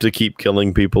have to keep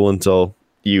killing people until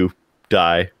you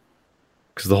die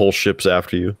because the whole ship's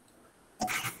after you.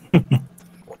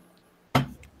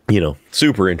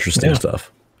 Super interesting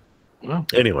stuff. Wow.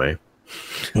 Anyway,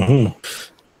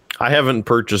 I haven't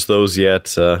purchased those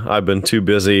yet. I've been too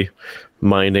busy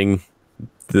minding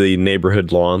the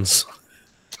neighborhood lawns.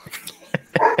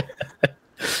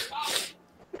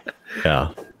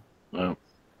 Yeah. Wow.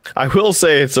 I will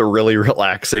say it's a really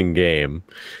relaxing game.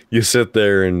 You sit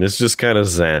there and it's just kind of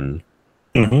zen.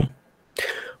 And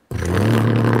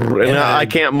I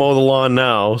can't mow the lawn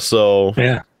now, so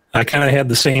yeah, I kind of had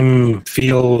the same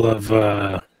feel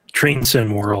of Train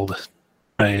Sim World.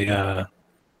 I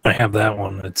have that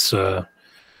one. It's you're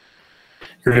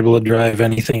able to drive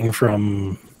anything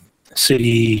from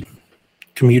city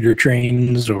commuter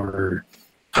trains or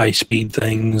high speed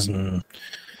things, and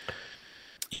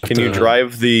Can you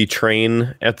drive the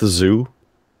train at the zoo?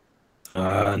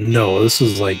 no, this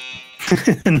is like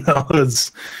no,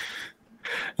 it's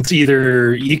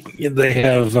either they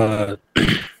have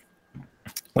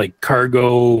like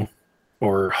cargo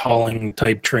or hauling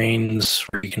type trains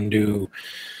where you can do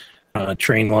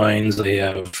train lines. They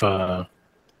have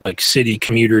like city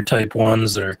commuter type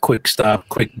ones that are quick stop,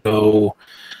 quick go,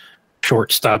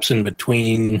 short stops in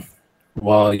between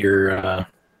while you're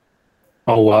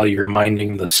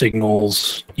minding the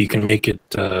signals. You can make it.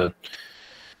 I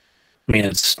mean,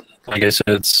 it's like I said,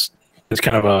 it's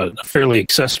kind of a fairly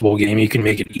accessible game. You can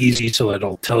make it easy so that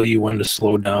it'll tell you when to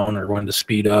slow down or when to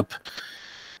speed up,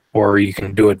 or you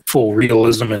can do it full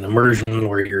realism and immersion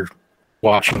where you're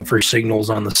watching for signals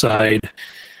on the side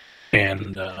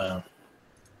and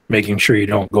making sure you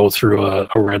don't go through a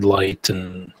red light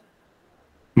and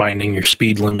minding your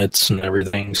speed limits and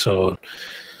everything. So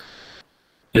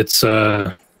it's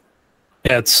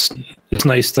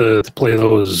nice to play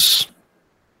those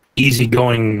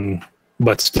easygoing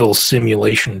but still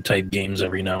simulation type games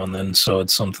every now and then. So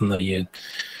it's something that you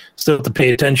still have to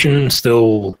pay attention,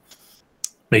 still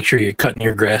make sure you're cutting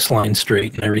your grass line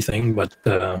straight and everything, but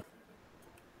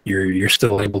you're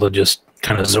still able to just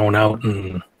kind of zone out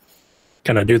and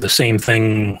kind of do the same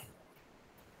thing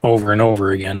over and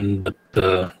over again,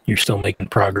 but you're still making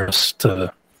progress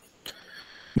to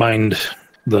mind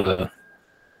the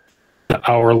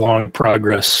hour-long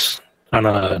progress on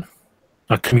a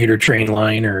commuter train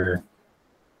line or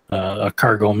a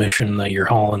cargo mission that you're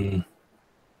hauling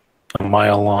a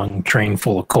mile-long train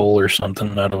full of coal or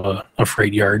something out of a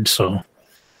freight yard. So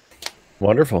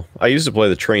Wonderful. I used to play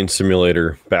the train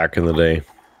simulator back in the day,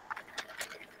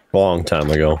 a long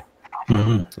time ago.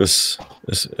 mm-hmm. This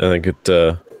I think it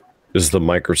is the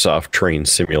Microsoft Train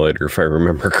Simulator, if I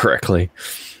remember correctly.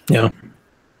 Yeah.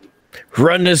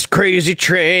 Run this crazy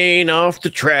train off the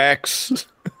tracks.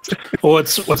 Well,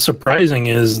 what's surprising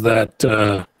is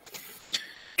that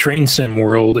Train Sim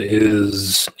World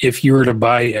is, if you were to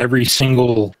buy every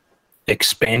single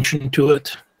expansion to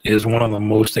it, is one of the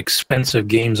most expensive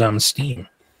games on Steam.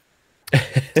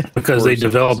 Because they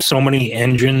develop so many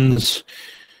engines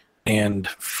and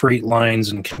freight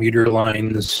lines and commuter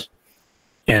lines,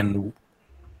 and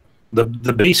the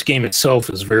base game itself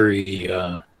is very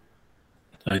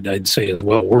I'd say is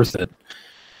well worth it.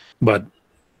 But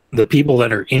the people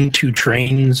that are into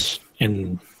trains,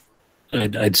 and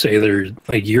I'd say they're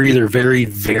like, you're either very,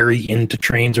 very into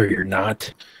trains or you're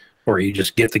not, or you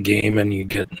just get the game and you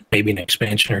get maybe an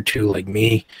expansion or two like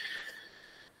me.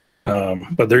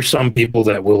 But there's some people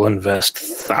that will invest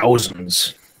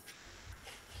thousands,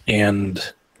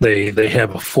 and they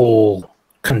have a full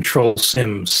control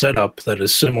sim setup that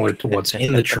is similar to what's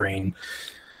in the train.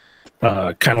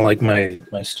 Kind of like my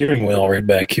steering wheel right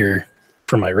back here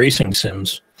for my racing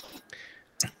sims.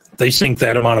 They sink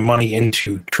that amount of money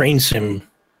into train sim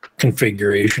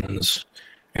configurations,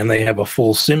 and they have a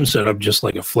full sim setup just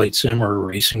like a flight sim or a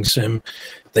racing sim.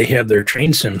 They have their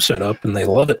train sim set up, and they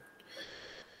love it.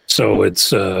 So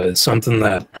it's something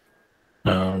that,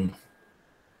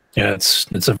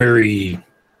 it's a very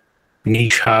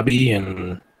niche hobby,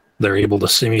 and they're able to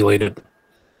simulate it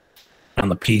on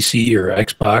the PC or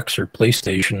Xbox or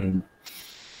PlayStation,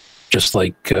 just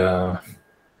like the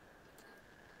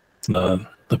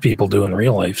people do in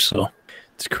real life. So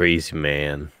It's crazy,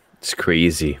 man. It's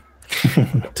crazy.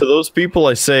 To those people,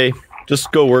 I say,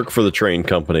 just go work for the train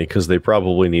company because they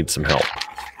probably need some help.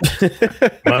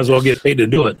 might as well get paid to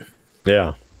do it.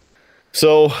 Yeah.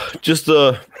 So, just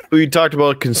we talked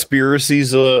about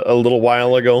conspiracies a little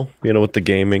while ago, with the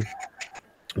gaming.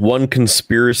 One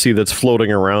conspiracy that's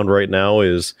floating around right now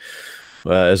is,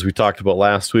 as we talked about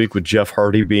last week, with Jeff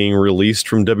Hardy being released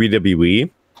from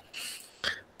WWE.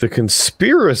 The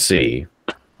conspiracy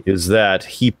is that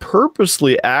he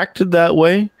purposely acted that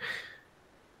way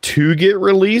to get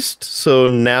released. So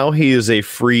now he is a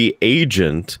free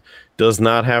agent, does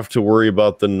not have to worry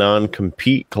about the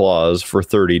non-compete clause for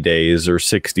 30 days or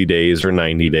 60 days or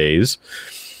 90 days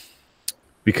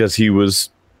because he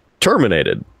was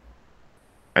terminated,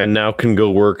 and now can go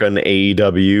work on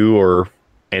AEW or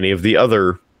any of the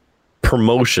other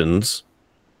promotions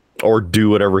or do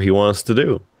whatever he wants to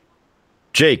do.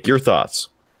 Jake, your thoughts?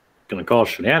 Gonna call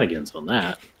shenanigans on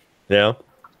that. Yeah.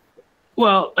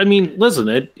 Well, I mean,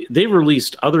 listen, they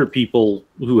released other people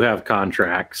who have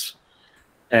contracts,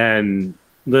 and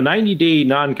the 90-day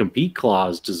non-compete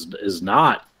clause is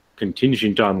not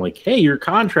contingent on like, hey, your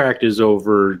contract is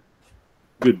over,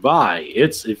 goodbye.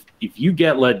 It's if you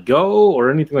get let go or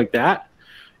anything like that,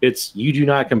 it's you do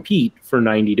not compete for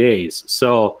 90 days.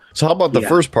 So how about the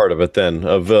first part of it then?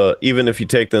 Of even if you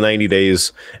take the 90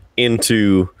 days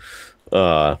into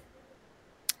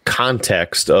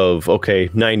context of,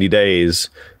 okay, 90 days,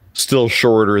 still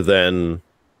shorter than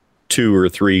 2 or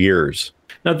 3 years.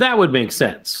 Now that would make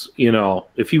sense,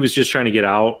 if he was just trying to get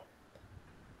out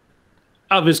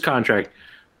of his contract.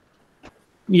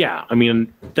 Yeah, I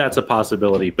mean, that's a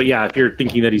possibility. But yeah, if you're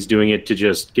thinking that he's doing it to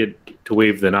just get to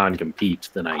waive the non-compete,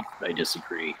 then I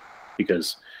disagree,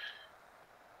 because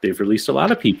they've released a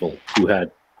lot of people who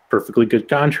had perfectly good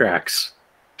contracts.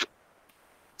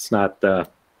 It's not the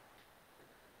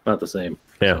same.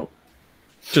 Yeah. So.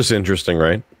 Just interesting,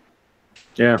 right?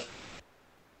 Yeah.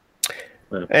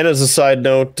 And as a side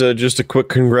note, just a quick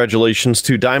congratulations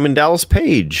to Diamond Dallas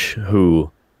Page, who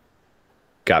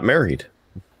got married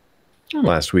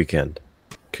last weekend.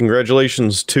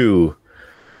 Congratulations to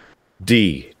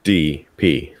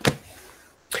DDP.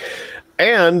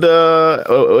 And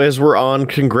as we're on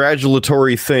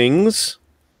congratulatory things,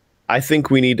 I think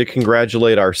we need to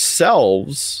congratulate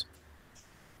ourselves.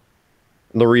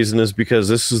 The reason is because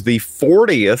this is the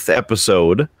 40th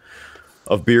episode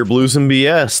of Beer, Blues, and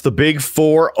BS. The big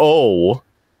 4-0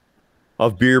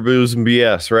 of Beer, Blues, and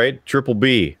BS, right? Triple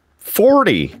B.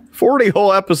 40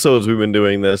 whole episodes we've been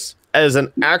doing this as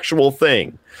an actual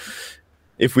thing.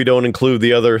 If we don't include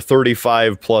the other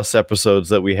 35 plus episodes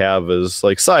that we have as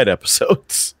like side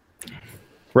episodes.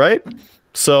 Right?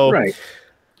 So right.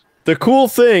 The cool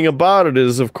thing about it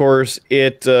is, of course,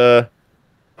 it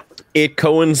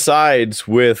coincides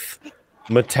with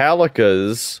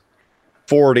Metallica's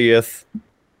 40th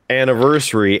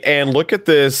anniversary. And look at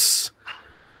this,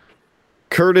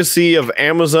 courtesy of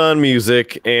Amazon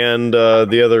Music and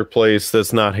the other place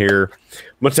that's not here.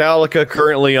 Metallica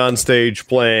currently on stage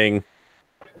playing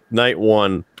Night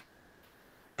 1,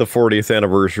 the 40th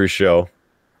anniversary show.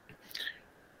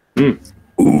 Ooh,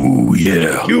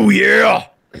 yeah. Ooh, yeah.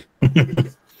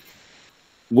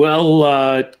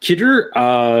 Well, Kidder,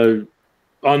 on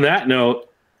that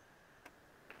note,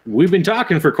 we've been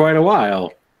talking for quite a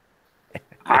while.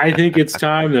 I think it's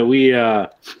time that we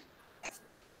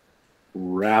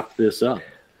wrap this up.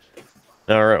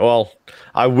 All right. Well,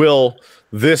 I will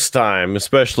this time,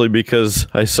 especially because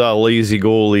I saw Lazy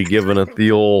Goalie giving it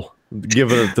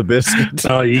the biscuit.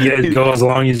 Oh, you guys go as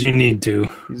long as you need to.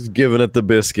 He's giving it the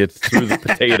biscuit through the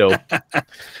potato.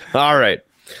 All right.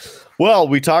 Well,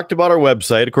 we talked about our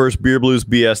website, of course,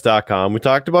 beerbluesbs.com. We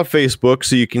talked about Facebook,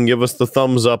 so you can give us the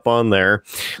thumbs up on there.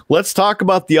 Let's talk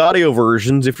about the audio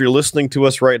versions. If you're listening to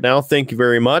us right now, thank you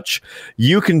very much.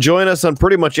 You can join us on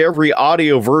pretty much every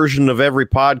audio version of every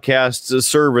podcast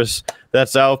service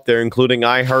that's out there, including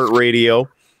iHeartRadio,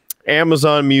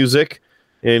 Amazon Music,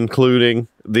 including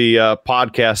the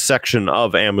podcast section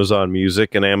of Amazon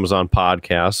Music and Amazon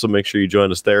Podcasts. So make sure you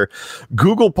join us there.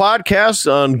 Google Podcasts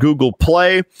on Google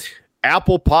Play.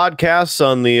 Apple Podcasts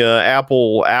on the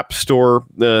Apple App Store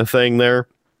thing there.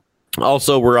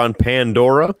 Also, we're on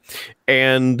Pandora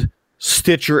and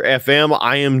Stitcher FM,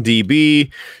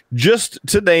 IMDb, just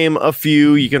to name a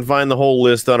few. You can find the whole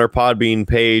list on our Podbean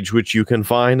page, which you can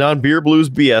find on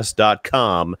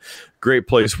beerbluesbs.com. Great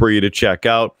place for you to check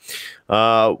out.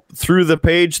 Through the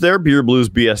page there,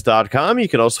 beerbluesbs.com, you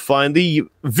can also find the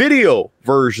video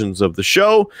versions of the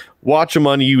show. Watch them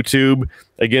on YouTube.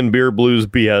 Again,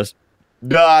 beerbluesbs.com,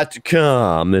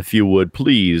 if you would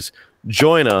please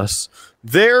join us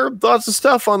there. Lots of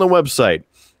stuff on the website,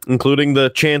 including the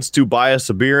chance to buy us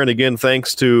a beer. And again,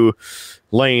 thanks to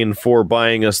Lane for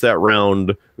buying us that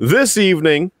round this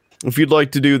evening. If you'd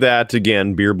like to do that,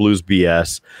 again,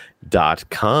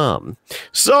 beerbluesbs.com.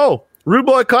 So, Rude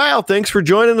Boy Kyle, thanks for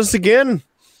joining us again.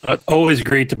 Always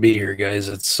great to be here, guys.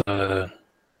 It's I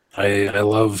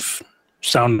love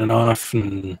sounding off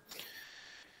and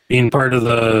being part of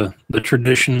the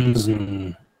traditions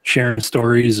and sharing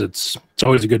stories. It's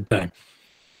always a good time.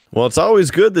 Well, it's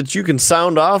always good that you can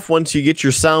sound off once you get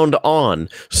your sound on.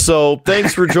 So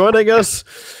thanks for joining us.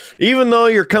 Even though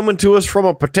you're coming to us from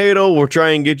a potato, we'll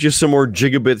try and get you some more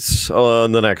gigabits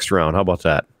in the next round. How about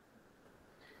that?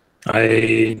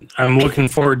 I'm looking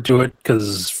forward to it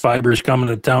because fiber's coming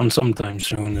to town sometime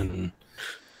soon, and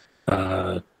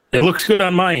it looks good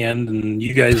on my end, and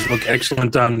you guys look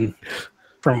excellent on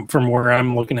from where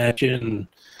I'm looking at you,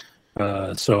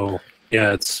 and so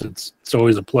yeah, it's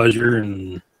always a pleasure,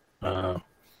 and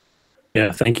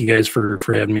Yeah, thank you guys for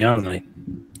having me on tonight.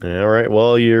 All right.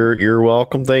 Well, you're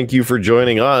welcome. Thank you for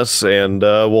joining us, and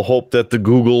we'll hope that the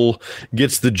Google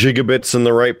gets the gigabits in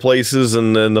the right places,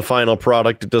 and then the final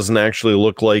product, it doesn't actually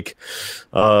look like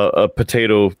a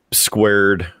potato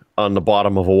squared on the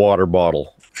bottom of a water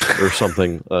bottle or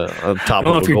something on top of. I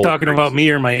don't know if you're talking about me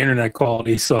or my internet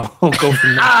quality, so I'll go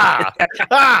from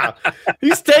there.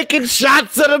 He's taking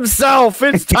shots at himself.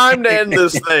 It's time to end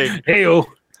this thing. Hey-o.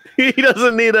 He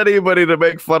doesn't need anybody to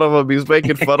make fun of him. He's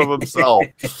making fun of himself.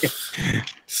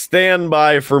 Stand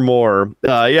by for more.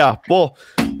 Yeah, we'll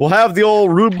have the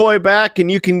old Rude Boy back,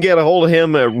 and you can get a hold of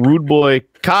him at Rude Boy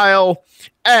Kyle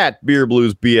at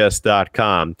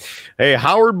beerbluesbs.com. Hey,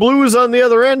 Howard Blues on the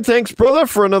other end. Thanks, brother,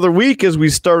 for another week as we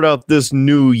start out this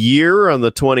new year on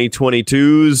the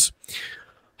 2022s.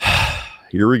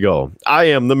 Here we go. I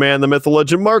am the man, the myth, the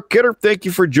legend, Mark Kidder. Thank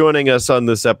you for joining us on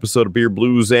this episode of Beer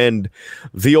Blues and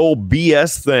the old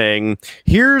BS thing.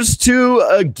 Here's to,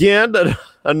 again,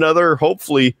 another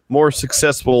hopefully more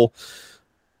successful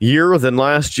year than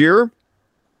last year.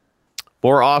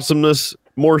 More awesomeness,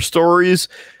 more stories,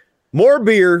 more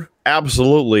beer,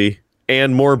 absolutely,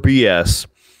 and more BS.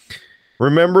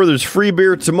 Remember, there's free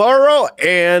beer tomorrow,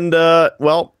 and,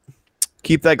 well,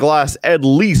 keep that glass at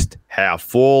least half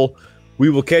full. We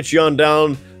will catch you on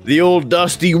down the old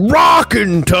dusty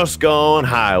rockin' Tuscan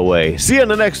Highway. See you on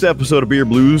the next episode of Beer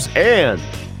Blues and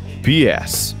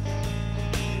BS.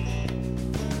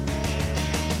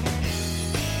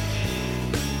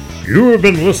 You have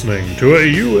been listening to a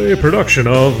UA production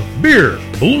of Beer,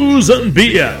 Blues, and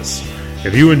BS.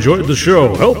 If you enjoyed the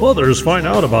show, help others find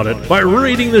out about it by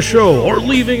rating the show or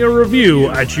leaving a review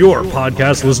at your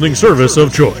podcast listening service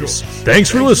of choice. Thanks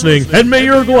for listening, and may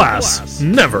your glass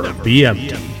never be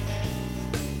empty.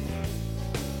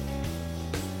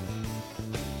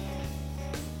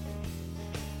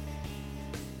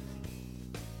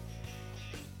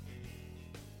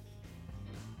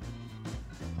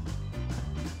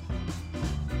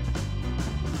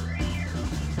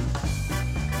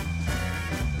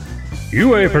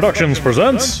 UA Productions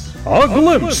presents A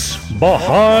Glimpse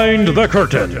Behind the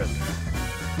Curtain.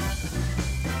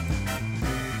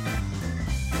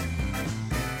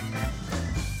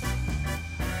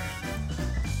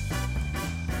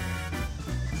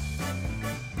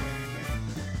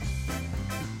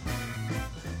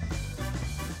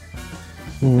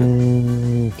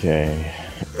 Okay.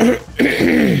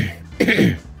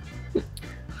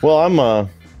 Well,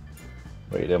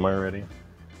 wait, am I ready?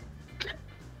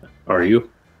 Are you?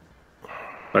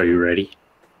 Are you ready?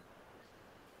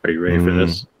 Are you ready for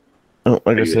this? Oh,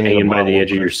 I Are guess you I need hanging a by the bottle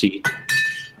edge of your seat?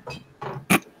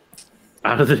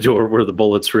 Out of the door where the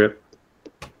bullets rip.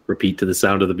 Repeat to the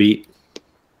sound of the beat.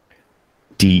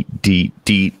 Deet, deet,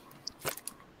 deet.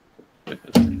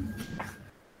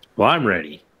 Well, I'm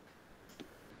ready.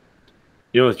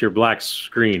 You know, with your black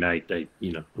screen, I'm going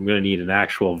to need an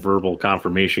actual verbal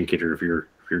confirmation, Kidder, if you're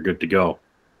good to go.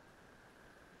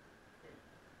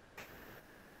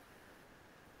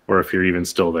 Or if you're even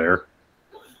still there.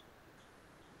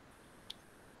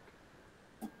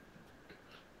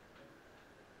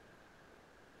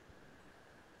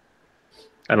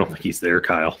 I don't think he's there,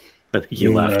 Kyle. I think he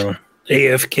left.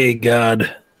 AFK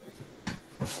God.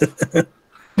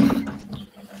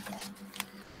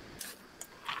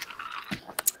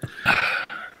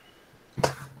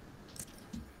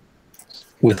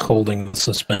 Withholding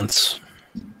suspense.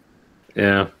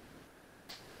 Yeah.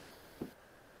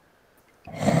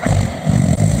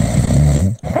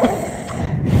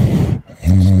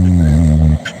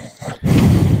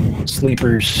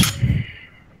 Sleepers.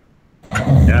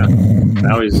 Yeah.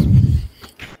 Now he's.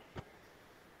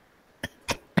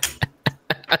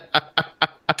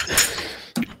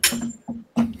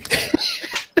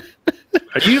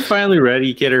 Are you finally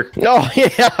ready, Kidder? Oh,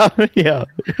 yeah,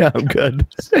 I'm good.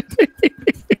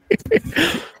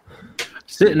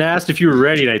 Sit and asked if you were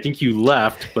ready, and I think you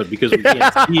left, but because we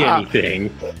can't see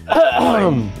anything,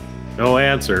 no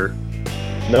answer.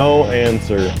 No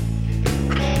answer.